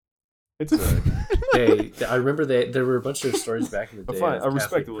 It's a hey, I remember there were a bunch of stories back in the day of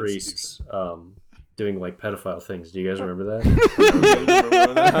Catholic priests doing like pedophile things. Do you guys remember that?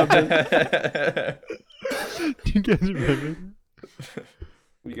 Do you guys remember?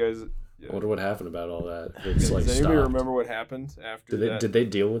 You guys. Yeah. I wonder what happened about all that. Does anybody remember what happened after that? Did they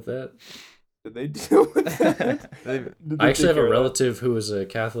deal with that? Did they deal with that? I actually have a relative who was a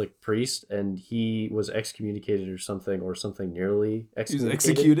Catholic priest, and he was excommunicated or something nearly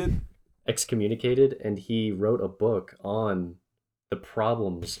excommunicated, and he wrote a book on the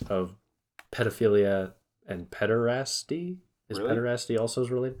problems of pedophilia and pederasty. Is pederasty also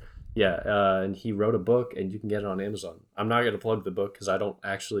related? Yeah, and he wrote a book, and you can get it on Amazon. I'm not going to plug the book because I don't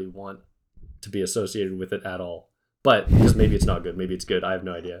actually want to be associated with it at all. But because maybe it's not good, maybe it's good. I have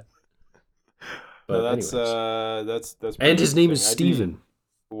no idea. But that's and his name is Steven.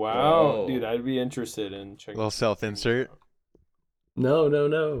 Wow, dude, I'd be interested in checking. Little self-insert. No,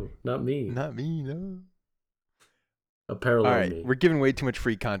 not me. Not me, no. A parallel. All right, me. we're giving way too much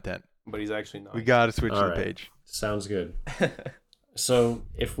free content. But he's actually not. We gotta switch the page. Sounds good. So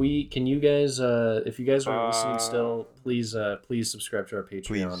if you guys are listening still, please subscribe to our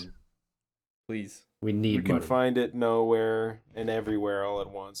Patreon. Please. We need You can find it nowhere and everywhere all at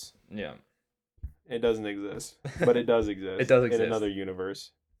once. Yeah. It doesn't exist, but it does exist. It does exist. In another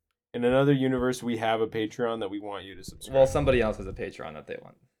universe. In another universe, we have a Patreon that we want you to subscribe. Well, somebody else has a Patreon that they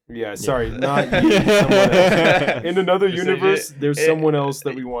want. Yeah, sorry, not you. Someone else. In another universe, there's someone else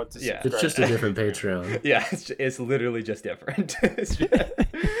that we want to subscribe. It's just a different Patreon. Yeah, it's literally just different.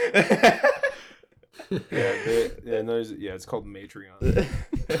 Yeah, it's called Matreon.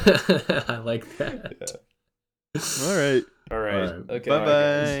 I like that. All right. Okay.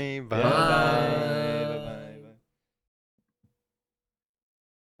 Bye-bye. Bye.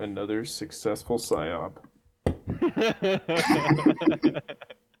 Another successful psyop.